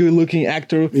 like a good looking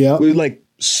actor with like,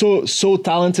 so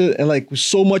talented and like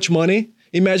so much money.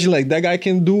 Imagine like that guy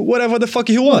can do whatever the fuck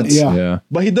he wants. Yeah.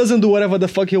 But he doesn't do whatever the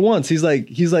fuck he wants. He's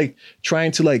like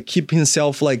trying to like keep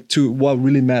himself like to what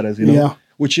really matters, you know? Yeah.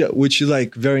 Which is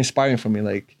like very inspiring for me.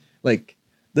 Like,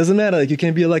 doesn't matter. Like you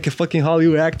can be like a fucking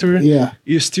Hollywood actor. Yeah.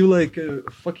 You're still like a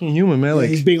fucking human, man. Like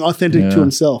he's being authentic to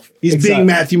himself. He's being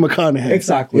Matthew McConaughey.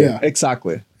 Exactly. Yeah.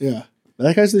 Exactly. Yeah.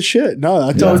 That guy's the shit. No,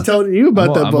 I was telling you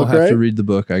about that book, right? I have to read the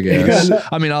book, I guess.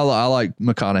 I mean, I like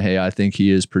McConaughey. I think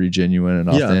he is pretty genuine and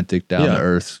authentic, down to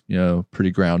earth,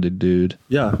 pretty grounded dude.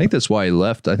 Yeah. I think that's why he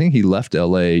left. I think he left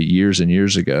LA years and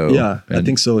years ago. Yeah, I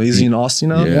think so. He's in Austin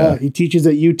now. Yeah, he teaches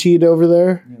at UT over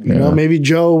there. You know, maybe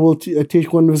Joe will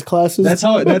teach one of his classes. That's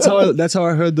how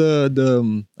I heard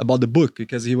the about the book,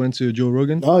 because he went to Joe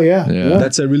Rogan. Oh yeah.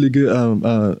 That's a really good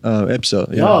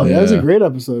episode. Yeah. Oh, that was a great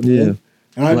episode. Man. Yeah.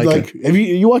 And I like have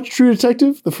you watched True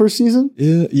Detective, the first season?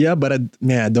 Yeah, but I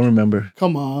don't remember.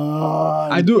 Come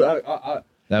on. I do. I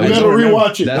gotta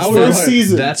rewatch it. That's the first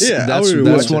season.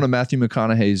 That's one of Matthew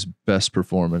McConaughey's best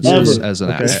performances as an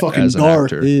actor. It's fucking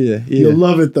dark. Yeah. You'll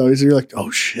love it though. You're like,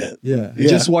 oh shit. Yeah.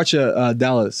 Just watch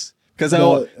Dallas. Because that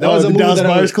was a movie Dallas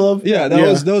Buyers Club. Yeah,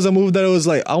 that was a movie that I was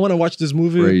like, I want to watch this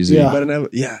movie. Crazy. But I never.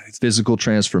 Yeah, it's physical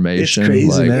transformation. It's crazy,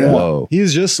 like, man. Whoa.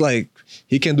 He's just like,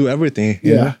 he can do everything.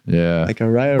 Yeah. Like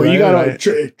you got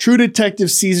True Detective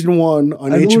season 1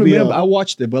 on HBO. Remember. I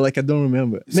watched it, but like I don't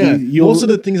remember. Most of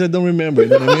the things I don't remember. You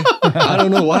know what I mean? I don't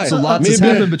know why. So lots has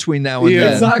happened between now and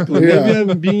then. Exactly.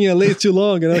 Maybe I'm being late too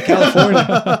long. California.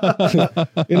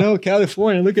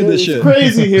 California. Look at this shit. It's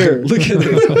crazy here. Look at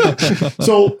this.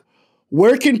 So,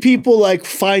 where can people like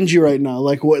find you right now?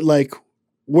 Like what? Like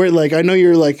where? Like I know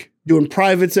you're like doing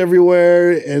privates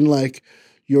everywhere, and like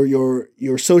your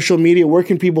social media. Where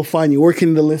can people find you? Where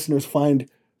can the listeners find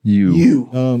you? You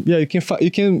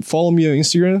can follow me on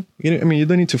Instagram. You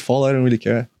don't need to follow. I don't really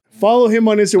care. Follow him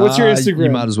on Instagram. What's your Instagram?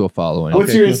 You might as well follow him.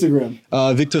 What's your Instagram?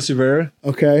 Victor Silveira.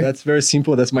 Okay. That's very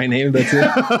simple. That's my name. That's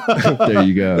it. There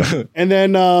you go. And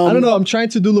then I don't know. I'm trying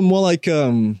to do more like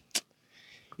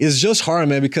it's just hard,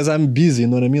 man, because I'm busy, you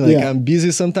know what I mean? Like I'm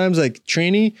busy sometimes like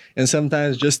training and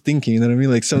sometimes just thinking, you know what I mean?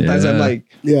 Like sometimes I'm like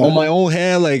on my own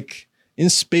head, like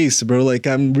in space, bro. Like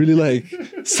I'm really like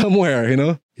somewhere, you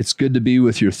know? It's good to be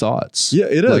with your thoughts. Yeah,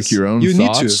 it is. Like your own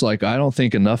thoughts. Like I don't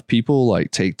think enough people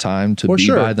like take time to be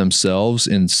by themselves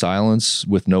in silence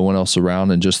with no one else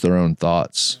around and just their own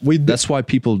thoughts. That's why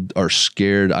people are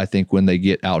scared, I think, when they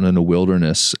get out in the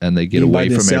wilderness and they get away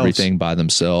from everything by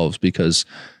themselves, because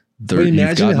but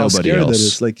imagine how scary that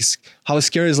is. Like how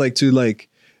scary is like to like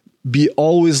be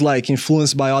always like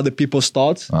influenced by other people's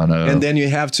thoughts. I know. And then you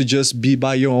have to just be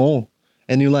by your own.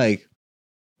 And you're like,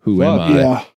 who am I?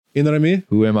 Yeah. You know what I mean?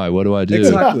 Who am I? What do I do?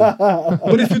 Exactly.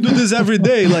 But if you do this every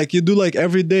day, like you do like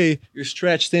every day, you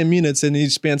stretch 10 minutes and you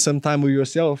spend some time with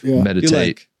yourself. Yeah. Meditate.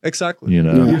 Like, exactly. You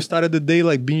know, you started the day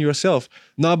like being yourself,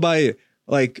 not by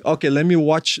like, okay, let me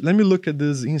look at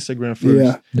this Instagram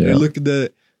first. Yeah. Look at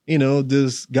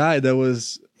this guy that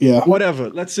was whatever.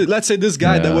 Let's say this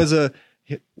guy that was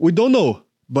we don't know,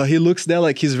 but he looks there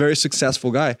like he's a very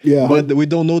successful guy. Yeah. But we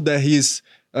don't know that his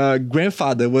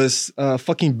grandfather was a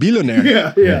fucking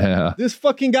billionaire. Yeah. This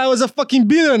fucking guy was a fucking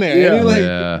billionaire. Yeah. And you're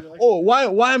like, oh,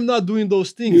 why I'm not doing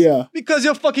those things? Yeah. Because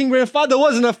your fucking grandfather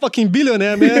wasn't a fucking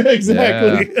billionaire, man.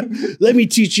 Exactly. Yeah. Let me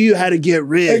teach you how to get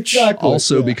rich. Exactly.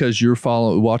 Also, because you're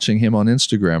watching him on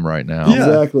Instagram right now.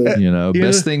 Yeah. Exactly. You know,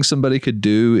 best thing somebody could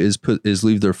do is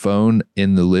leave their phone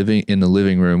in the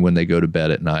living room when they go to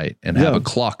bed at night and have a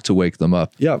clock to wake them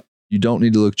up. Yeah. You don't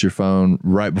need to look at your phone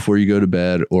right before you go to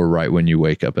bed or right when you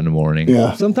wake up in the morning.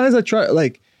 Yeah. Sometimes I try,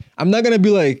 like, I'm not going to be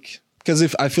like, because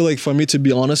if I feel like for me to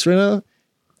be honest right now,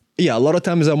 a lot of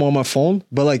times I'm on my phone,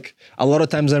 but like a lot of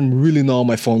times I'm really not on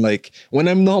my phone. Like when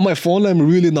I'm not on my phone, I'm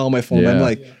really not on my phone. I'm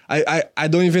like, I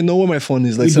don't even know where my phone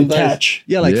is. Like you sometimes,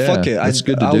 fuck it. It's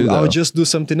good to do. I'll just do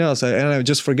something else, and I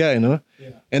just forget, you know.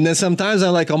 Yeah. And then sometimes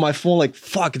I'm like on my phone, like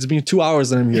fuck, it's been 2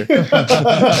 hours and I'm here.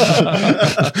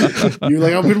 You're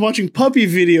like, I've been watching puppy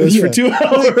videos for 2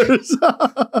 hours.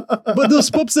 But those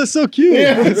pups are so cute.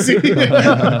 Yeah, see?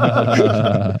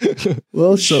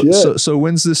 Well, so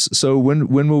when's this? So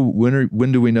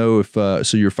when do we know if?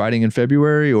 So you're fighting in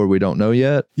February, or we don't know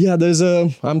yet? Yeah,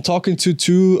 I'm talking to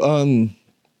 2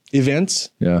 events.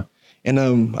 Yeah, and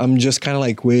I'm just kind of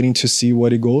like waiting to see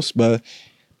what it goes, but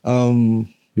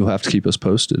you'll have to keep us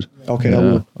posted. Okay, I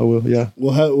will. Yeah,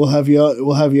 we'll have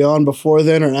you on before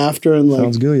then or after, and like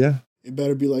sounds good. Yeah. It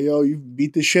better be like, yo, you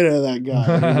beat the shit out of that guy.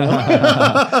 You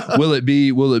know?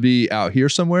 Will it be out here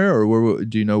somewhere, or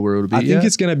do you know where it'll be? I think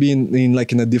it's gonna be in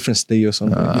a different state or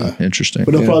something. Interesting.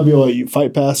 But it'll probably be like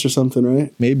Fight Pass or something,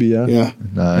 right? Maybe, yeah. Yeah.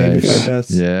 Nice. Maybe Fight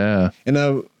Pass. Yeah. And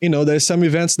there's some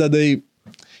events that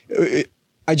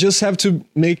I just have to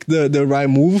make the right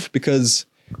move, because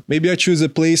maybe I choose a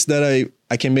place that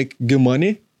I can make good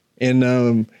money,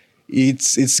 and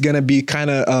it's gonna be kind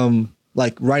of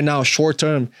like right now, short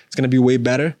term, it's gonna be way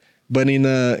better. But in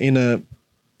a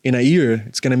in a year,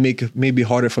 it's gonna make maybe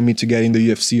harder for me to get in the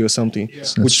UFC or something,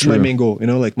 which is my main goal. You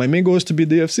know, like my main goal is to be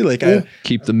the UFC. Like I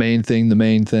keep the main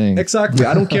thing. Exactly.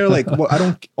 I don't care. Like I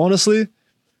don't honestly,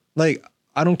 like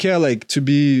I don't care like to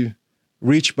be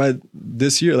rich by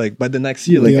this year, like by the next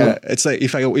year. Like it's like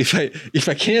if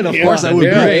I can, of course I would be.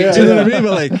 Yeah, you know what I mean?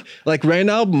 But like right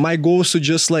now, my goal is to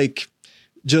just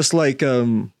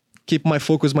keep my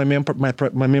focus, my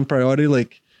main priority.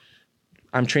 Like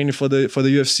I'm training for the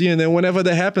UFC, and then whenever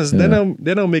that happens, then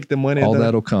I'll make the money. All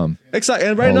that'll come. Exactly.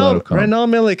 And right now,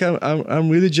 man, like I'm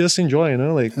really just enjoying, you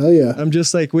know, like hell yeah. I'm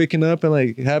just like waking up and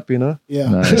like happy, you know. Yeah.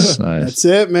 Nice. That's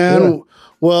it, man. Yeah.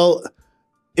 Well,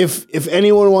 if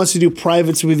anyone wants to do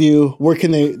privates with you, where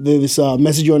can they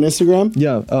message you on Instagram?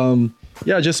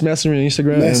 Yeah. Just message me on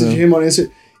Instagram. Message him on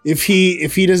Instagram. If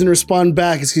he doesn't respond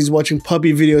back, it's because he's watching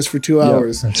puppy videos for 2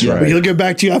 hours. That's right. But he'll get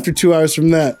back to you after 2 hours from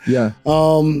that. Yeah.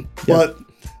 But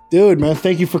dude, man,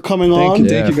 thank you for coming on.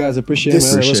 Thank you guys. Appreciate it,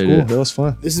 man. That was cool. That was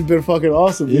fun. This has been fucking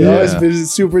awesome. You know, it's been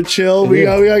super chill. We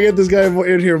gotta get this guy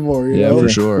in here more. You know? For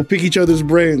sure. We'll pick each other's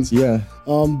brains. Yeah.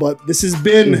 But this has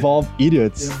been Evolved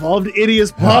Idiots. Evolved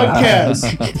Idiots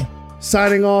podcast.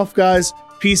 Signing off, guys.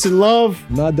 Peace and love.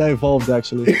 Not that evolved,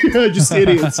 actually. Just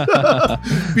idiots.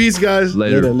 Peace, guys.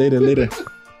 Later. Later.